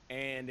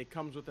 and it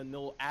comes with a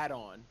little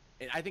add-on.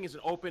 And I think it's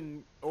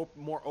an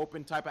more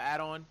open type of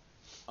add-on,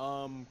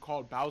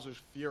 called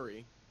Bowser's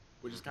Fury,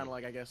 which is kind of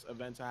like, I guess,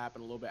 events that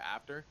happen a little bit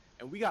after.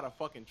 And we got a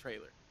fucking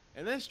trailer,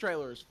 and this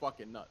trailer is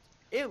fucking nuts.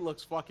 It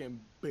looks fucking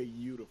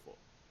beautiful.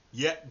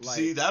 Yeah. Like,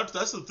 see, that's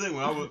the thing.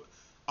 When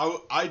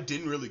I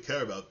didn't really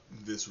care about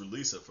this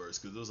release at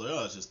first because it was like,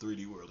 oh, it's just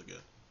 3D World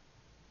again.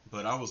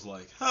 But I was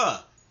like, huh,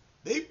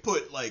 they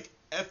put like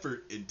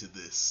effort into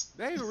this.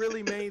 They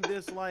really made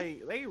this,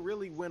 like, they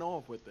really went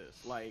off with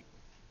this. Like,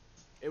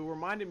 it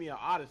reminded me of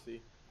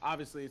Odyssey.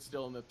 Obviously, it's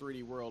still in the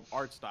 3D World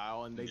art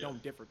style, and they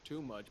don't differ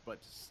too much, but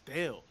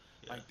still,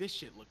 like, this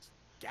shit looks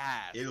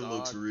gas. It dog.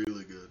 looks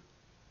really good.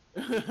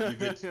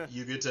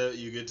 You get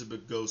to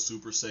go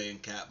Super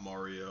Saiyan Cat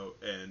Mario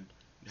and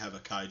have a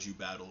kaiju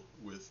battle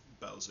with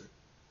Bowser.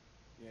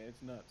 Yeah,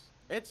 it's nuts.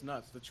 It's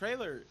nuts. The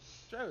trailers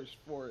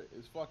for it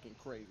is fucking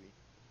crazy.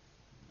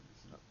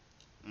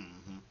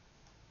 Mm-hmm.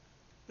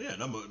 Yeah,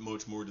 not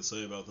much more to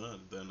say about that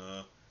than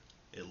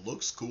it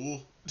looks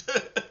cool.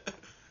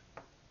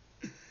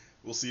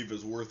 We'll see if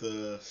it's worth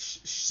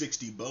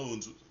 60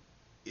 bones.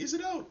 Is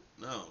it out?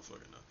 No, I don't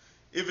fucking know.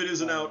 If it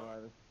isn't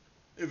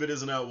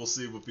out, we'll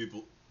see what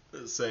people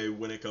say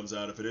when it comes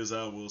out. If it is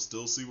out, we'll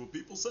still see what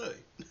people say.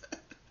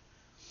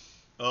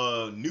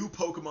 New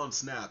Pokemon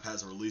Snap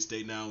has a release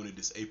date now, and it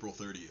is April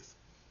 30th.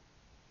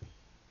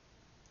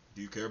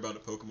 Do you care about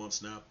it, Pokemon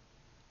Snap?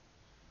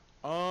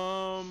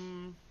 I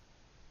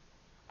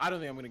don't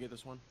think I'm gonna get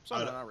this one. So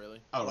no, not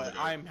really. But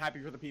I'm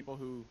happy for the people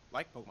who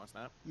like Pokemon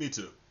Snap. Me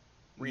too.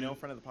 Reno,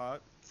 friend of the pod.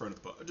 Friend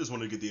of the pod. I just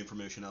wanted to get the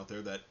information out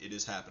there that it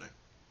is happening.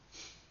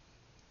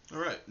 All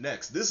right,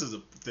 next. This is a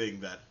thing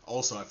that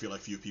also I feel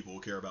like few people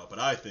will care about, but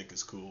I think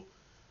is cool.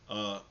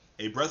 A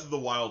Breath of the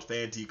Wild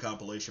fan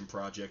decompilation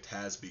project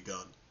has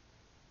begun.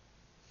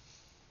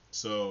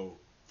 So,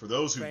 for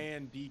those who...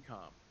 Fan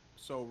decomp.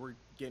 So we're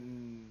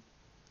getting...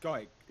 Go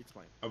ahead,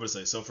 explain. I'm going to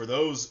say, so for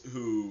those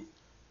who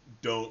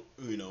don't,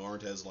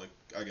 aren't as, like,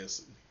 I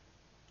guess,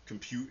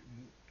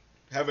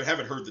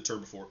 haven't heard the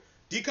term before,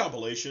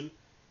 decompilation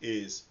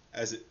is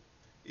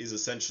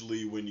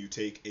essentially when you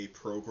take a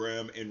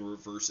program and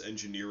reverse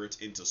engineer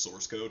it into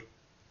source code,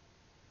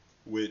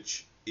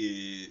 which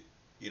is,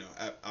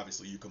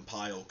 obviously you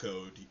compile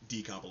code,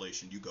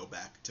 decompilation, you go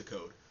back to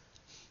code.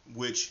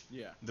 Which,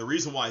 the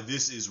reason why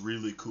this is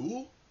really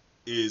cool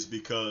is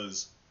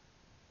because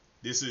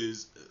this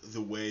is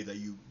the way that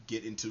you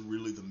get into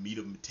really the meat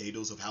and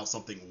potatoes of how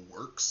something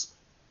works,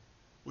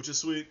 which is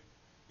sweet.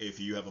 If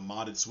you have a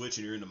modded Switch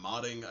and you're into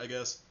modding, I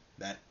guess,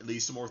 that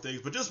leads to more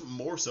things. But just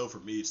more so for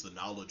me, it's the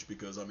knowledge,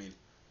 because,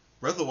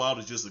 Breath of the Wild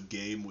is just a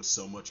game with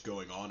so much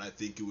going on. I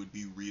think it would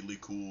be really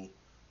cool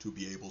to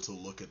be able to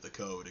look at the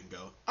code and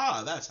go,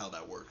 that's how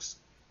that works.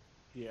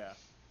 Yeah.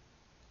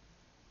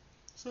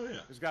 So, yeah.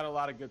 It's got a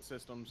lot of good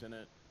systems in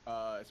it,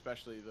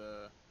 especially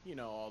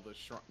all the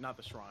not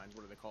the shrines,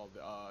 what are they called?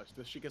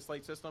 The Sheikah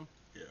Slate system.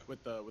 Yeah.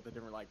 With the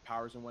different, like,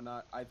 powers and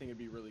whatnot. I think it'd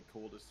be really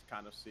cool to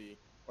kind of see,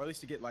 or at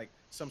least to get, like,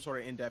 some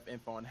sort of in-depth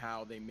info on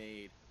how they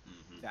made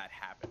that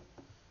happen.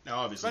 Now,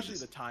 obviously,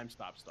 especially the time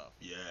stop stuff.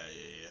 Yeah.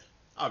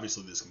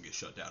 Obviously, this can get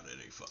shut down at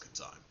any fucking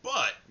time,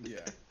 but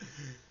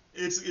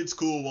it's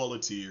cool while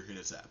it's here and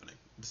it's happening.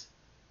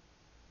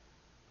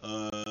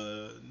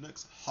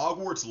 Next,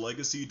 Hogwarts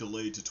Legacy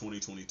delayed to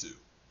 2022.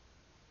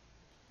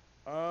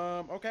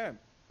 Okay.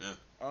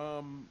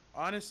 Yeah.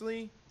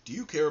 Honestly, do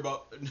you care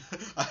about?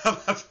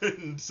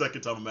 I'm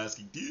second time I'm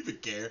asking. Do you even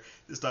care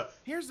this time?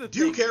 Here's the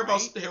thing. Do you care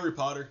about Harry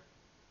Potter?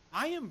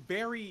 I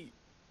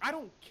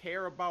don't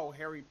care about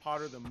Harry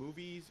Potter the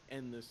movies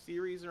and the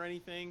series or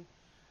anything.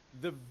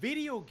 The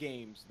video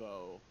games,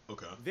 though,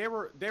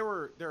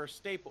 they're a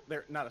staple.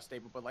 They're not a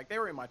staple, but, like, they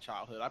were in my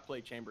childhood. I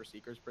played Chamber of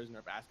Secrets, Prisoner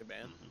of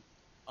Azkaban.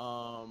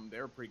 They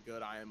were pretty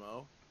good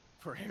IMO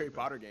for Harry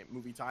Potter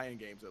movie tie-in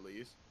games, at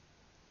least.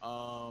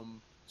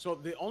 So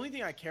the only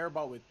thing I care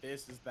about with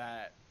this is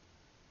that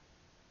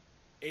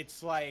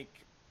it's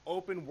like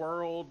open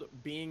world,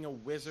 being a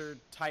wizard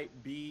type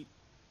beat.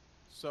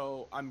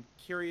 So I'm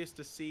curious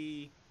to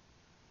see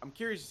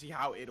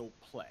how it'll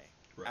play.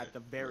 At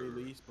the very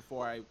least,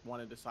 before I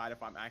want to decide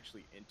if I'm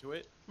actually into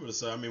it. I'm gonna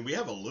say, we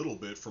have a little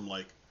bit from,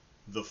 like,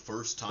 the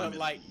first time it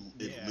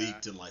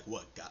leaked in, like,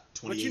 what,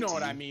 2018? But you know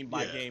what I mean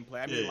by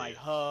gameplay. I mean, like,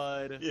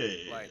 HUD.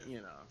 Yeah.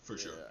 For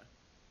sure.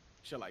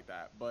 Shit like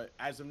that. But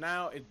as of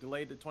now, it's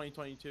delayed to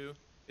 2022.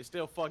 It's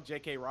still fuck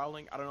J.K.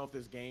 Rowling. I don't know if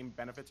this game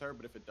benefits her,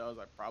 but if it does,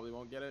 I probably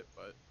won't get it.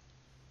 But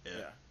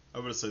yeah.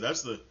 I'm gonna say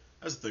that's the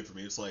thing for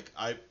me. It's like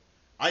I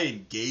I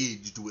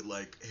engaged with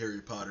like Harry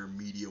Potter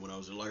media when I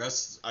was like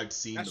I'd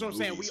seen That's the what I'm movies.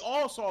 saying. We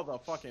all saw the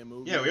fucking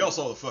movie. Yeah, we all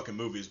saw the fucking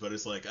movies, but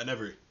it's like I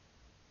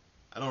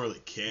don't really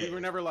care. We were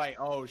never like,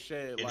 oh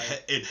shit, in,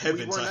 like in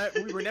heaven,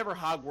 we were never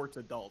Hogwarts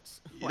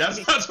adults. that's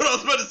what I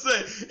was about to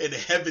say. And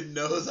heaven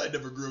knows I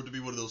never grew up to be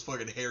one of those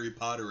fucking Harry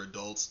Potter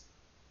adults.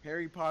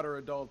 Harry Potter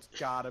adults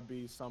gotta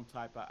be some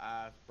type of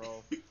ass,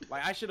 bro.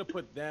 Like I should have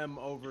put them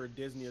over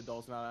Disney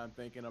adults now that I'm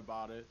thinking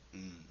about it.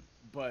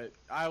 But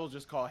I will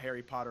just call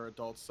Harry Potter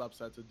adults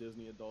subsets of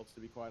Disney adults, to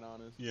be quite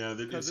honest. Yeah,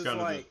 because it's it's kind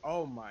like,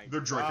 oh my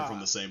they're drinking God. from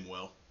the same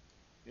well.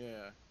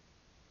 Yeah.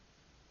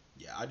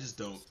 Yeah, I just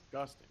don't.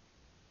 Disgusting.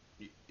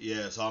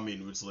 Yeah, so I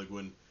mean, it's like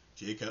when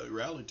J.K.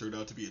 Rowling turned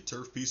out to be a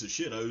turf piece of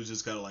shit, I was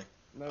just kind of like,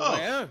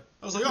 I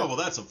was like, oh, well,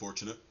 that's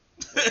unfortunate.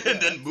 And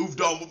then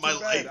moved on with my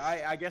life.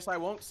 I guess I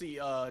won't see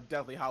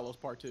Deathly Hallows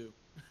Part 2.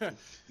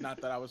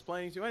 Not that I was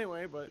planning to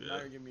anyway, but now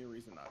you're giving me a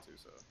reason not to,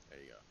 so there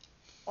you go.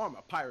 Or I'm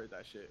a pirate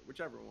that shit,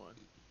 whichever one.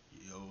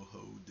 Yo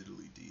ho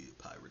diddly dee,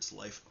 pirate's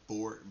life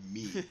for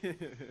me.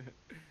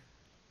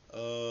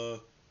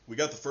 We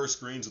got the first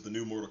screens of the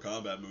new Mortal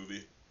Kombat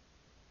movie.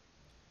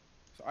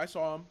 So I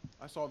saw them.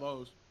 I saw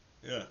those.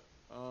 Yeah.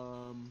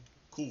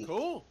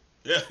 Cool.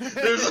 Yeah.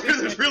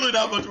 There's really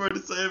not much more to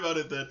say about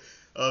it than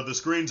the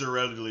screens are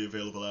readily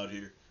available out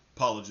here.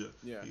 Apologize.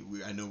 Yeah.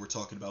 I know we're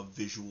talking about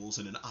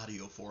visuals in an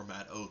audio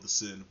format. Oh, the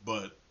sin.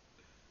 But,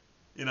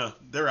 you know,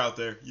 they're out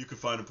there. You can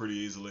find them pretty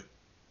easily.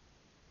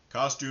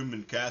 Costume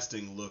and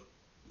casting look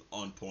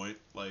on point.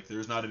 Like,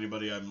 there's not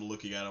anybody I'm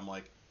looking at. I'm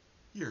like,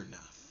 you're not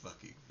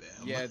fucking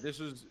them. Yeah,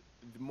 this is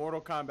Mortal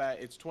Kombat.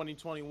 It's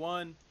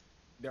 2021.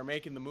 They're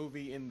making the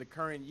movie in the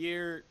current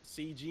year.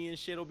 CG and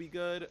shit will be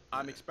good.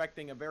 I'm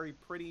expecting a very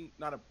pretty,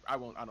 I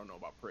don't know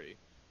about pretty,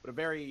 but a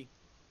very,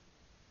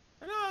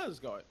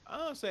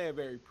 I'll say a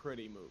very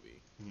pretty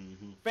movie.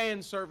 Mm-hmm.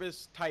 Fan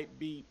service type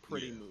beat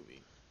pretty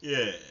movie.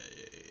 Yeah.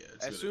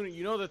 As soon as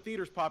you know the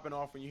theater's popping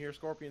off when you hear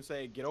Scorpion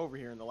say "Get over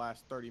here" in the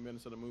last 30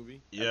 minutes of the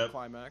movie, at the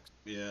climax.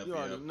 Yeah. You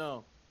already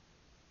know.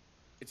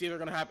 It's either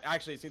gonna happen.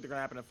 Actually, it's either gonna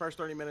happen in the first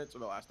 30 minutes or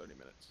the last 30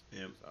 minutes.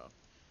 Yeah. So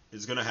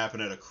it's gonna happen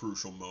at a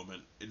crucial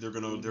moment. They're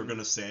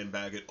gonna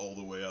sandbag it all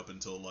the way up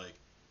until like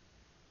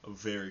a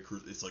very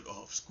crucial. It's like,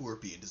 oh, if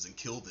Scorpion doesn't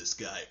kill this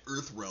guy,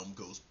 Earthrealm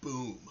goes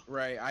boom.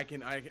 Right.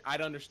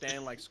 I'd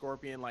understand like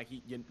Scorpion, like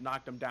you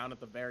knocked him down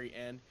at the very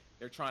end.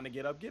 They're trying to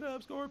get up,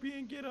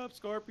 Scorpion, get up,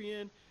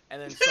 Scorpion.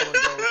 And then someone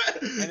goes,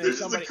 and then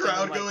somebody,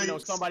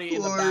 somebody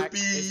in the back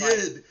is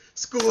like,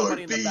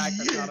 somebody in the back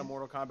that's not a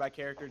Mortal Kombat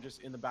character,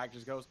 just in the back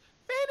just goes,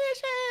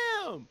 finish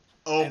him!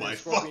 Oh and my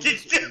Scorpion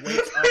fucking just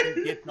wakes up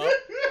and gets up,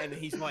 and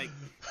he's like,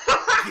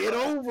 get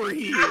over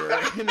here!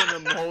 And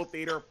then the whole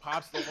theater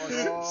pops the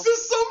fuck off.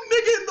 Just some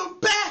nigga in the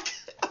back!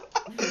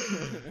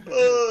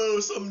 Oh,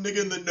 some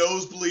nigga in the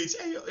nosebleeds.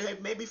 Hey,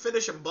 maybe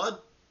finish him, bud.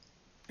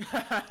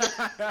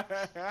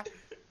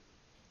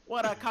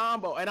 What a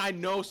combo. And I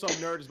know some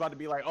nerd is about to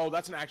be like, oh,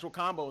 that's an actual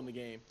combo in the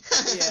game.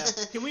 Yeah.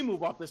 Can we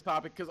move off this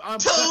topic? Because I'm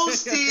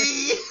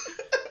Toasty!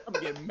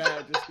 I'm getting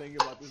mad just thinking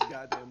about this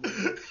goddamn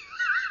movie.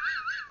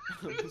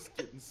 I'm just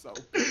getting so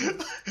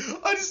pissed.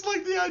 I just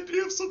like the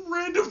idea of some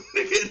random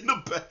nigga in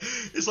the back.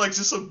 It's like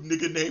just some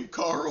nigga named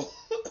Carl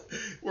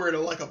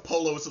wearing like a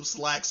polo and some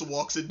slacks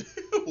walks into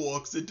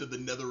the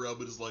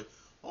Netherrealm and is like,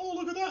 oh,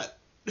 look at that.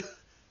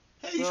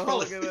 Hey, you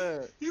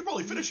should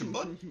probably finish him,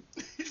 bud.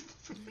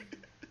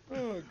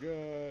 Oh,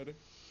 God.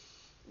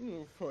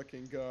 Oh,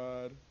 fucking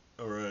God.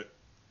 All right.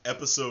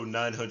 Episode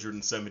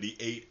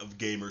 978 of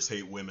Gamers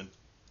Hate Women.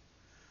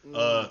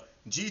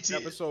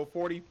 Episode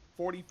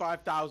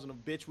 45,000 of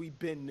Bitch We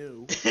Been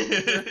New.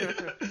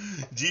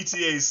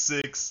 GTA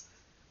 6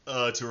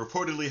 to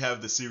reportedly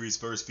have the series'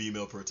 first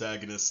female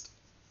protagonist.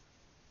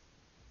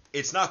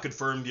 It's not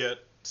confirmed yet,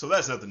 so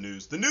that's not the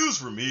news. The news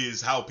for me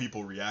is how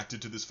people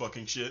reacted to this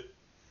fucking shit,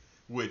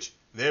 which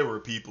there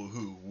were people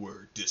who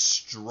were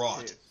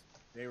distraught.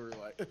 They were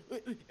like,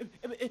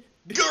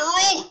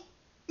 girl!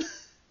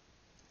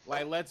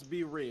 Like, let's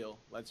be real.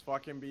 Let's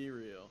fucking be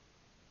real.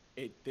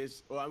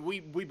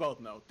 We both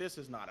know this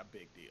is not a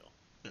big deal.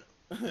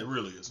 Yeah, it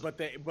really isn't.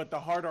 But the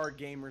hard art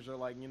gamers are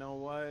like, you know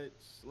what?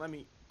 Let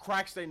me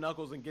crack their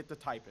knuckles and get to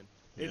typing.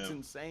 It's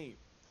insane.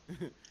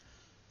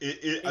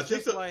 It's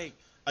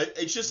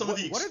just some of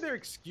the. What are their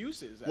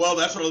excuses? Well,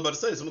 that's what I was about to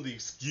say. Some of the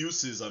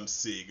excuses I'm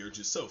seeing are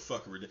just so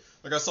fucking ridiculous.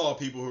 Like I saw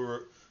people who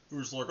were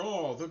just like,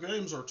 oh, the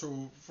games are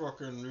too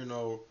fucking,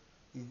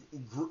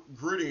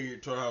 gritty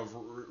to have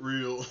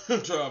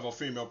to have a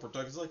female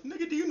protagonist. It's like,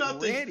 nigga, do you not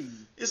think?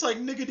 It's like,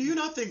 nigga, do you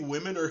not think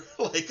women are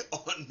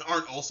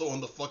aren't also on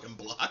the fucking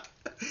block?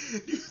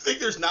 Do you think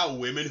there's not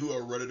women who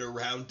are running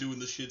around doing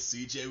the shit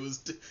CJ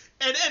was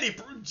and any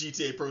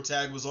GTA Pro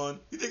tag was on?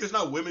 You think there's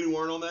not women who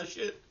aren't on that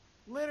shit?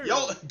 Literally.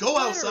 Y'all go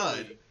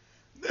outside.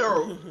 There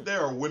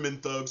are women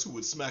thugs who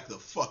would smack the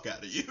fuck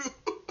out of you.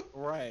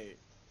 Right.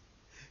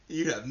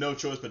 You have no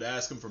choice but to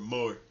ask them for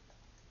more.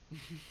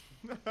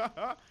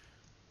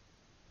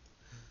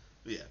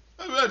 Yeah,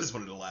 I just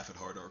wanted to laugh at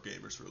hard art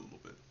gamers for a little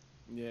bit.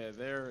 Yeah,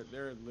 they're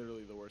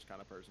literally the worst kind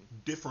of person.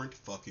 Different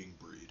fucking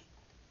breed.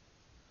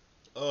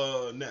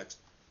 Next,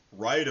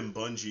 Riot and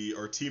Bungie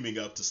are teaming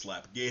up to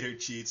slap Gator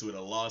Cheats with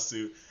a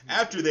lawsuit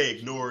after they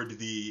ignored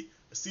the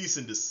cease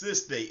and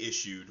desist they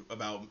issued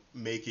about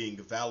making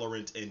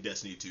Valorant and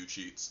Destiny 2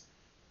 cheats.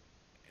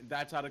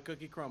 That's how the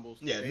cookie crumbles.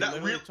 Yeah, they not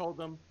literally real. told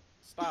them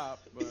stop,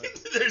 but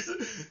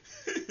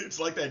It's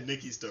like that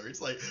Nikki story.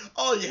 It's like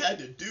all you had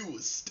to do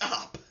was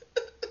stop.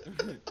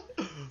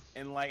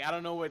 and like I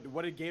don't know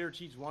what did Gator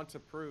Cheats want to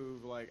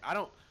prove. Like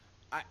I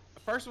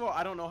first of all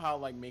I don't know how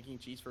like making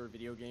cheats for a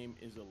video game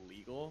is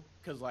illegal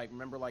because like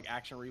remember like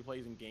action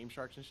replays and Game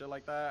Sharks and shit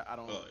like that. I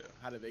don't know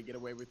how did they get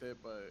away with it,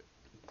 but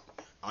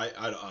I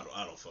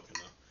don't fucking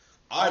know.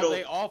 I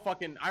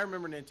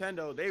remember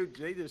Nintendo, they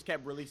just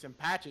kept releasing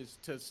patches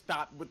to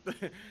stop with the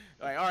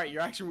like, all right,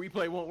 your action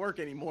replay won't work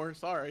anymore.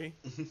 Sorry.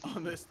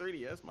 On this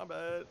 3DS, my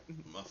bad.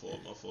 My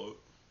fault.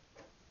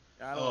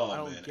 I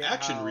don't man, get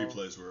action how...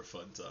 replays were a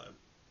fun time.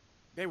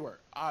 They were.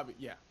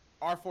 Yeah.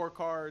 R4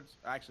 cards,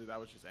 actually that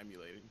was just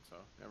emulating, so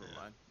never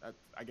mind.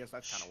 I guess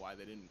that's kind of why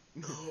they didn't.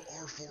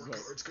 R4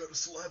 cards got a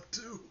slap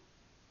too.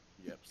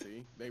 Yep,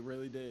 see? They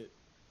really did.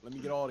 Let me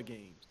get all the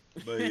games.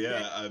 But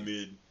yeah, I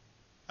mean,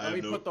 Let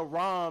me put the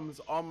ROMs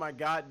on my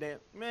goddamn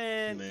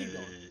man. Keep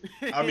going.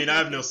 I mean,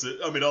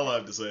 all I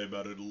have to say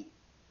about it,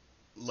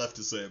 left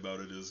to say about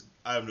it is,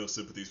 I have no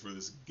sympathies for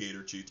this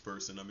Gator Cheats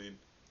person. I mean,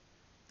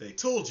 they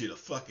told you to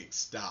fucking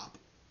stop.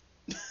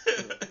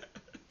 True.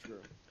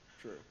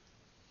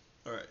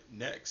 All right,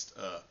 next.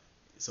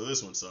 So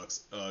this one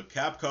sucks.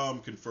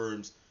 Capcom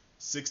confirms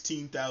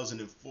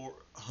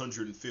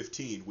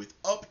 16,415 with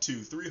up to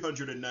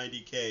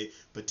 390K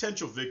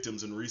potential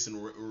victims in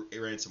recent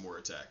ransomware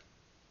attack.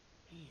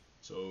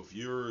 So if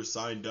you're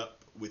signed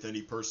up with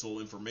any personal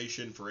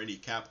information for any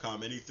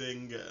Capcom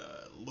anything,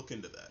 look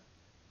into that.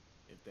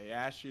 If they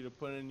ask you to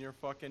put in your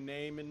fucking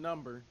name and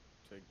number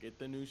to get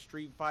the new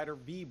Street Fighter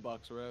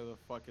V-Bucks or whatever the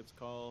fuck it's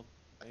called,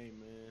 hey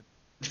man.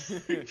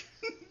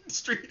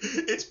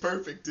 It's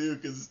perfect too,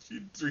 because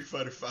Street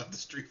Fighter 5, the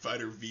Street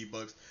Fighter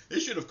V-Bucks. They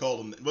should have called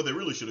them. What they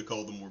really should have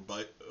called them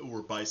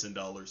were Bison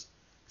dollars.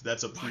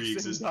 That's a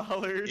pre-existing.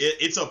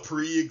 It's a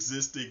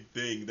pre-existing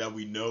thing that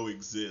we know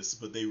exists,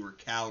 but they were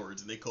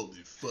cowards and they called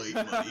it fight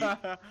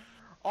money.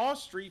 all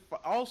Street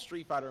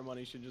Fighter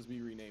money should just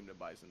be renamed to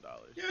Bison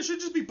dollars. Yeah, it should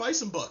just be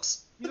Bison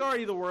bucks. He's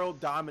already the world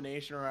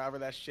domination or however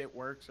that shit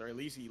works, or at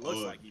least he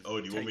looks like he's.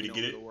 Do you want me to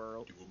get it? The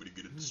world. Do you want me to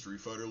get into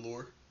Street Fighter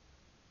lore?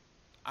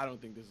 I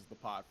don't think this is the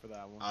pot for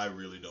that one. I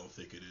really don't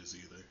think it is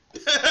either.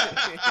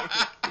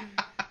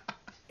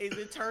 Is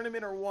it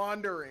tournament or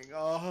wandering?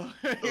 Oh.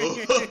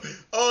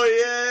 Oh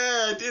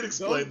yeah, I did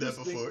explain that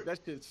before. That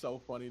shit's so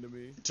funny to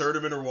me.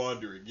 Tournament or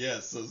wandering,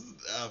 yes. So,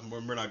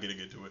 we're not getting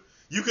into it.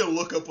 You can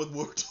look up what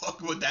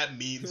that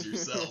means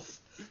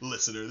yourself,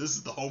 listener. This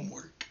is the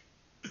homework.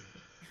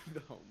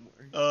 The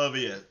homework. But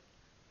yeah,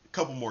 a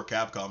couple more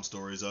Capcom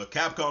stories.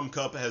 Capcom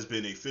Cup has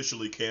been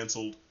officially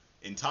canceled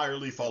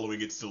entirely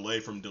following its delay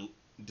from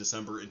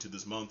December into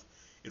this month.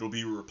 It'll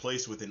be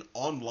replaced with an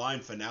online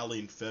finale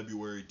in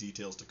February.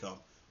 Details to come.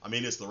 I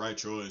mean, it's the right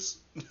choice.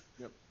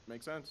 Yep,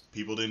 makes sense.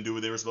 People didn't do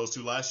what they were supposed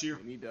to last year.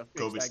 They need to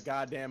fix that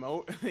goddamn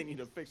They need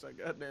to fix that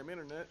goddamn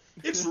internet.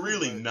 It's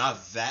really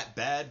not that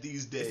bad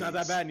these days. It's not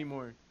that bad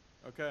anymore.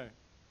 Okay.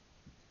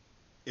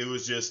 It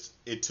was just,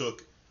 it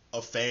took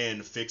a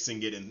fan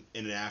fixing it in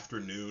an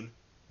afternoon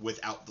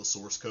without the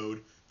source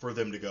code for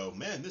them to go,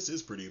 man, this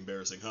is pretty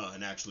embarrassing, huh?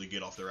 And actually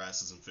get off their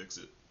asses and fix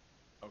it.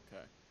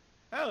 Okay.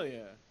 Hell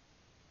yeah.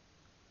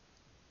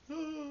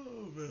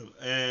 Oh, man.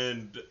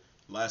 And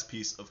last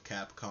piece of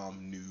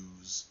Capcom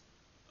news.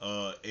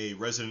 A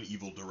Resident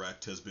Evil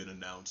Direct has been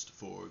announced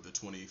for the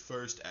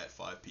 21st at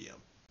 5 p.m.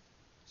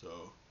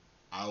 So,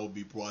 I will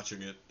be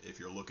watching it. If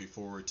you're looking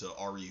forward to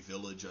RE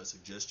Village, I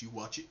suggest you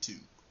watch it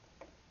too.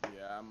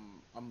 Yeah,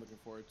 I'm looking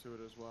forward to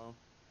it as well.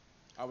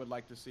 I would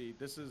like to see.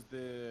 This is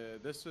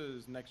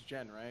next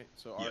gen, right?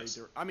 So yes.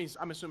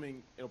 I'm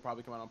assuming it'll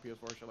probably come out on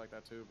PS4 shit like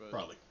that too, but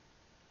probably.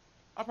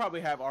 I'll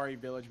probably have RE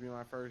Village be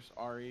my first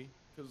RE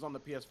because it's on the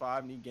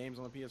PS5. Need games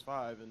on the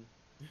PS5 and.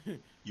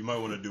 You might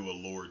want to do a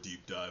lore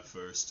deep dive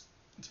first.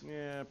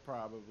 Yeah,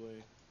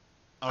 probably.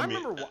 I mean,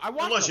 remember I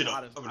watched unless a you don't.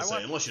 lot of, I'm gonna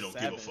say unless you don't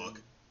give a fuck.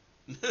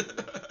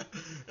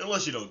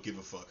 Unless you don't give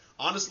a fuck.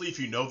 Honestly, if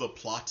you know the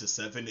plot to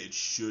 7, it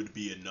should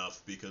be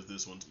enough because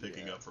this one's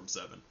picking up from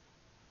 7.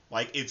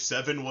 Like, if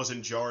 7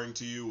 wasn't jarring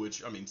to you,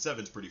 which, I mean,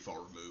 7's pretty far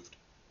removed.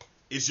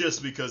 It's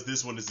just because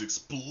this one is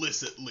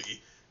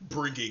explicitly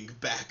bringing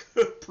back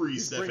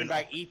pre-7. Bringing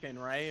back Ethan,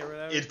 right? Or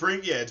whatever?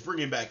 It's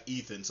bringing back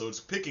Ethan, so it's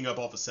picking up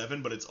off of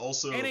 7, but it's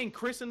also... And ain't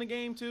Chris in the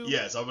game, too?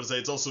 Yes, I was going to say,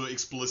 it's also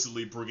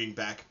explicitly bringing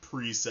back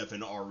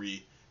pre-7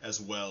 RE as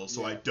well,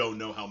 so I don't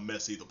know how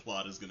messy the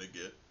plot is going to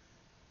get.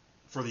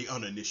 For the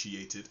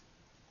uninitiated.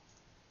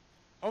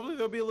 Hopefully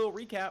there'll be a little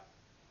recap.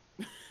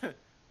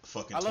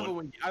 Fucking I love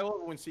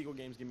it when sequel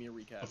games give me a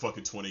recap. A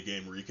fucking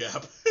 20-game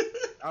recap.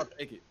 I'll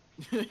take it.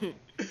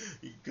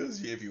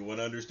 Because if you want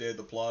to understand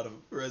the plot of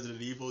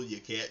Resident Evil, you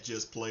can't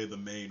just play the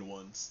main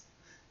ones.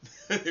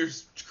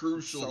 There's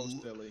crucial. So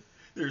silly.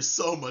 There's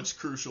so much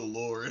crucial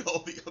lore in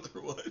all the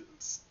other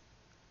ones.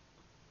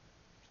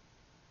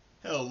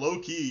 Hell, low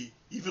key,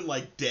 even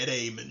like dead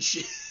aim and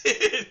shit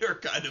are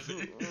kind of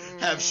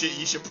have shit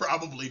you should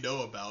probably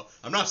know about.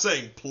 I'm not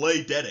saying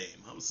play dead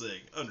aim. I'm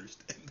saying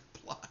understand the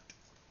plot.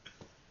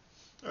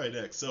 All right,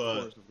 next.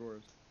 So, Of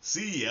course.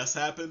 CES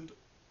happened,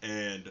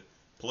 and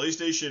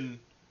PlayStation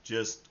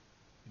just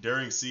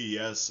during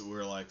CES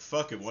were like,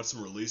 fuck it, what's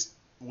some release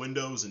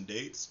windows and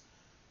dates?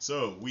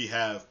 So we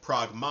have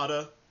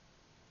Pragmata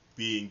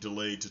being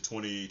delayed to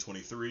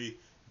 2023.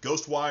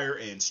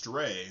 Ghostwire and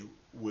Stray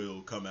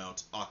will come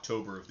out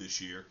October of this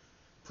year.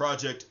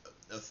 Project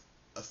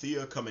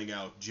Athea coming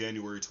out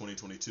January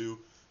 2022.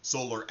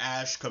 Solar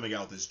Ash coming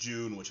out this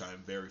June, which I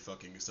am very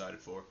fucking excited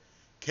for.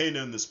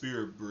 Kana and the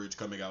Spirit Bridge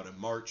coming out in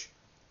March.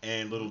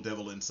 And Little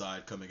Devil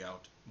Inside coming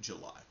out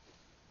July.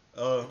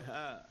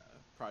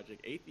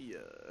 Project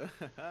Athea.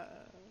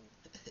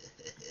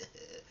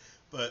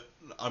 But,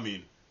 I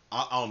mean,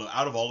 I don't know.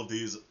 Out of all of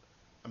these,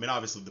 I mean,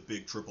 obviously the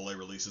big AAA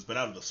releases, but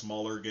out of the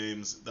smaller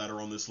games that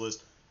are on this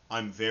list,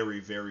 I'm very,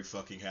 very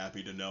fucking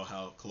happy to know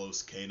how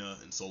close Kana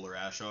and Solar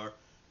Ash are.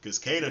 Because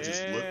Kana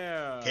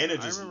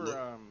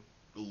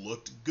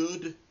looked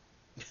good.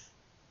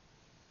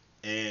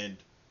 And,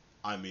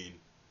 I mean,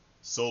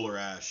 Solar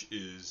Ash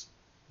is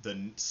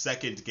the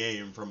second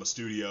game from a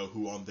studio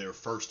who, on their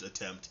first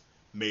attempt,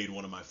 made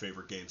one of my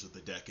favorite games of the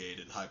decade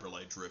in Hyper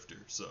Light Drifter.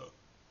 So,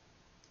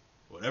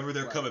 whatever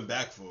they're coming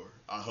back for,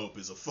 I hope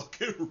is a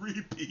fucking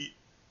repeat.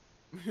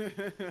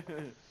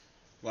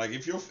 Like,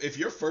 if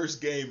your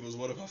first game was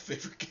one of my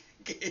favorite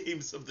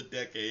games of the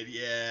decade,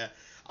 yeah,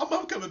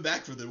 I'm coming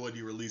back for the one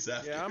you release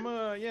after.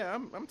 Yeah,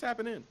 I'm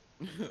tapping in.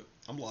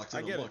 I'm locked in.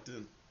 I get I'm locked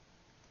in.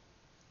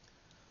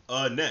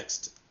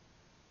 Next,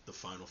 the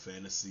Final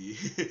Fantasy,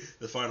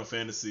 the Final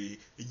Fantasy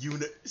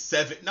Unit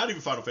 7, not even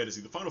Final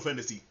Fantasy, the Final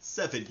Fantasy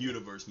 7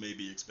 universe may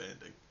be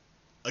expanding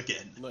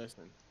again.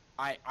 Listen,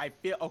 I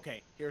feel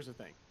okay. Here's the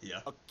thing. Yeah.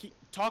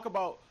 Talk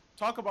about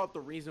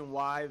the reason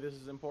why this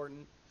is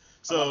important.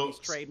 So, these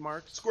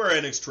trademarks. Square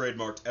Enix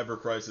trademarked Ever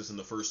Crisis and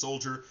the First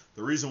Soldier.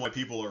 The reason why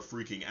people are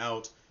freaking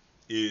out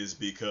is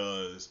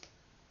because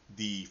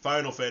the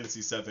Final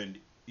Fantasy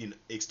VII in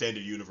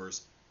extended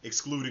universe,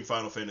 excluding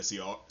Final Fantasy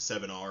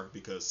VII-R,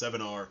 because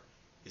 7R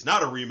is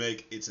not a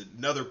remake, it's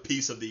another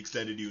piece of the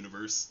extended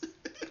universe.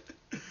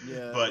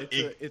 Yeah, but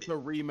it's a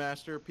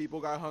remaster. People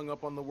got hung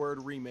up on the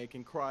word remake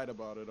and cried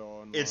about it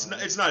all.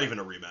 It's not even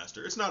a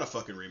remaster. It's not a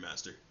fucking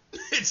remaster.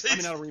 I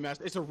mean, not a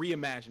remaster. It's a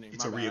reimagining.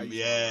 It's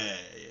yeah.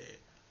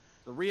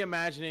 The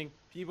reimagining.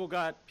 People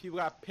got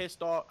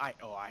pissed off. I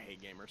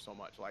hate gamers so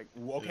much. Like,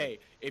 okay,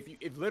 yeah.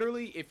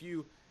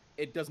 if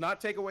it does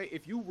not take away.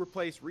 If you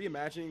replace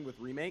reimagining with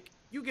remake,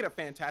 you get a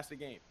fantastic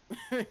game.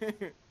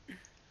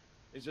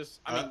 It's just,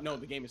 I mean, no,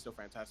 the game is still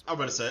fantastic. I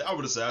would say,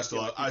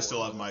 I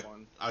still have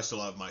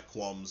my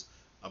qualms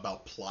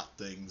about plot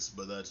things,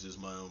 but that's just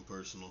my own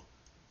personal.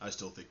 I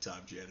still think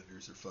time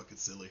janitors are fucking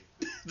silly.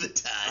 The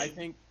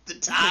time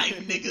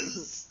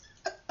niggas.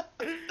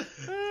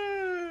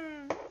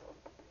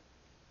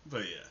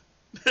 But yeah.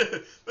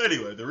 But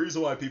anyway, the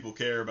reason why people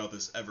care about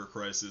this Ever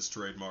Crisis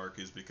trademark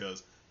is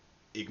because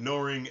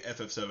ignoring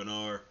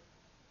FF7R,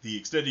 the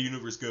extended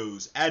universe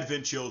goes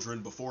Advent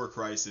Children, Before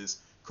Crisis,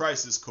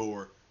 Crisis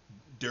Core,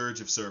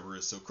 Dirge of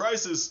Cerberus. So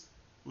Crisis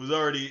was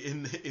already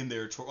in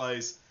there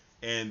twice,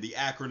 and the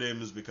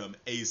acronyms become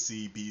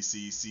AC,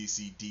 BC,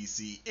 CC,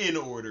 DC in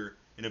order.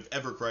 And if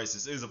Ever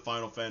Crisis is a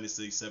Final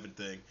Fantasy VII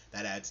thing,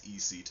 that adds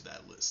EC to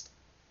that list.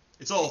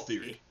 It's all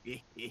theory.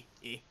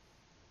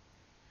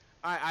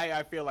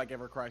 I feel like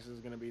Ever Crisis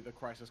is going to be the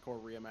Crisis Core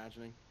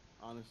reimagining,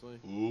 honestly.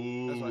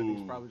 Ooh. That's what I think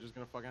is probably just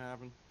going to fucking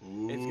happen.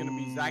 Ooh. It's going to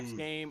be Zach's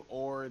game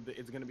or the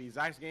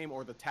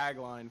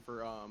tagline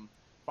for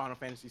Final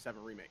Fantasy VII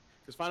Remake.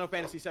 Because Final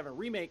Fantasy VII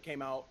Remake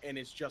came out, and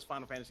it's just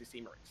Final Fantasy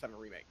VII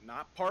Remake.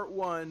 Not Part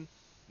 1,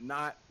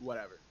 not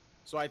whatever.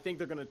 So I think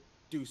they're going to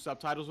do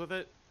subtitles with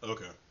it.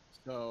 Okay.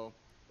 So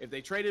if they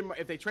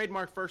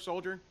trademark First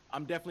Soldier,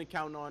 I'm definitely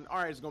counting on, all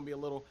right, it's going to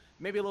be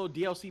maybe a little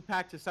DLC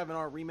pack to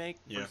 7R Remake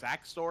for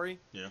Zach's story.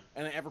 Yeah.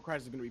 And then Ever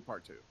Crisis is going to be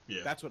Part 2.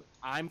 Yeah. That's what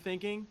I'm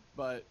thinking,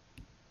 but...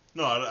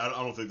 No, I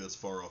don't think that's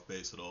far off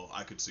base at all.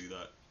 I could see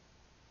that.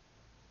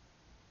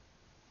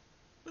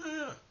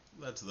 Yeah,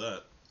 that's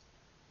that.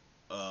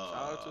 Shout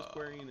out to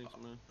Square Enix,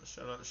 man.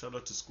 Shout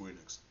out to Square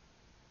Enix.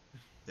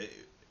 They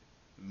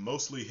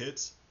mostly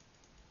hits,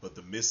 but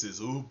the misses,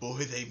 ooh boy,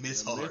 they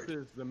miss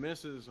hard. The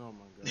misses, oh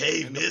my god.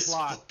 They miss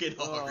fucking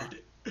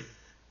hard.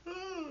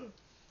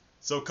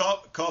 So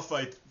Call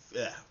 15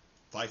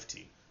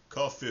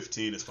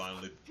 is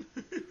finally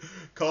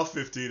Call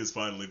 15 has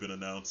finally been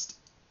announced.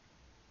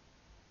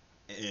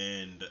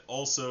 And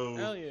also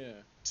hell yeah.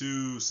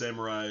 2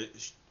 Samurai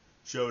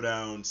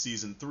Showdown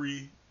Season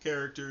 3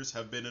 characters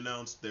have been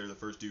announced. They're the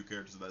first 2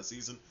 characters of that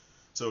season.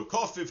 So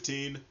Call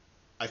 15,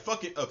 I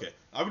want to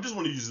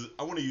use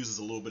this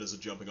a little bit as a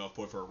jumping off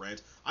point for a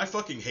rant. I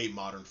fucking hate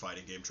modern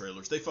fighting game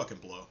trailers. They fucking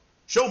blow.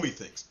 Show me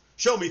things.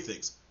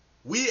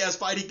 We as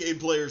fighting game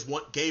players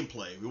want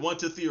gameplay. We want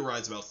to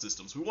theorize about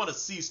systems. We want to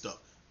see stuff.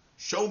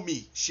 Show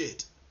me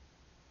shit.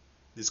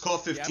 This Call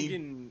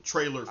 15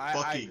 trailer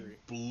fucking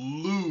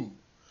blew.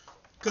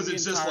 Because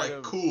it's just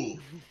like, cool.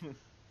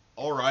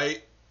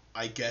 Alright,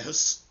 I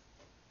guess.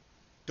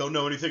 Don't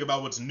know anything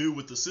about what's new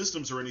with the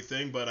systems or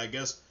anything, but I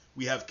guess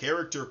we have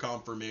character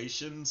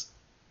confirmations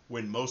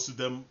when most of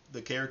them,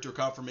 the character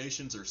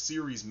confirmations are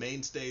series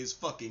mainstays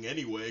fucking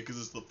anyway, because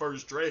it's the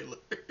first trailer.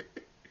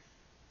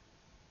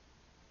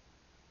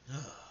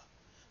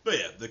 But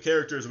yeah, the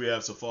characters we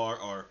have so far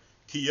are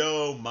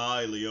Kyo,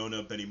 Mai,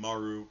 Leona,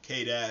 Benimaru,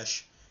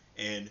 K-Dash,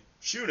 and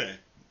Shune,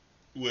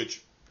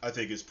 which I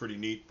think is pretty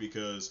neat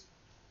because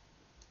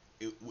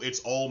it's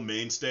all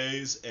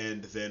mainstays,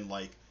 and then,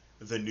 like,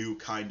 the new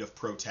kind of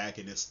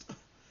protagonist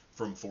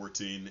from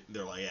 14,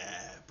 they're like,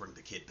 bring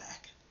the kid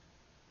back.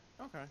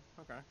 Okay.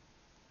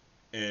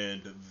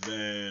 And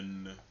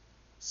then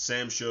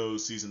Sam Show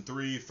Season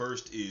 3,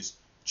 first is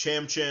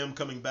Cham Cham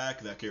coming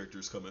back. That character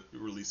is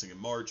releasing in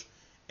March.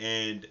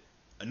 And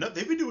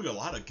they've been doing a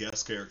lot of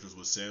guest characters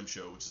with Sam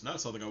Show, which is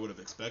not something I would have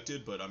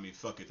expected, but I mean,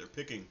 fuck it, they're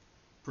picking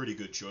pretty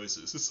good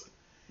choices.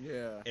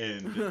 Yeah.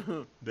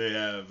 And they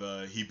have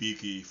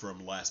Hibiki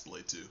from Last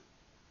Blade 2,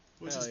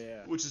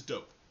 which is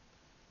dope.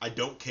 I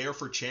don't care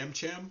for Cham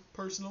Cham,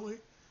 personally.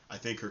 I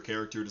think her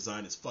character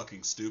design is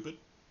fucking stupid.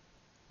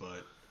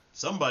 But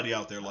somebody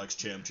out there likes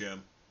Cham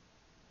Cham.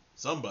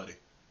 Somebody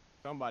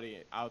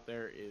out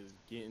there is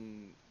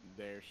getting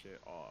their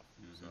shit off.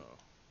 Mm-hmm. So.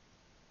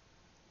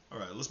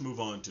 Alright, let's move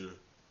on to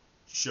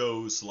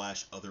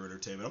shows/other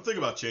entertainment. I'm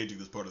thinking about changing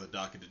this part of the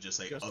docket to just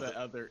say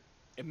other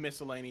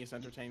miscellaneous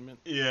entertainment.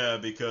 Yeah,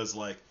 because,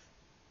 like,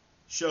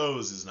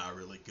 shows is not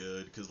really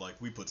good, because, like,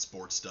 we put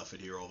sports stuff in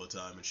here all the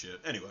time and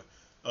shit. Anyway,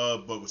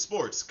 but with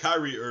sports,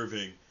 Kyrie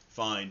Irving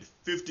fined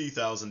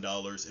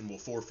 $50,000 and will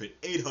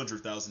forfeit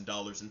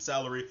 $800,000 in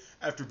salary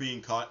after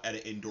being caught at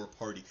an indoor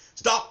party.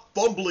 Stop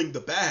fumbling the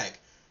bag.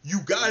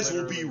 You guys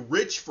will be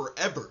rich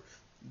forever.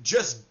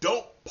 Just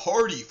don't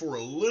party for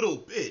a little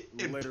bit.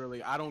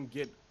 Literally, I don't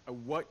get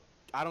what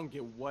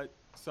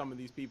some of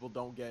these people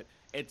don't get.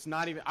 It's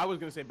not even. I was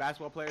gonna say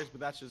basketball players, but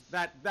that's just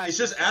that. It's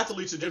just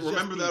athletes.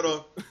 Remember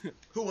that?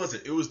 Who was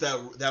it? It was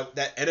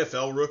that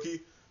NFL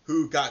rookie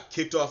who got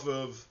kicked off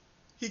of.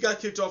 He got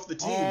kicked off the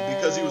team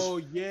because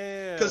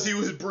he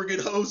was bringing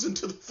hoes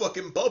into the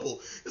fucking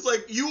bubble. It's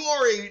like, you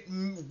are a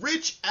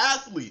rich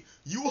athlete.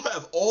 You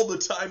have all the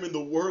time in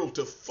the world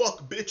to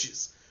fuck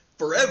bitches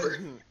forever.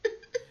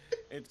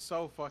 It's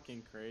so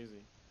fucking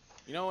crazy.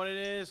 You know what it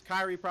is?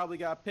 Kyrie probably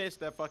got pissed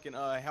that fucking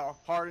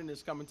Harden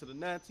is coming to the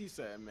Nets. He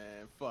said,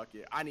 "Man, fuck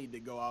it. I need to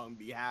go out and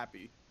be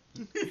happy."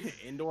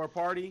 Indoor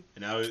party.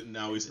 And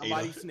now he's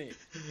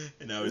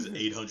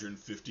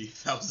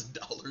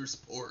 $850,000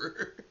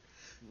 poorer.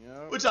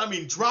 Yep. Which, I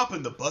mean,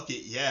 dropping the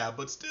bucket, yeah,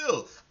 but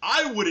still,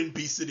 I wouldn't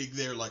be sitting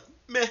there like,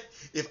 meh,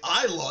 if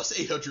I lost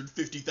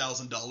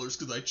 $850,000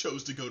 because I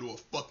chose to go to a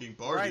fucking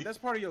party. Right, that's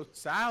part of your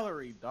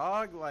salary,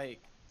 dog.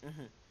 Like,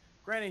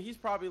 granted, he's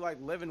probably, like,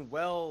 living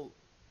well.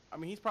 I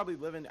mean, he's probably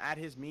living at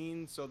his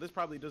means, so this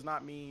probably does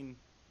not mean,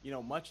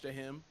 much to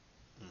him.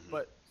 Mm-hmm.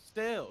 But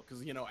still,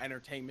 because,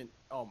 entertainment,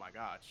 oh my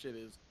God, shit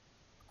is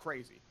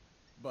crazy.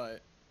 But,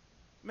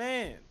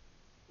 man,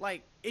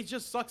 like, it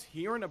just sucks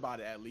hearing about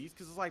it, at least,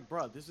 because it's like,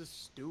 bro, this is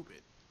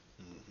stupid.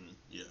 Mm-hmm.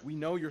 Yeah. We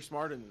know you're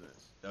smarter than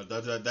this.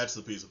 That's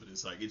the piece of it.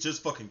 It's like, it's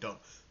just fucking dumb.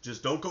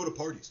 Just don't go to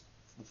parties.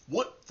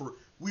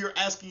 We are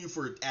asking you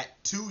for,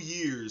 at 2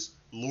 years,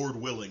 Lord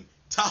willing,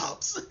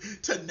 tops,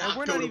 to not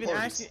go to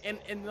parties.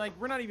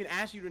 We're not even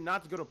asking you to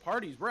not to go to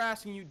parties. We're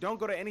asking you don't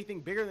go to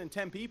anything bigger than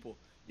 10 people.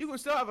 You can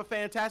still have a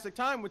fantastic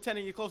time with 10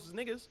 of your closest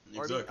niggas.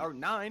 Exactly. Or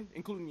 9,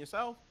 including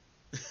yourself.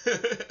 You still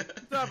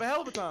have a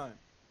hell of a time.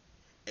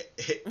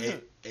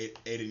 Eight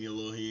in your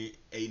little eight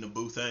in a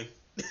boo thing.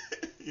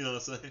 You know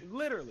what I'm saying?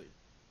 Literally.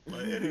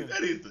 Like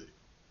anything.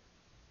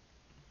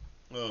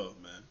 Oh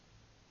man.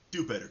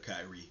 Do better,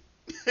 Kyrie.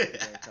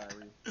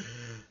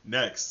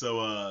 Next, so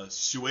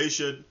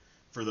Shueisha,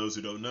 for those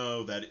who don't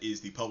know, that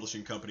is the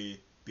publishing company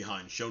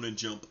behind Shonen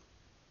Jump.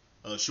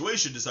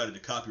 Shueisha decided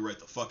to copyright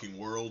the fucking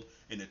world,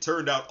 and it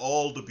turned out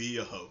all to be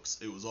a hoax.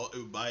 It was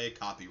by a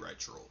copyright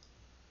troll.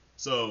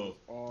 So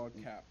all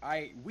cap.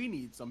 We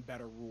need some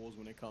better rules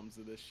when it comes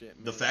to this shit,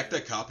 man. The fact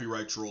that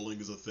copyright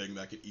trolling is a thing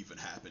that could even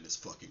happen is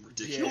fucking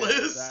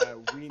ridiculous. Yeah,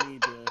 we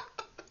need to.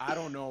 I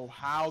don't know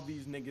how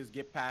these niggas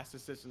get past the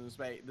system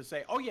to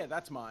say, "Oh yeah,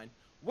 that's mine."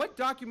 What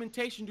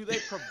documentation do they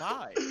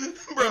provide?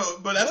 Bro,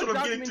 but that's what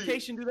I'm getting to. What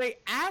documentation do they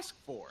ask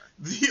for?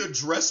 The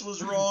address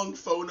was wrong,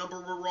 phone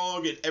number were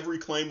wrong, and every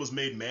claim was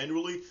made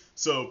manually.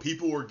 So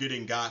people were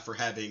getting got for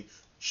having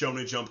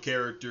Shonen Jump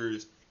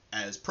characters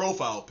as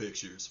profile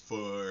pictures,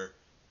 for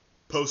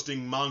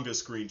posting manga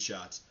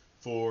screenshots,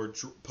 for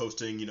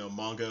posting,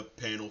 manga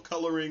panel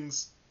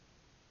colorings,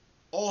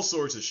 all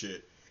sorts of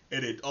shit.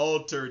 And it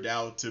all turned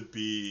out to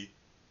be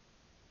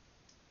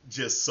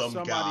just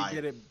somebody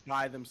did it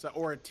by themselves,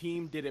 or a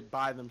team did it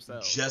by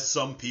themselves. Just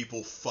some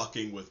people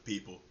fucking with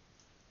people.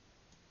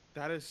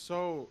 That is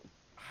so...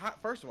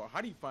 First of all,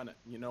 how do you find it?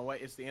 You know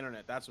what? It's the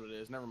internet. That's what it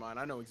is. Never mind.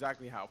 I know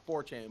exactly how.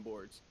 4chan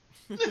boards.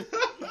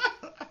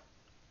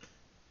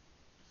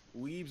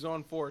 Weebs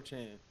on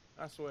 4chan.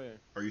 I swear.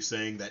 Are you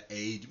saying that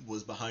A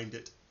was behind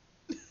it?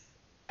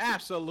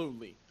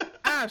 Absolutely.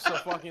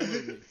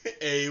 Absolutely.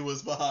 A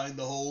was behind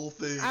the whole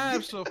thing.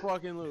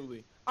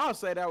 Absolutely. I'll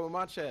say that with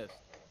my chest.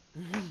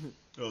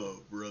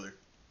 Oh, brother.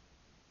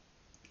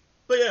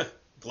 But yeah,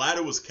 glad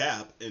it was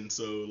Cap, and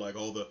so like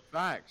all the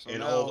Facts. So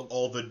and now,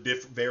 all the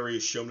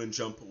various Shonen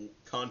Jump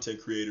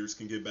content creators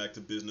can get back to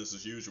business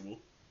as usual.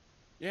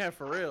 yeah,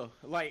 for real.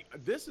 Like,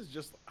 this is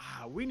just,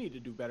 we need to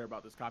do better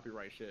about this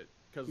copyright shit.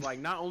 Because, like,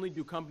 not only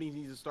do companies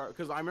need to start,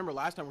 because I remember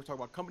last time we were talking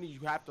about companies,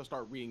 you have to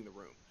start reading the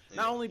room.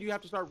 Not only do you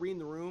have to start reading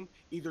the room,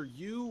 either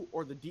you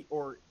or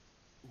or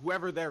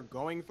whoever they're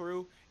going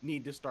through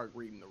need to start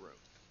reading the room.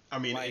 I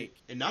mean, like,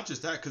 and not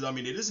just that, because I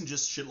mean, it isn't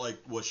just shit like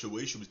what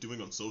Shueisha was doing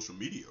on social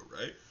media,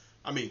 right?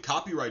 I mean,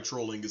 copyright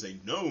trolling is a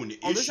known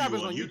issue this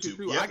happens on YouTube.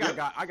 too.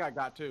 Yep, I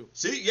got too.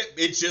 See, yeah,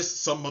 it's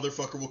just some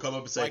motherfucker will come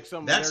up and say, like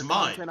 "That's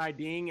mine." Content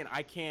IDing, and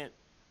I can't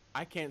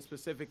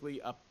specifically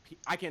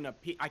I can't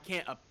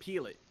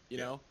appeal it. You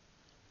know,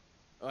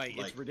 like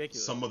it's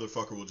ridiculous. Some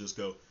motherfucker will just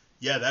go,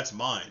 "Yeah, that's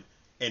mine,"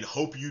 and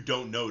hope you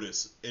don't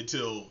notice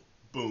until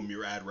boom,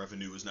 your ad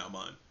revenue is now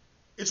mine.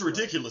 It's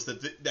ridiculous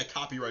that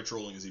copyright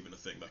trolling is even a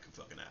thing that can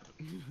fucking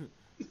happen.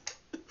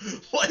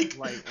 like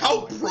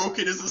how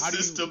broken is the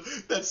system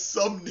that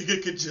some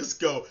nigga could just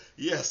go,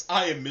 yes,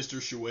 I am Mr.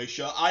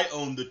 Shueisha. I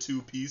own the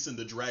two-piece and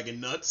the dragon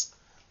nuts.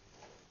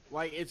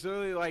 Like, it's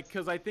really like,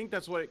 because I think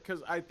that's what,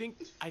 because I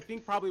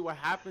think probably what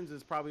happens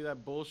is probably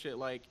that bullshit,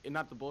 like, and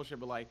not the bullshit,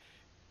 but like,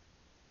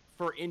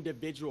 for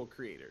individual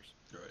creators.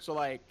 Right. So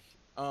like,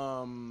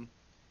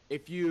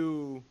 if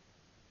you,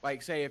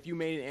 like, say if you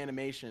made an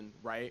animation,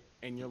 right,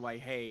 and you're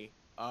like, hey,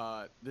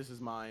 this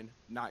is mine,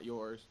 not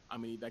yours,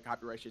 I'm gonna need that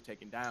copyright shit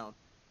taken down,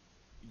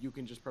 you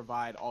can just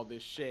provide all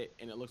this shit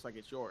and it looks like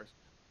it's yours.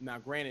 Now,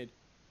 granted,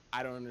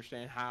 I don't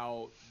understand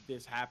how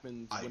this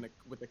happens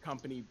with a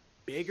company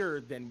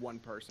bigger than one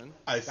person.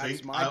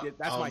 That's my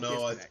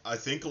disconnect. I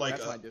think like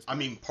I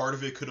mean, part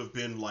of it could have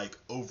been like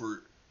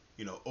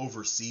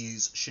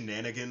overseas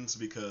shenanigans,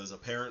 because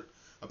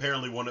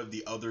apparently one of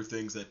the other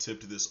things that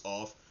tipped this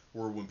off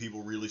were when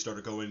people really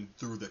started going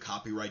through the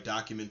copyright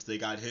documents they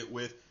got hit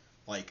with,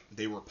 like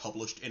they were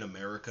published in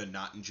America,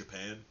 not in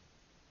Japan.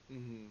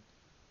 Mm-hmm.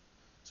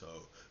 So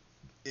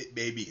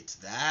maybe it's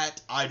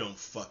that. I don't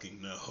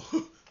fucking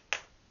know.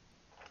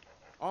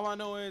 All I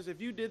know is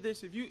if you did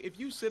this, if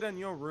you sit in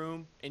your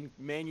room and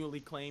manually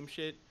claim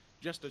shit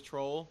just to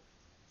troll,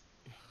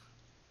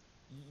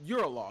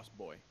 you're a lost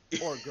boy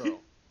or girl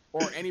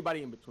or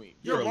anybody in between.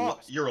 You're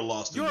lost. You're a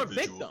lost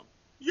individual.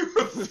 You're a victim.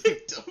 You're a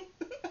victim.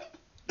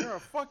 You're a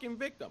fucking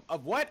victim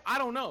of what? I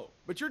don't know,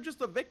 but you're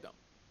just a victim.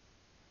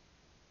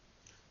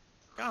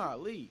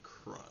 Golly.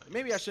 Crime.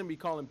 Maybe I shouldn't be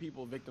calling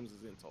people victims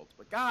as insults,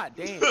 but god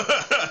damn.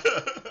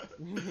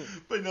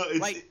 But no, it's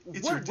like,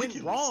 it's what ridiculous.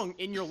 went wrong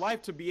in your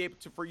life to be able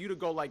to, for you to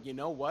go like, you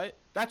know what?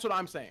 That's what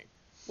I'm saying.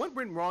 What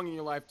went wrong in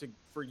your life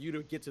for you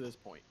to get to this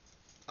point?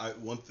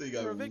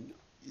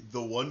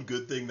 The one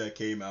good thing that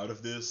came out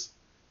of this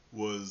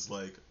was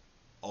like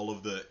all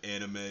of the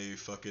anime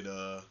fucking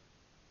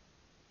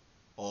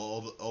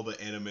all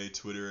the anime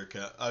Twitter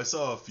account. I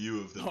saw a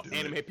few of them.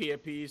 Anime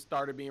PFPs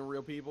started being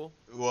real people.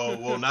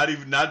 Well,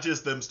 not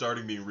just them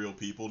starting being real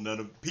people.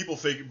 People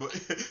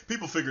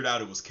figured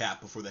out it was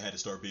Cap before they had to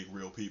start being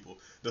real people.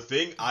 The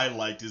thing I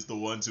liked is the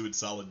ones who in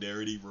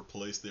solidarity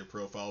replaced their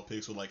profile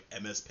pics with like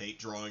MS Paint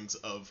drawings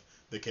of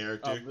the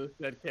character. Of the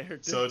said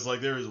character. So it's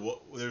like there's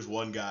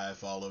one guy I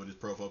follow, and his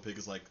profile pic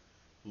is like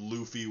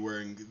Luffy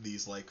wearing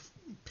these like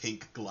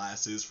pink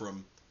glasses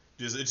from.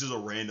 It's just a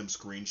random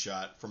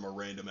screenshot from a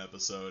random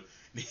episode.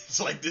 And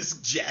it's like this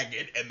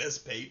jagged MS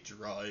Paint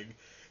drawing.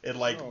 And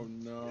like, oh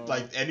no.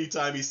 Like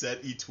anytime he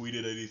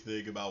tweeted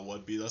anything about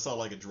One Piece, I saw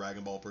like a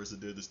Dragon Ball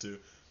person did this too.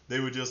 They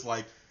would just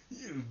like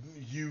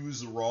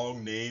use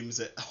wrong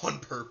names on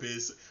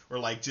purpose, or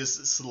like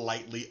just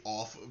slightly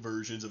off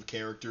versions of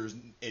characters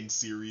and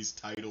series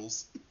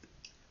titles.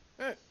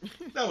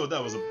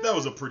 That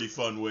was a pretty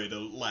fun way to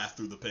laugh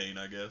through the pain,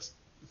 I guess.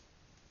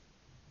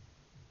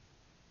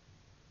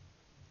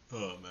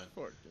 Oh man.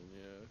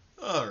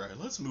 Yeah. All right,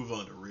 let's move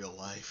on to real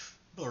life.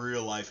 The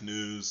real life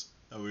news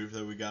that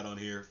we got on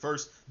here.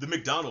 First, the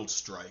McDonald's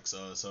strikes.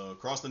 So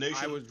across the nation.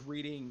 I was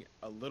reading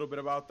a little bit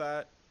about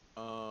that.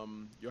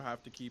 You'll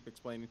have to keep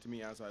explaining to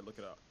me as I look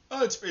it up.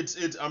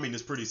 It's I mean,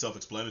 it's pretty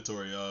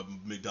self-explanatory.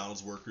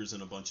 McDonald's workers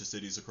in a bunch of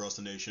cities across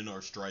the nation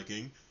are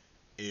striking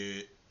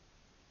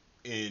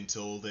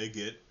until they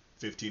get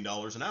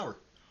 $15 an hour.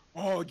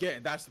 Oh yeah,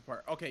 that's the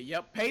part. Okay,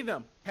 yep, pay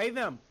them.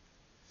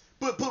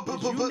 But 12.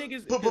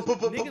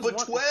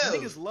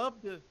 Niggas love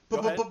to. Go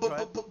ahead.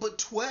 But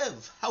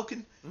 12.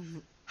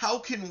 How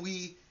can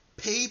we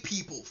pay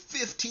people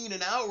 $15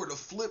 an hour to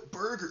flip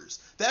burgers?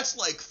 That's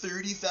like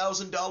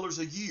 $30,000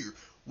 a year.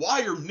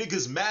 Why are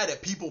niggas mad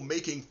at people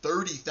making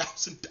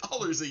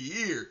 $30,000 a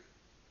year?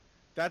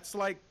 That's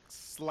like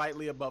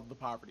slightly above the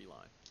poverty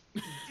line.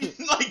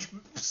 Like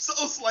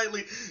so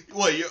slightly.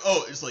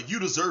 It's like you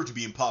deserve to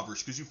be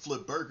impoverished because you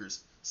flip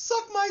burgers.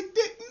 Suck my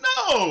dick.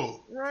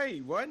 No.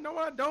 Right. What? No,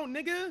 I don't,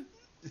 nigga.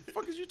 The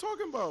fuck is you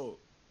talking about?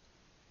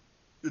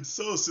 It's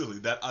so silly,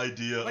 that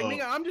idea Like, of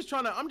nigga, I'm just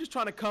trying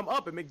to come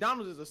up, and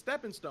McDonald's is a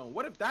stepping stone.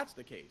 What if that's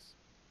the case?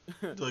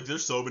 like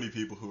there's so many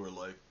people who are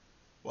like,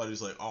 why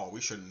is like, oh,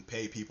 we shouldn't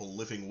pay people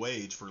living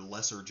wage for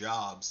lesser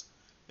jobs.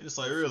 And it's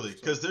like, really?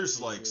 Because there's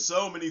like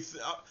so many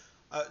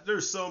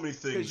there's so many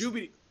things. Because you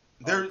be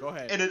there, go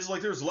ahead. and it's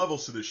like there's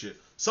levels to this shit.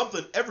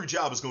 Every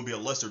job is going to be a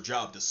lesser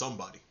job to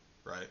somebody,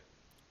 right?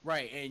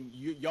 Right, and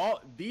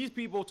these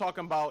people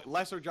talking about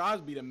lesser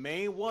jobs be the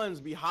main ones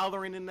be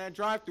hollering in that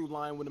drive-through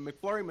line when the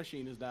McFlurry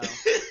machine is down.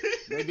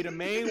 They be the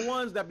main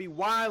ones that be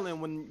wilding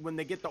when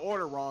they get the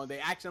order wrong. They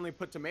accidentally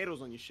put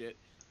tomatoes on your shit.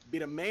 Be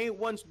the main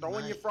ones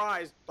throwing your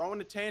fries, throwing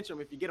the tantrum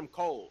if you get them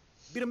cold.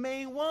 Be the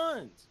main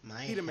ones.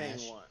 Be the main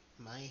one.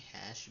 My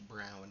hash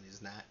brown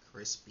is not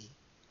crispy.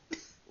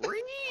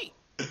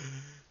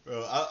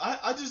 Bro,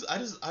 I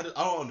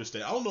don't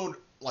understand. I don't know.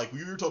 Like,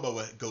 we were talking about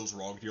what goes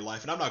wrong in your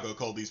life, and I'm not gonna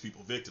call these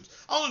people victims.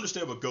 I don't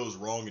understand what goes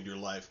wrong in your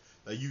life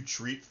that you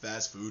treat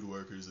fast food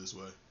workers this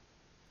way.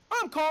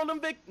 I'm calling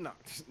them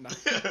victims.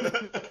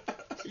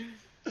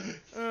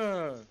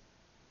 No.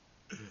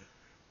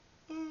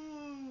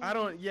 I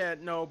don't. Yeah,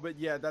 no, but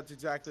yeah, that's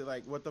exactly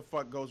like what the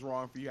fuck goes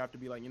wrong for you. Have to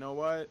be like, you know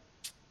what?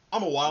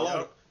 I'm a wild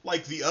out.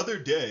 Like the other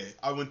day,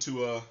 I went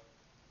and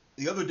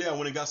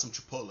got some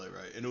Chipotle,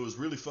 right? And it was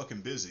really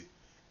fucking busy,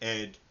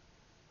 and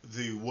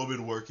the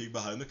woman working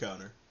behind the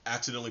counter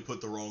accidentally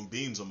put the wrong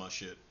beans on my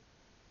shit,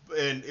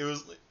 and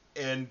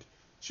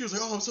she was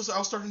like, "Oh, I'm so sorry.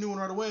 I'll start a new one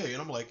right away."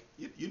 And I'm like,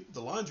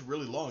 "The line's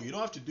really long. You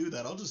don't have to do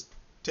that. I'll just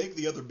take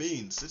the other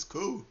beans. It's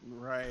cool."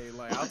 Right.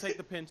 Like, I'll take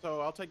the pinto.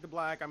 I'll take the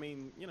black. I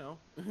mean, you know.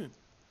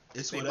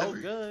 It's they whatever.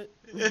 both good.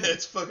 Yeah,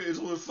 it's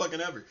what fucking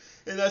ever.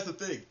 And that's the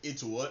thing.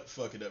 It's what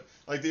fucking ever.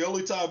 Like the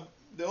only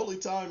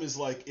time is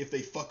like if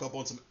they fuck up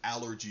on some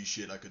allergy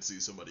shit, I could see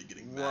somebody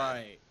getting mad.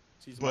 Right.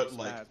 But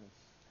like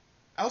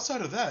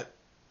outside of that,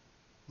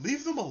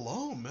 leave them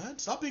alone, man.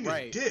 Stop being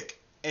a dick.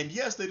 And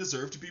yes, they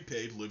deserve to be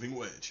paid living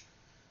wage.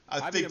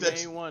 I think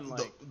that's main one,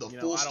 like, the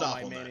full stop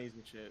I don't on like that. mayonnaise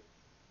and shit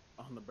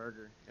on the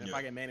burger. And if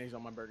I get mayonnaise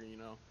on my burger,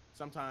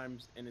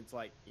 sometimes, and it's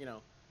like,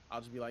 I'll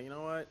just be like, you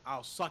know what?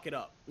 I'll suck it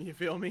up. You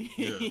feel me?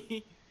 Yeah.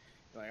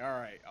 Like, all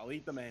right, I'll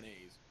eat the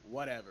mayonnaise.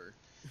 Whatever.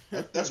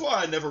 That's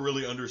why I never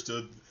really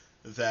understood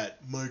that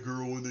my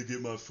girl when they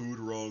get my food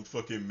wrong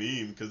fucking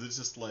meme, because it's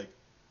just like,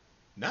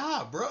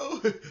 nah, bro.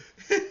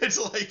 It's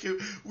like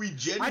we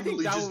genuinely I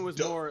think that just one was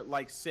don't... more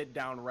like sit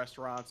down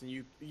restaurants, and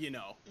it's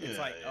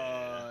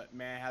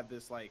man, I have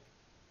this like,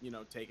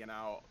 taken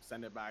out,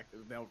 send it back.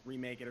 They'll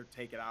remake it or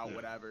take it out,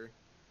 whatever.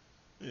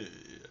 Yeah.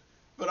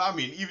 But I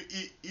mean,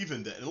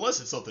 even then, unless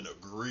it's something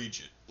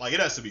egregious, like it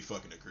has to be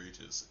fucking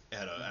egregious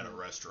at a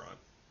restaurant.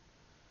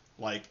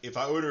 Like if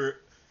I order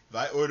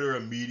a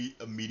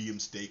medium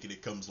steak and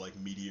it comes like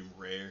medium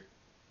rare,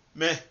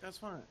 meh. That's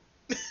fine.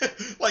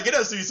 Like it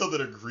has to be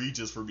something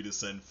egregious for me to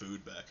send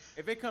food back.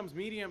 If it comes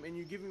medium and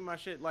you give me my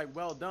shit like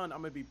well done, I'm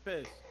gonna be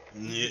pissed.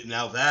 Yeah,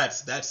 now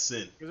that's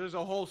sin. Because there's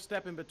a whole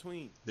step in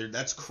between.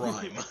 That's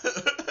crime.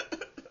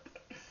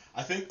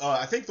 I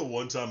think the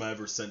one time I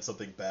ever sent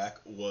something back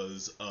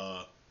was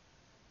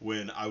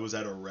when I was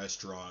at a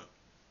restaurant.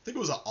 I think it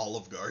was an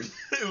Olive Garden.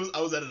 I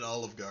was at an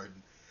Olive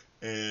Garden,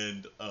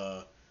 and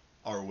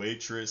our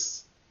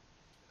waitress,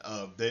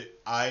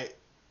 I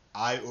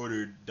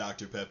ordered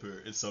Dr.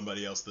 Pepper, and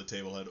somebody else at the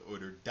table had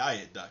ordered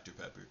Diet Dr.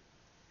 Pepper,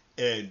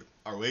 and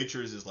our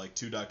waitress is like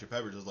 2 Dr.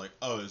 Peppers. Is like,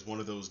 oh, is one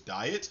of those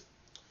diet?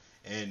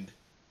 And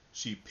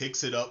she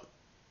picks it up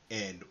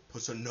and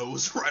puts her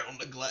nose right on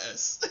the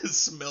glass and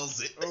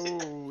smells it.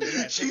 Oh,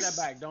 yeah, take that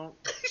back. Don't.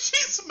 She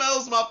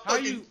smells my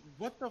fucking...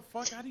 What the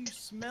fuck? How do you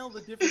smell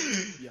the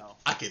difference? Yo.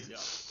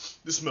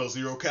 This smells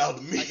 0 cal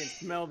to me. I can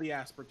smell the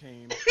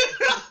aspartame.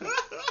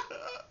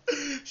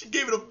 She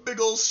gave it a big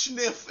old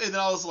sniff, and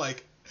then I was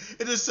like...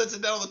 And just sets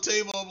it down on the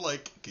table. I'm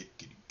like, can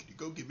you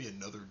go get me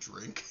another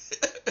drink?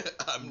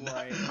 I'm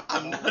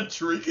not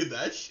drinking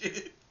that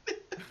shit.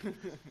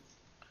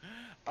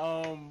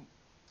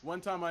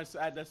 One time I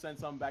had to send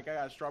something back. I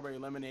got strawberry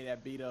lemonade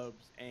at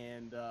B-Dubs,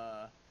 and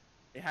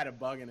it had a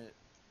bug in it.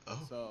 Oh,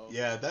 so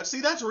yeah,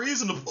 that's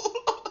reasonable.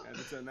 I had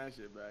to send that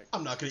shit back.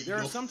 I'm not gonna eat no fucking bugs. There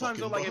are sometimes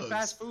though, like in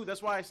fast food.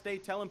 That's why I stay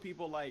telling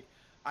people,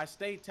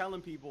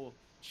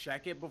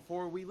 check it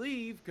before we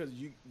leave, because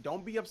you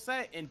don't be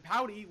upset and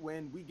pouty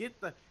when we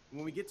get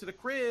to the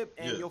crib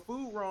and your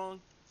food wrong.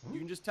 You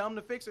can just tell them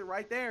to fix it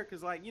right there,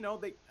 because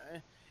they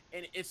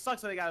and it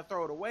sucks that they gotta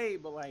throw it away,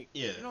 but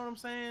you know what I'm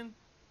saying.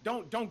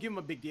 Don't give them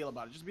a big deal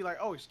about it. Just be like,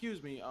 oh,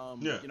 excuse me,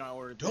 I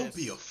ordered this. Don't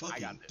be a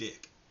fucking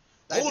dick.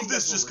 All of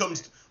this just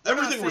comes.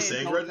 Everything we're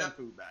saying right now.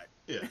 Food back.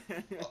 Yeah.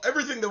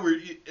 Everything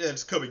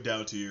that's coming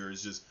down to here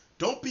is just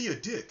don't be a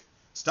dick.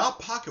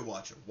 Stop pocket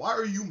watching. Why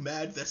are you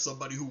mad that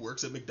somebody who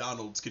works at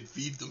McDonald's can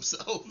feed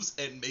themselves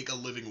and make a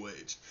living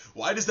wage?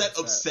 Why does that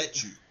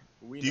upset you?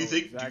 We know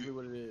exactly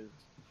what it is.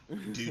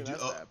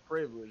 That's that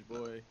privilege,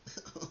 boy.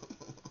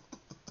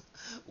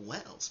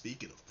 Well,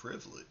 speaking of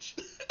privilege.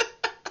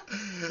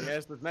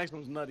 Yes, this next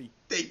one's nutty.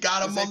 They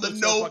got him on the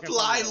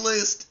no-fly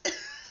list.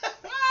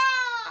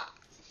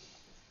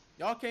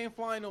 Y'all can't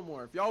fly no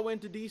more. If y'all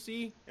went to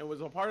DC and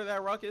was a part of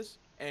that ruckus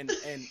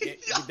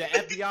the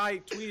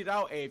FBI tweeted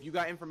out, hey, if you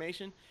got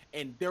information,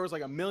 and there was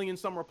like 1 million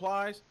some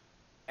replies,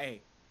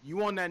 hey,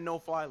 you on that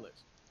no-fly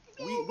list.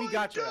 We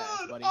got your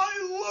ass, buddy.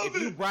 I love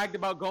if you bragged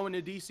about going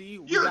to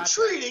DC, You're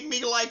treating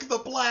me like the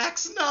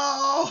blacks.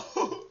 No.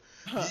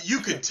 You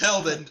could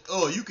tell that.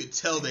 Oh, you could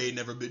tell they ain't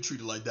never been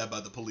treated like that by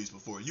the police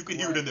before. You can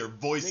hear it in their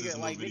voices in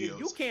those videos. Nigga,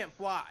 you can't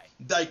fly.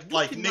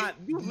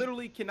 You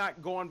literally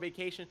cannot go on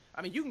vacation.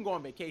 I mean, you can go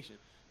on vacation,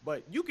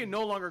 but you can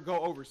no longer go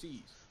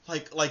overseas.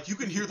 Like you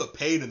can hear the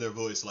pain in their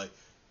voice. Like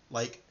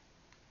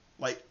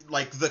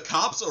the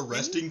cops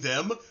arresting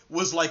them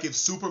was like if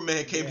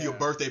Superman came to your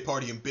birthday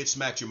party and bitch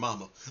smacked your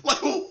mama.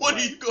 Like, what are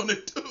you gonna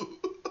do?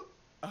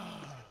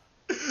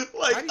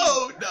 Like,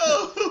 oh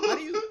no.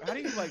 How do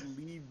you like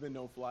leave the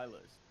no-fly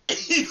list?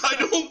 I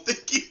don't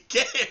think you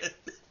can.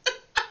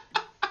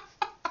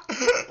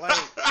 Like,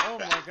 oh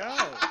my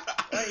god.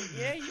 Like,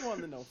 yeah, you on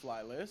the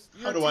no-fly list.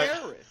 You're a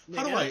terrorist.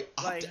 How do I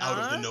opt out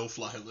of the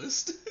no-fly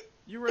list?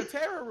 You're a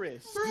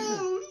terrorist.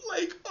 Bro,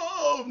 like,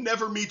 oh,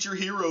 never meet your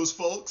heroes,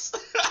 folks.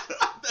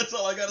 That's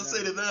all I gotta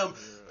say to them.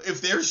 If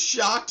they're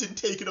shocked and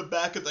taken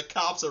aback at the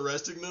cops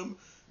arresting them,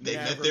 they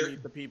never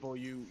meet the people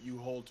you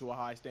hold to a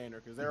high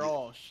standard, because they're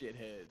all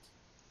shitheads.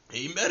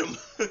 He met them.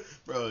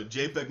 Bro,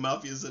 JPEG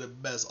Mafia said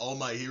it best. All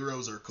my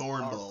heroes are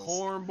cornballs.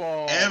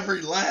 Cornballs.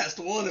 Every last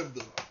one of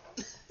them.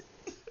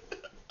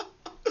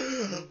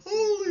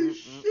 Holy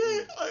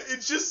shit.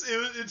 It's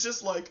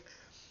just like,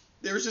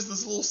 there was just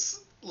this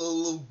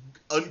little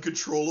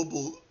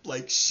uncontrollable,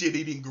 like,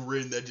 shit-eating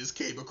grin that just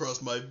came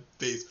across my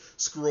face,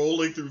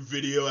 scrolling through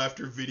video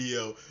after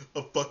video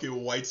of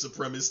fucking white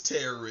supremacist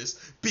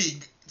terrorists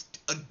being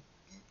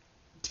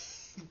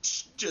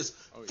just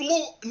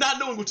not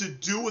knowing what to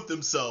do with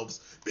themselves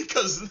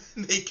because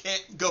they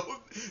can't go,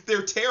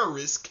 they're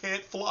terrorists,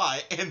 can't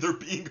fly, and they're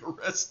being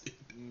arrested.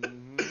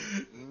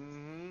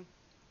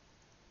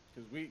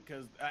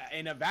 Because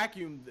in a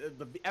vacuum,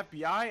 the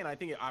FBI, and I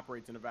think it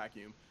operates in a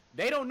vacuum,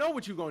 they don't know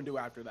what you're going to do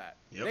after that.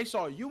 Yep. They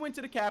saw you went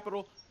to the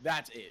Capitol,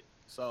 that's it.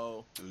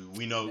 So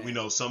we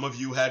know some of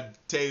you had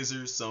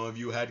tasers, some of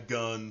you had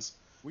guns,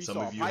 some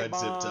of you had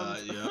zip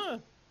ties. Yeah.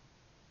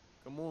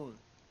 Come on.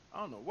 I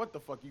don't know what the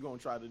fuck you gonna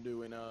try to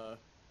do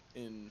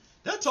in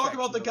That talk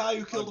about the guy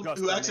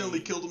who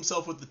accidentally killed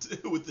himself with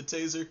the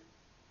taser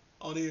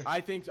on here. I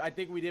think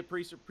we did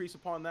preach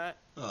upon that.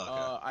 Oh,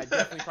 okay. I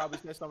definitely probably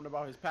said something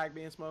about his pack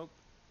being smoked.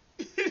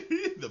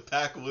 The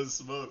pack was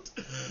smoked.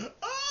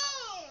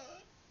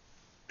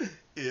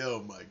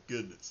 Oh my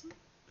goodness,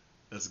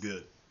 that's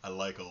good. I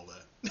like all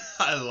that.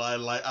 I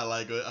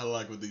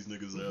like what these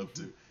niggas are up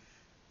to.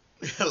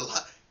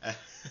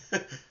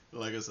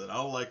 Like I said, I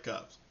don't like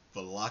cops,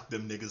 but lock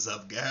them niggas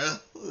up,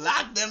 girl.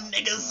 Lock them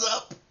niggas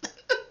up.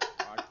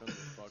 Lock them the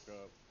fuck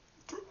up.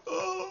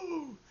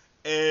 Oh,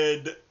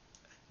 and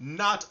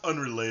not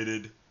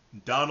unrelated,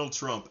 Donald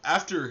Trump,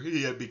 after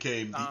he had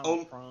became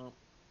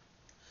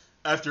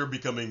after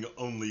becoming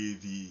only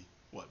the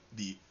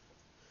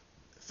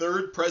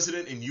third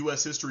president in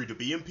U.S. history to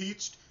be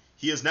impeached,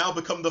 he has now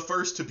become the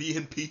first to be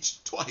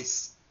impeached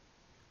twice.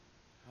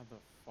 How the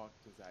fuck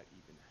does that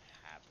even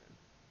happen?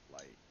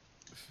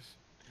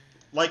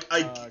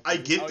 I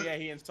get. Oh yeah,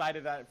 he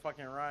incited that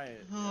fucking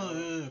riot.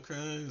 Oh yeah,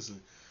 crazy.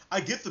 I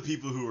get the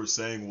people who are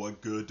saying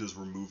what good does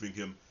removing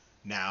him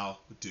now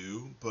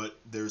do, but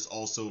there's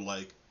also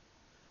like,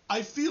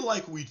 I feel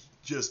like we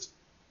just,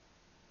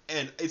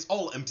 and it's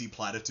all empty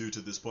platitudes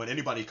at this point.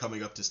 Anybody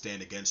coming up to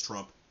stand against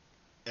Trump,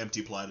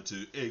 empty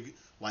platitude,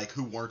 like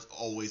who weren't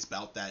always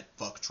about that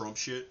fuck Trump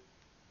shit.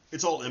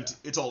 It's all empty.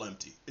 It's all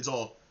empty. It's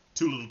all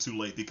too little, too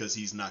late because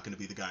he's not going to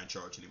be the guy in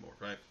charge anymore,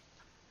 right?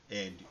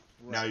 And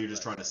now you're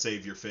just trying to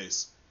save your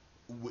face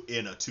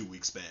in a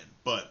 2-week span.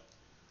 But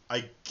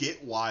I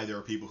get why there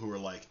are people who are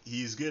like,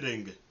 he's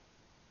getting,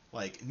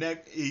 like,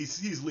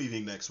 he's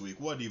leaving next week.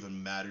 What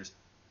even matters?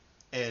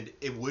 And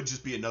it would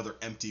just be another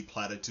empty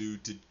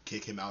platitude to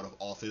kick him out of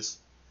office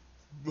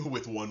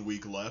with 1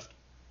 week left.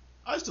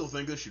 I still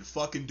think they should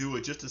fucking do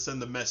it just to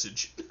send the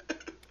message.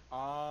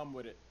 I'm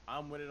with it.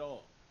 I'm with it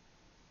all.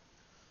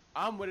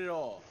 I'm with it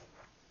all.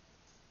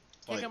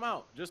 Kick him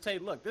out. Just say,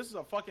 look, this is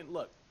a fucking,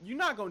 look, you're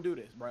not going to do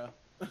this, bro.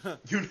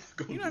 You're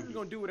not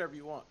going to do whatever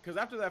you want. Because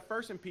after that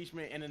first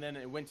impeachment, and then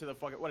it went to the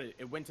fucking,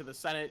 it went to the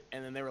Senate,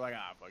 and then they were like,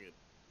 fuck it.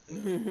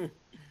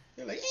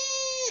 They're like,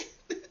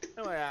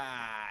 I'm like,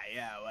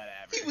 yeah,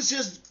 whatever. He was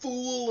just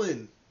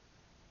fooling.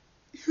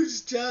 He was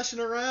just joshing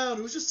around.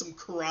 It was just some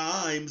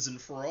crimes and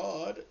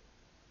fraud.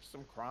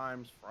 Some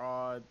crimes,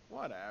 fraud,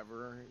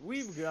 whatever.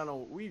 We've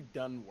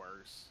done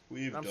worse.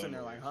 I'm sitting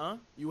there like, huh?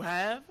 You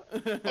have?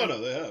 Oh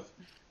no, they have.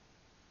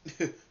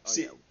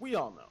 Yeah, we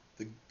all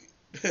know.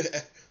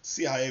 The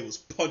CIA was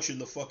punching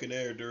the fucking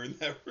air during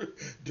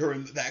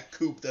that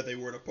coup that they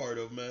weren't a part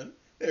of, man.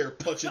 They were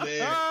punching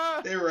the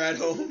air. They were at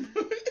home.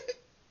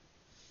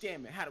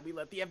 Damn it! How did we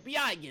let the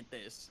FBI get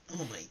this?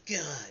 Oh my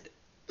god.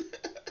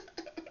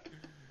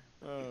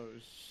 Oh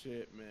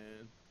shit,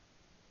 man.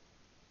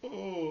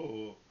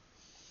 Oh.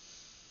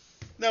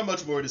 Not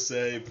much more to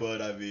say,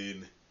 but I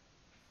mean,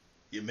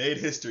 you made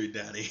history,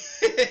 Danny.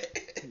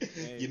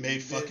 You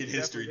made fucking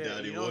history,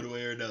 Daddy, one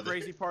way or another. The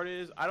crazy part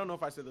is, I don't know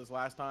if I said this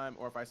last time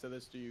or if I said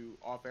this to you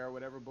off air or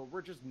whatever, but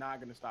we're just not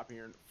gonna stop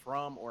hearing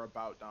from or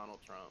about Donald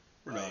Trump.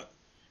 We're not.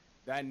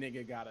 That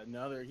nigga got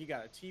he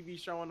got a TV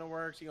show in the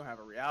works. He gonna have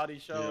a reality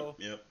show.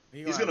 Yep.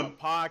 He's gonna have a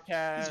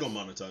podcast. He's gonna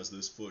monetize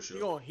this for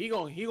sure. He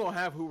gonna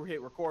have who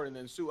hit record and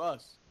then sue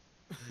us.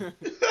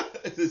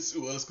 Then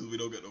sue us because we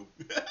don't got no.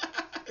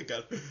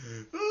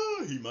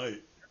 He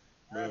might.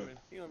 Bro.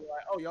 He gonna be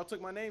like, oh, y'all took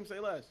my name,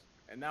 say less,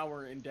 and now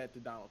we're in debt to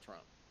Donald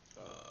Trump.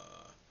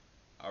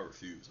 I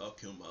refuse. I'll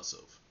kill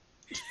myself.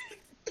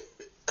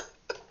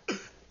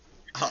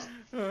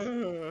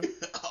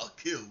 I'll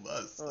kill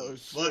myself. Oh,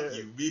 fuck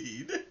you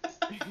mean?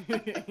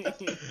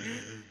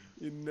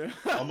 You know.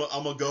 I'm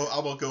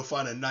gonna go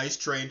find a nice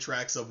train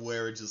track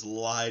somewhere and just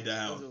lie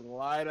down. Just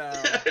lie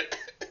down.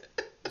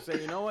 Say,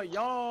 you know what,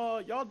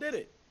 y'all did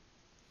it.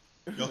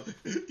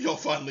 Y'all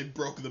finally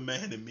broke the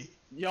man in me.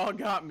 Y'all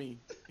got me.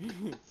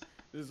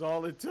 This is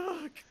all it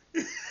took.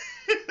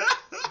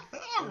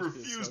 I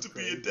refuse to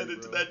be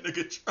indebted to that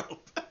nigga Trump.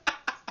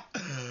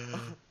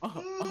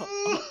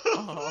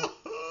 Oh,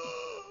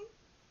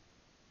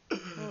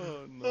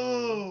 no.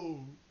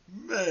 Oh,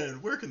 man.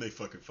 Where can they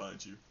fucking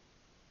find you?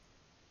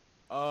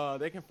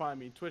 They can find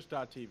me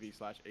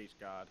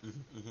twitch.tv/hgod,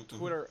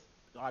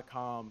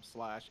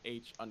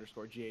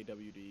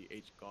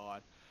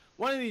 twitter.com/h_GAWD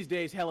One of these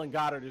days, Helen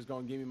Goddard is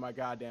going to give me my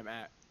goddamn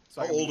app. So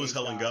how old is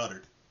Helen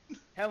Goddard?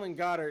 Helen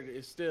Goddard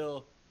is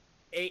still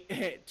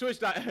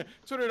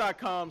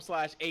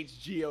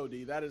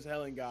twitter.com/hgod. That is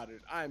Helen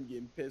Goddard. I am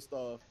getting pissed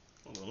off.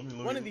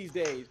 One of these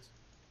days,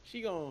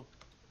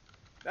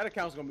 that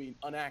account's gonna be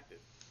inactive,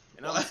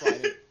 and I'm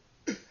sliding.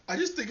 I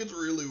just think it's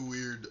really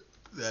weird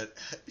that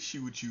she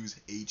would choose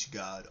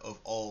HGod of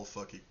all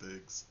fucking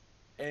things.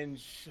 And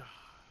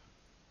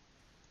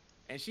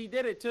she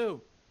did it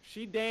too.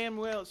 She damn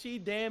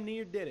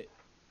near did it.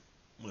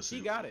 Listen,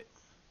 she got it.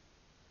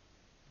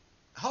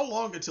 How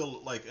long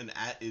until like an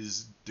 @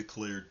 is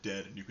declared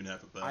dead and you can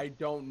have it back? I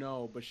don't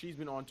know, but she's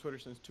been on Twitter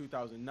since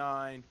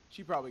 2009.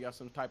 She probably got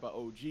some type of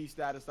OG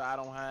status that I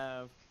don't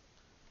have.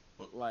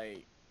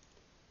 Like,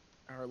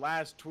 her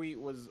last tweet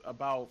was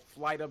about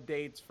flight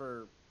updates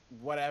for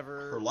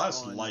whatever. Her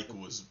last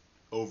was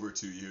over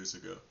 2 years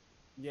ago.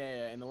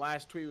 Yeah, and the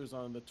last tweet was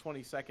on the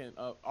August 22nd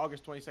of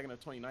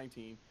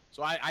 2019.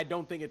 So I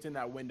don't think it's in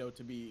that window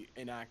to be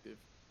inactive.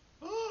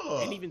 Oh.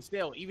 And even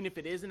still, even if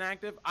it is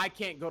inactive, I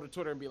can't go to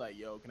Twitter and be like,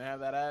 yo, can I have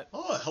that @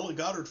 Oh, Helen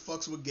Goddard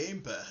fucks with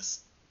Game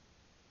Pass.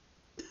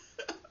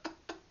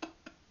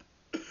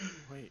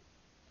 Wait,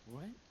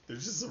 what?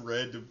 There's just a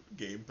random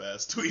Game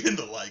Pass tweet in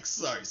the likes.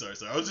 Sorry.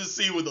 I was just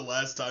seeing when the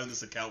last time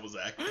this account was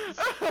active.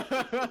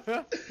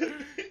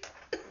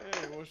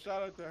 Hey, well,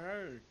 shout out to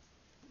her.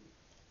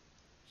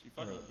 She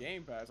fucking with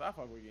Game Pass. I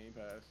fuck with Game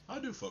Pass. I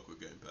do fuck with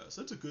Game Pass.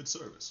 That's a good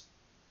service.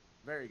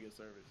 Very good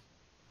service.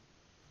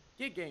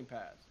 Get Game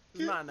Pass.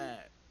 It's not an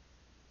ad.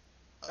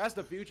 That's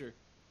the future.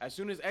 As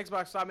soon as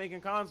Xbox stop making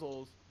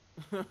consoles.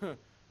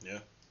 Yeah.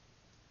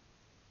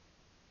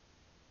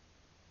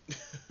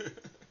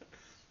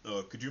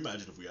 Could you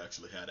imagine if we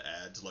actually had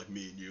ads, like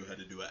me and you had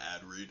to do an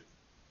ad read?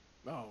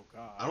 Oh,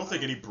 God. I don't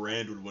think any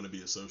brand would want to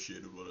be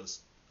associated with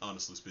us,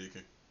 honestly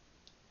speaking.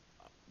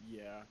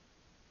 Yeah.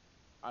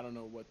 I don't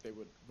know what they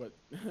would what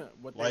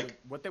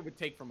they would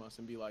take from us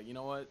and be like, you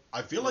know what?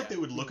 I feel like they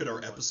would look at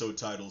our episode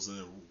titles and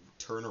then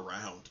turn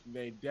around.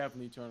 They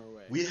definitely turn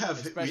away.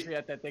 Especially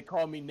at that they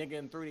call me nigga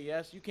in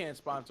 3DS. You can't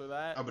sponsor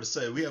that. I'm gonna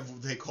say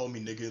they call me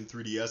nigga in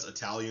 3DS.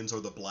 Italians are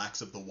the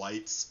blacks of the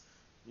whites.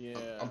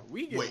 Yeah,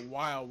 we get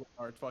wild with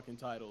our fucking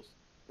titles.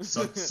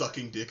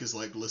 Sucking dick is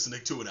like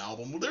listening to an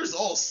album. Well, there's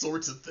all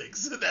sorts of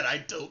things that I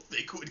don't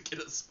think would get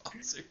us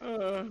sponsored.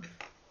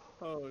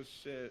 Oh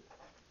shit.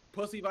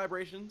 Pussy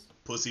Vibrations.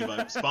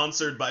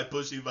 Sponsored by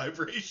Pussy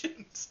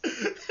Vibrations.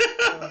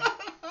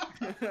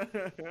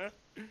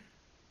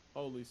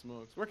 Holy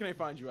smokes. Where can they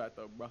find you at,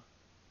 though, bro?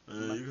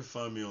 You can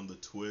find me on the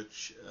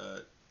Twitch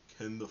at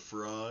Ken the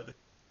Fraud.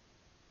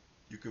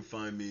 You can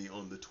find me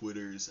on the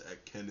Twitters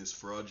at Ken is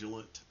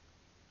Fraudulent.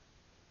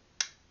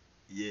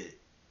 Yeah.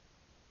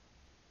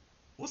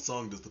 What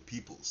song do the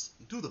peoples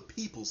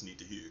need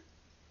to hear?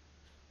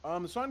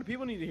 The song the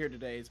people need to hear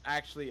today is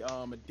actually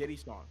a Diddy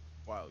song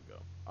a while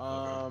ago.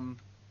 Okay.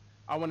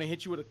 I want to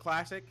hit you with a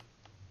classic.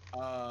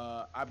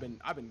 I've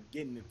been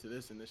getting into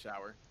this in the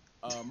shower.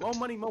 More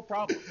money, more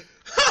problems.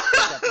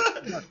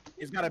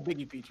 It's got a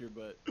Biggie feature,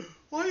 but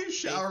why are you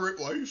showering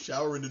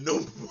to no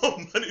more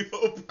money,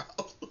 more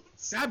problems?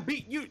 That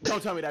beat, you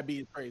don't tell me that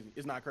beat is crazy.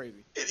 It's not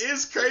crazy. It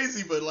is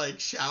crazy, but like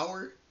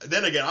shower.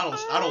 Then again, I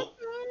don't.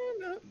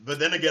 But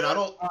then again, I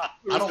don't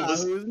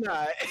listen. Who's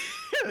not?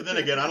 But then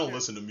again, I don't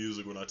listen to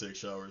music when I take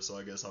showers, so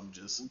I guess I'm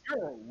just.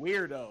 You're a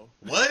weirdo.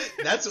 What?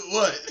 That's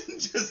what?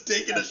 Just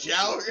taking a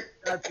shower?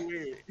 That's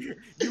weird. You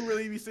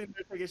really be sitting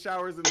there taking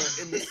showers in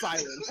the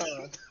silence,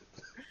 huh?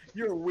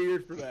 You're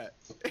weird for that.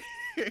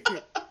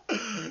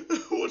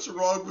 What's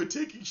wrong with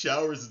taking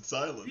showers in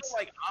silence? You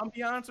like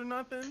ambiance or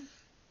nothing?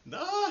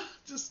 Nah,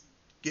 just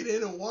get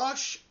in and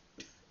wash.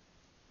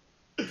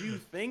 you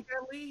think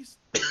at least?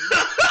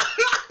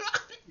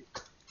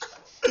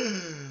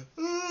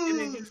 And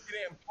then just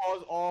get in,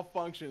 pause all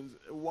functions,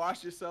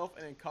 wash yourself,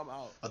 and then come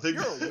out. I think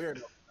you're a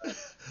weirdo.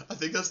 I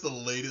think that's the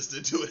latest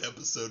into an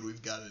episode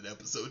we've got an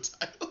episode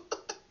title.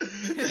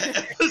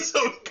 The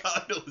episode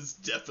title is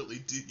definitely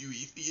 "Do You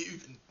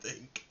Even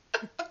Think?"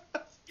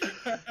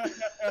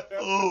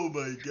 Oh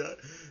my god,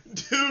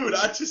 dude!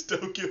 I just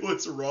don't get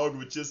what's wrong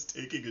with just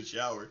taking a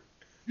shower.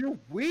 You're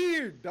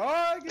weird,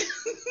 dog.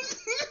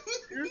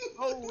 You're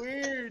so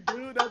weird,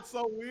 dude. That's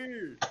so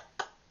weird.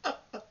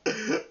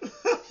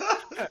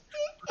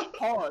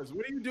 Pause.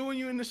 What are you doing?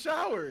 You in the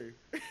shower?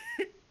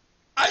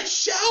 I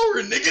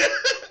shower, nigga.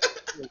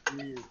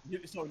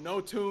 Weird. So no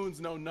tunes,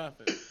 no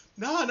nothing.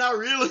 No, not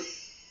really.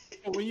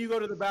 So when you go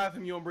to the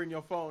bathroom, you don't bring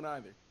your phone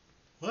either.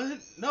 What?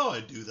 No,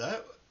 I do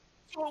that.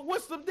 So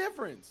what's the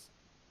difference?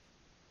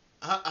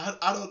 I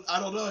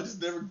don't know. I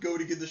just never go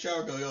to get in the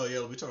shower. Go, oh yeah,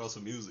 let me turn on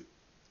some music.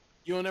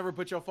 You don't ever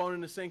put your phone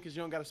in the sink because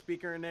you don't got a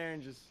speaker in there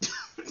and just.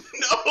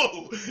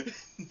 No,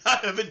 I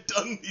haven't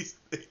done these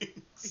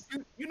things.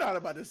 You're not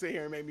about to sit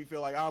here and make me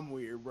feel like I'm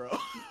weird, bro.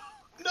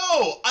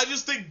 No, I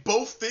just think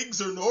both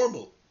things are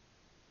normal.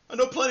 I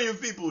know plenty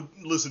of people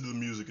listen to the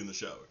music in the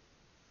shower.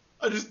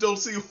 I just don't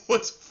see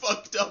what's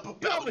fucked up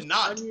about it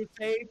not. Time you would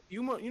save?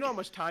 You know how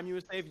much time you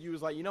would save if you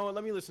was like, you know what,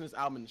 let me listen to this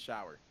album in the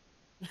shower.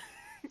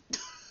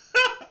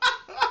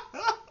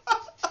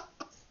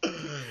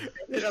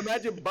 And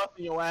imagine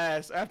busting your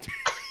ass after.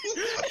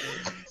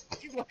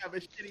 You gonna have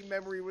a shitty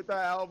memory with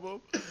that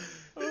album.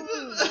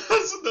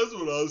 That's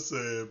what I was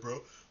saying,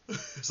 bro.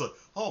 It's like,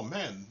 oh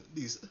man,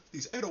 these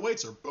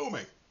 808s are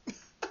booming.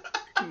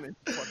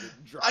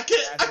 I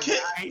can't. I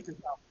hate this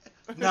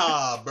album.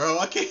 Nah, bro,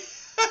 I can't.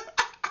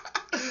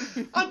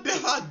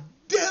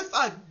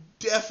 I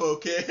defo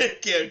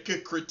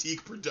can't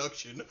critique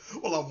production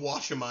while I'm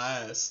washing my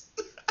ass.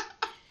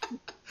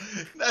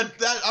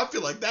 that I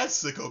feel like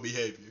that's sicko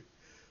behavior.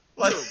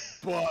 Like, you're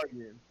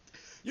bugging.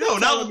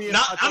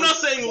 I'm not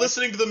saying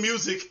listening to the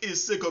music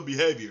is sicko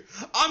behavior.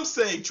 I'm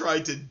saying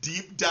trying to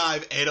deep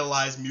dive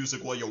analyze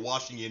music while you're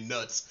washing your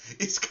nuts.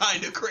 It's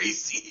kind of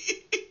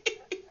crazy.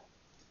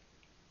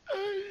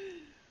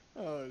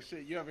 Oh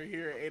shit! You ever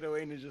hear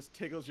 808 and it just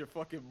tickles your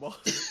fucking balls?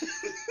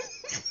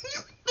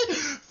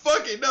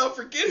 Fuck it, no,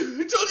 forget it.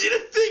 Who told you to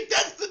think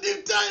that's the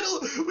new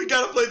title? We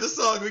gotta play the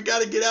song. We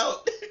gotta get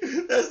out.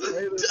 That's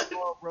the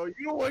song, bro. You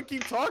don't want to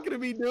keep talking to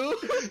me, dude. You're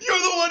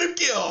the one who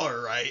get. All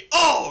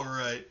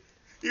right.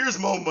 Here's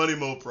more money,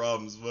 more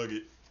problems. Fuck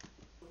it.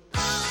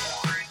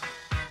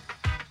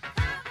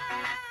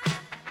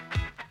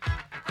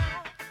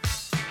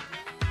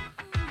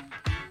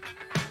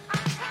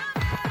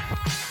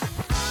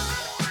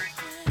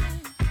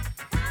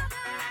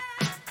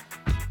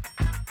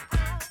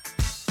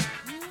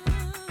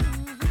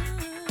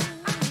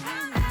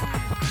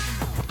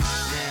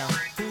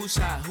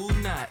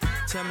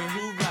 Tell me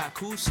who rock,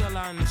 who sell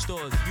out in the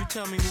stores. You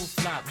tell me who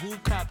flop, who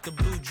cop the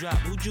blue drop,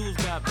 who jewels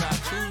got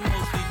blocks, who's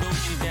mostly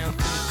Dolce down to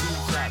the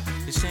blue top.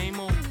 The same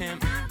old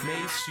pimp,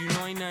 Mace, you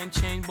know ain't nothing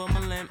changed but my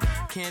limp.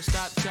 Can't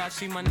stop till I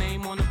see my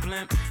name on the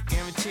blimp.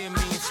 Guarantee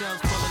me and sales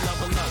pull a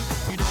level up.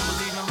 You don't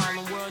believe in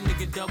Harlem World,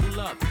 nigga,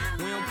 double up.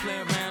 We don't play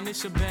around,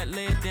 it's a bet,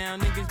 lay it down.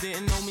 Niggas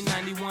didn't know me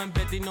 91,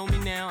 bet they know me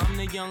now. I'm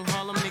the young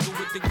Harlem nigga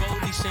with the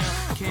Goldie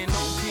sound. Can't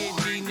no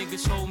PD,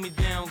 niggas hold me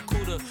down.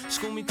 Cooler,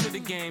 school me to the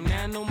game,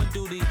 now I know my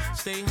duty.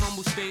 Stay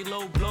humble, stay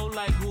low, blow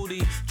like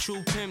Hootie.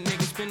 True pimp,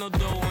 niggas spin no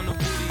dough on the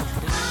booty.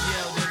 And then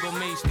yell, there go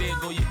Mace, there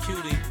go your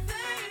cutie.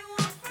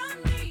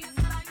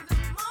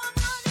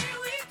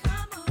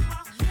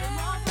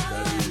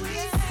 That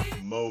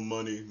is Mo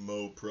Money,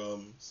 Mo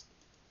Problems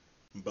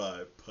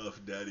by Puff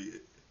Daddy,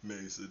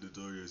 Mace, and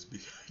Notorious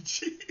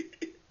B.I.G.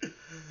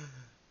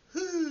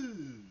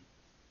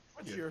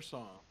 What's your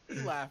song? What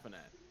are you laughing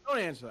at? Don't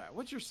answer that.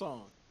 What's your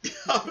song?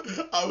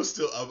 I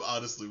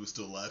honestly was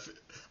still laughing.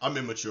 I'm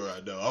immature, I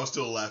know. I was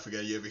still laughing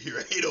at you ever hear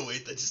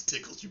 808 that just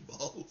tickles your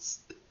balls.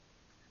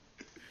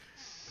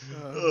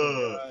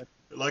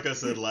 Like I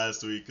said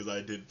last week, because I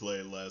did play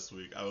it last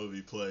week, I will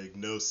be playing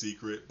No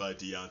Secret by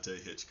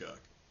Deontay Hitchcock.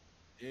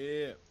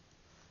 Yeah.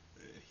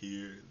 And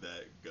here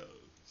that goes.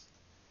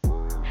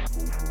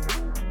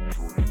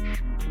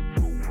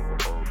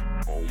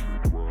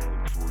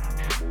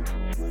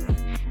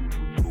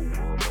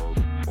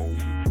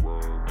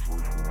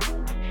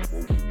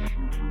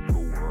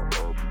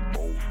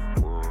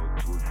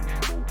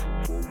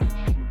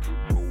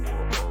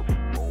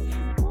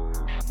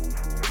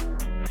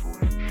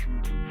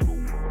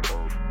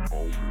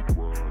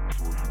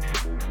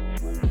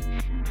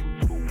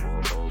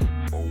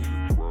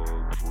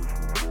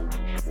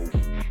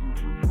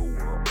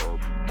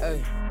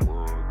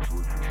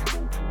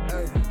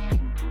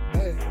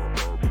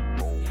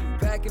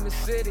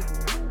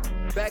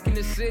 Back in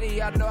the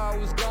city, I know I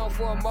was gone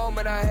for a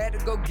moment, I had to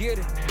go get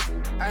it.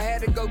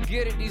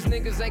 These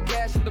niggas ain't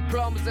cashing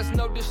diplomas, that's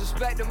no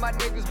disrespect to my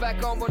niggas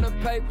back home on them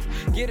papers.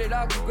 Get it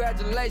all,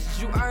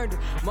 congratulations, you earned it.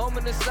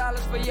 Moment of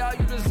silence for y'all,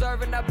 you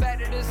deserve it. Now back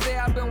to this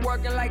here, I've been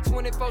working like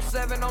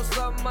 24/7 on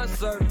something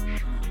uncertain.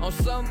 On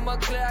something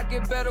unclear, I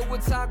get better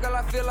with time, girl,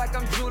 I feel like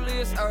I'm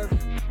Julius Earth.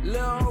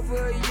 Little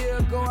over a year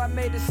ago, I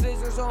made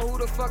decisions on who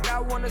the fuck I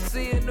wanna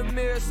see in the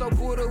mirror. So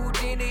pull the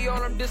Houdini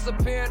on, I'm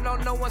disappearing.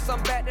 Don't know once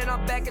I'm back, then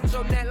I'm back at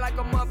your neck like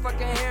a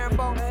motherfucking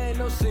herringbone. Ain't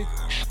no secret.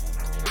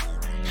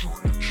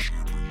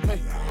 Hey,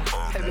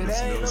 That baby, is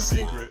that ain't No no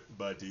Secret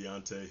by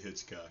Deontay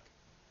Hitchcock.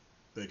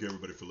 Thank you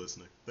everybody for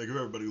listening. Thank you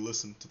everybody who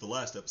listened to the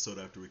last episode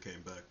after we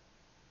came back.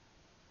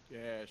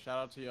 Yeah, shout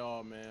out to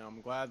y'all, man.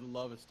 I'm glad the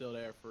love is still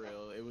there for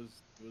real. It was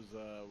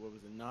what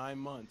was it, 9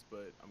 months,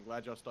 but I'm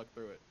glad y'all stuck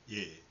through it.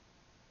 Yeah.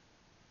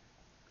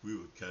 We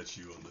will catch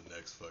you on the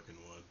next fucking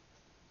one.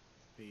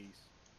 Peace.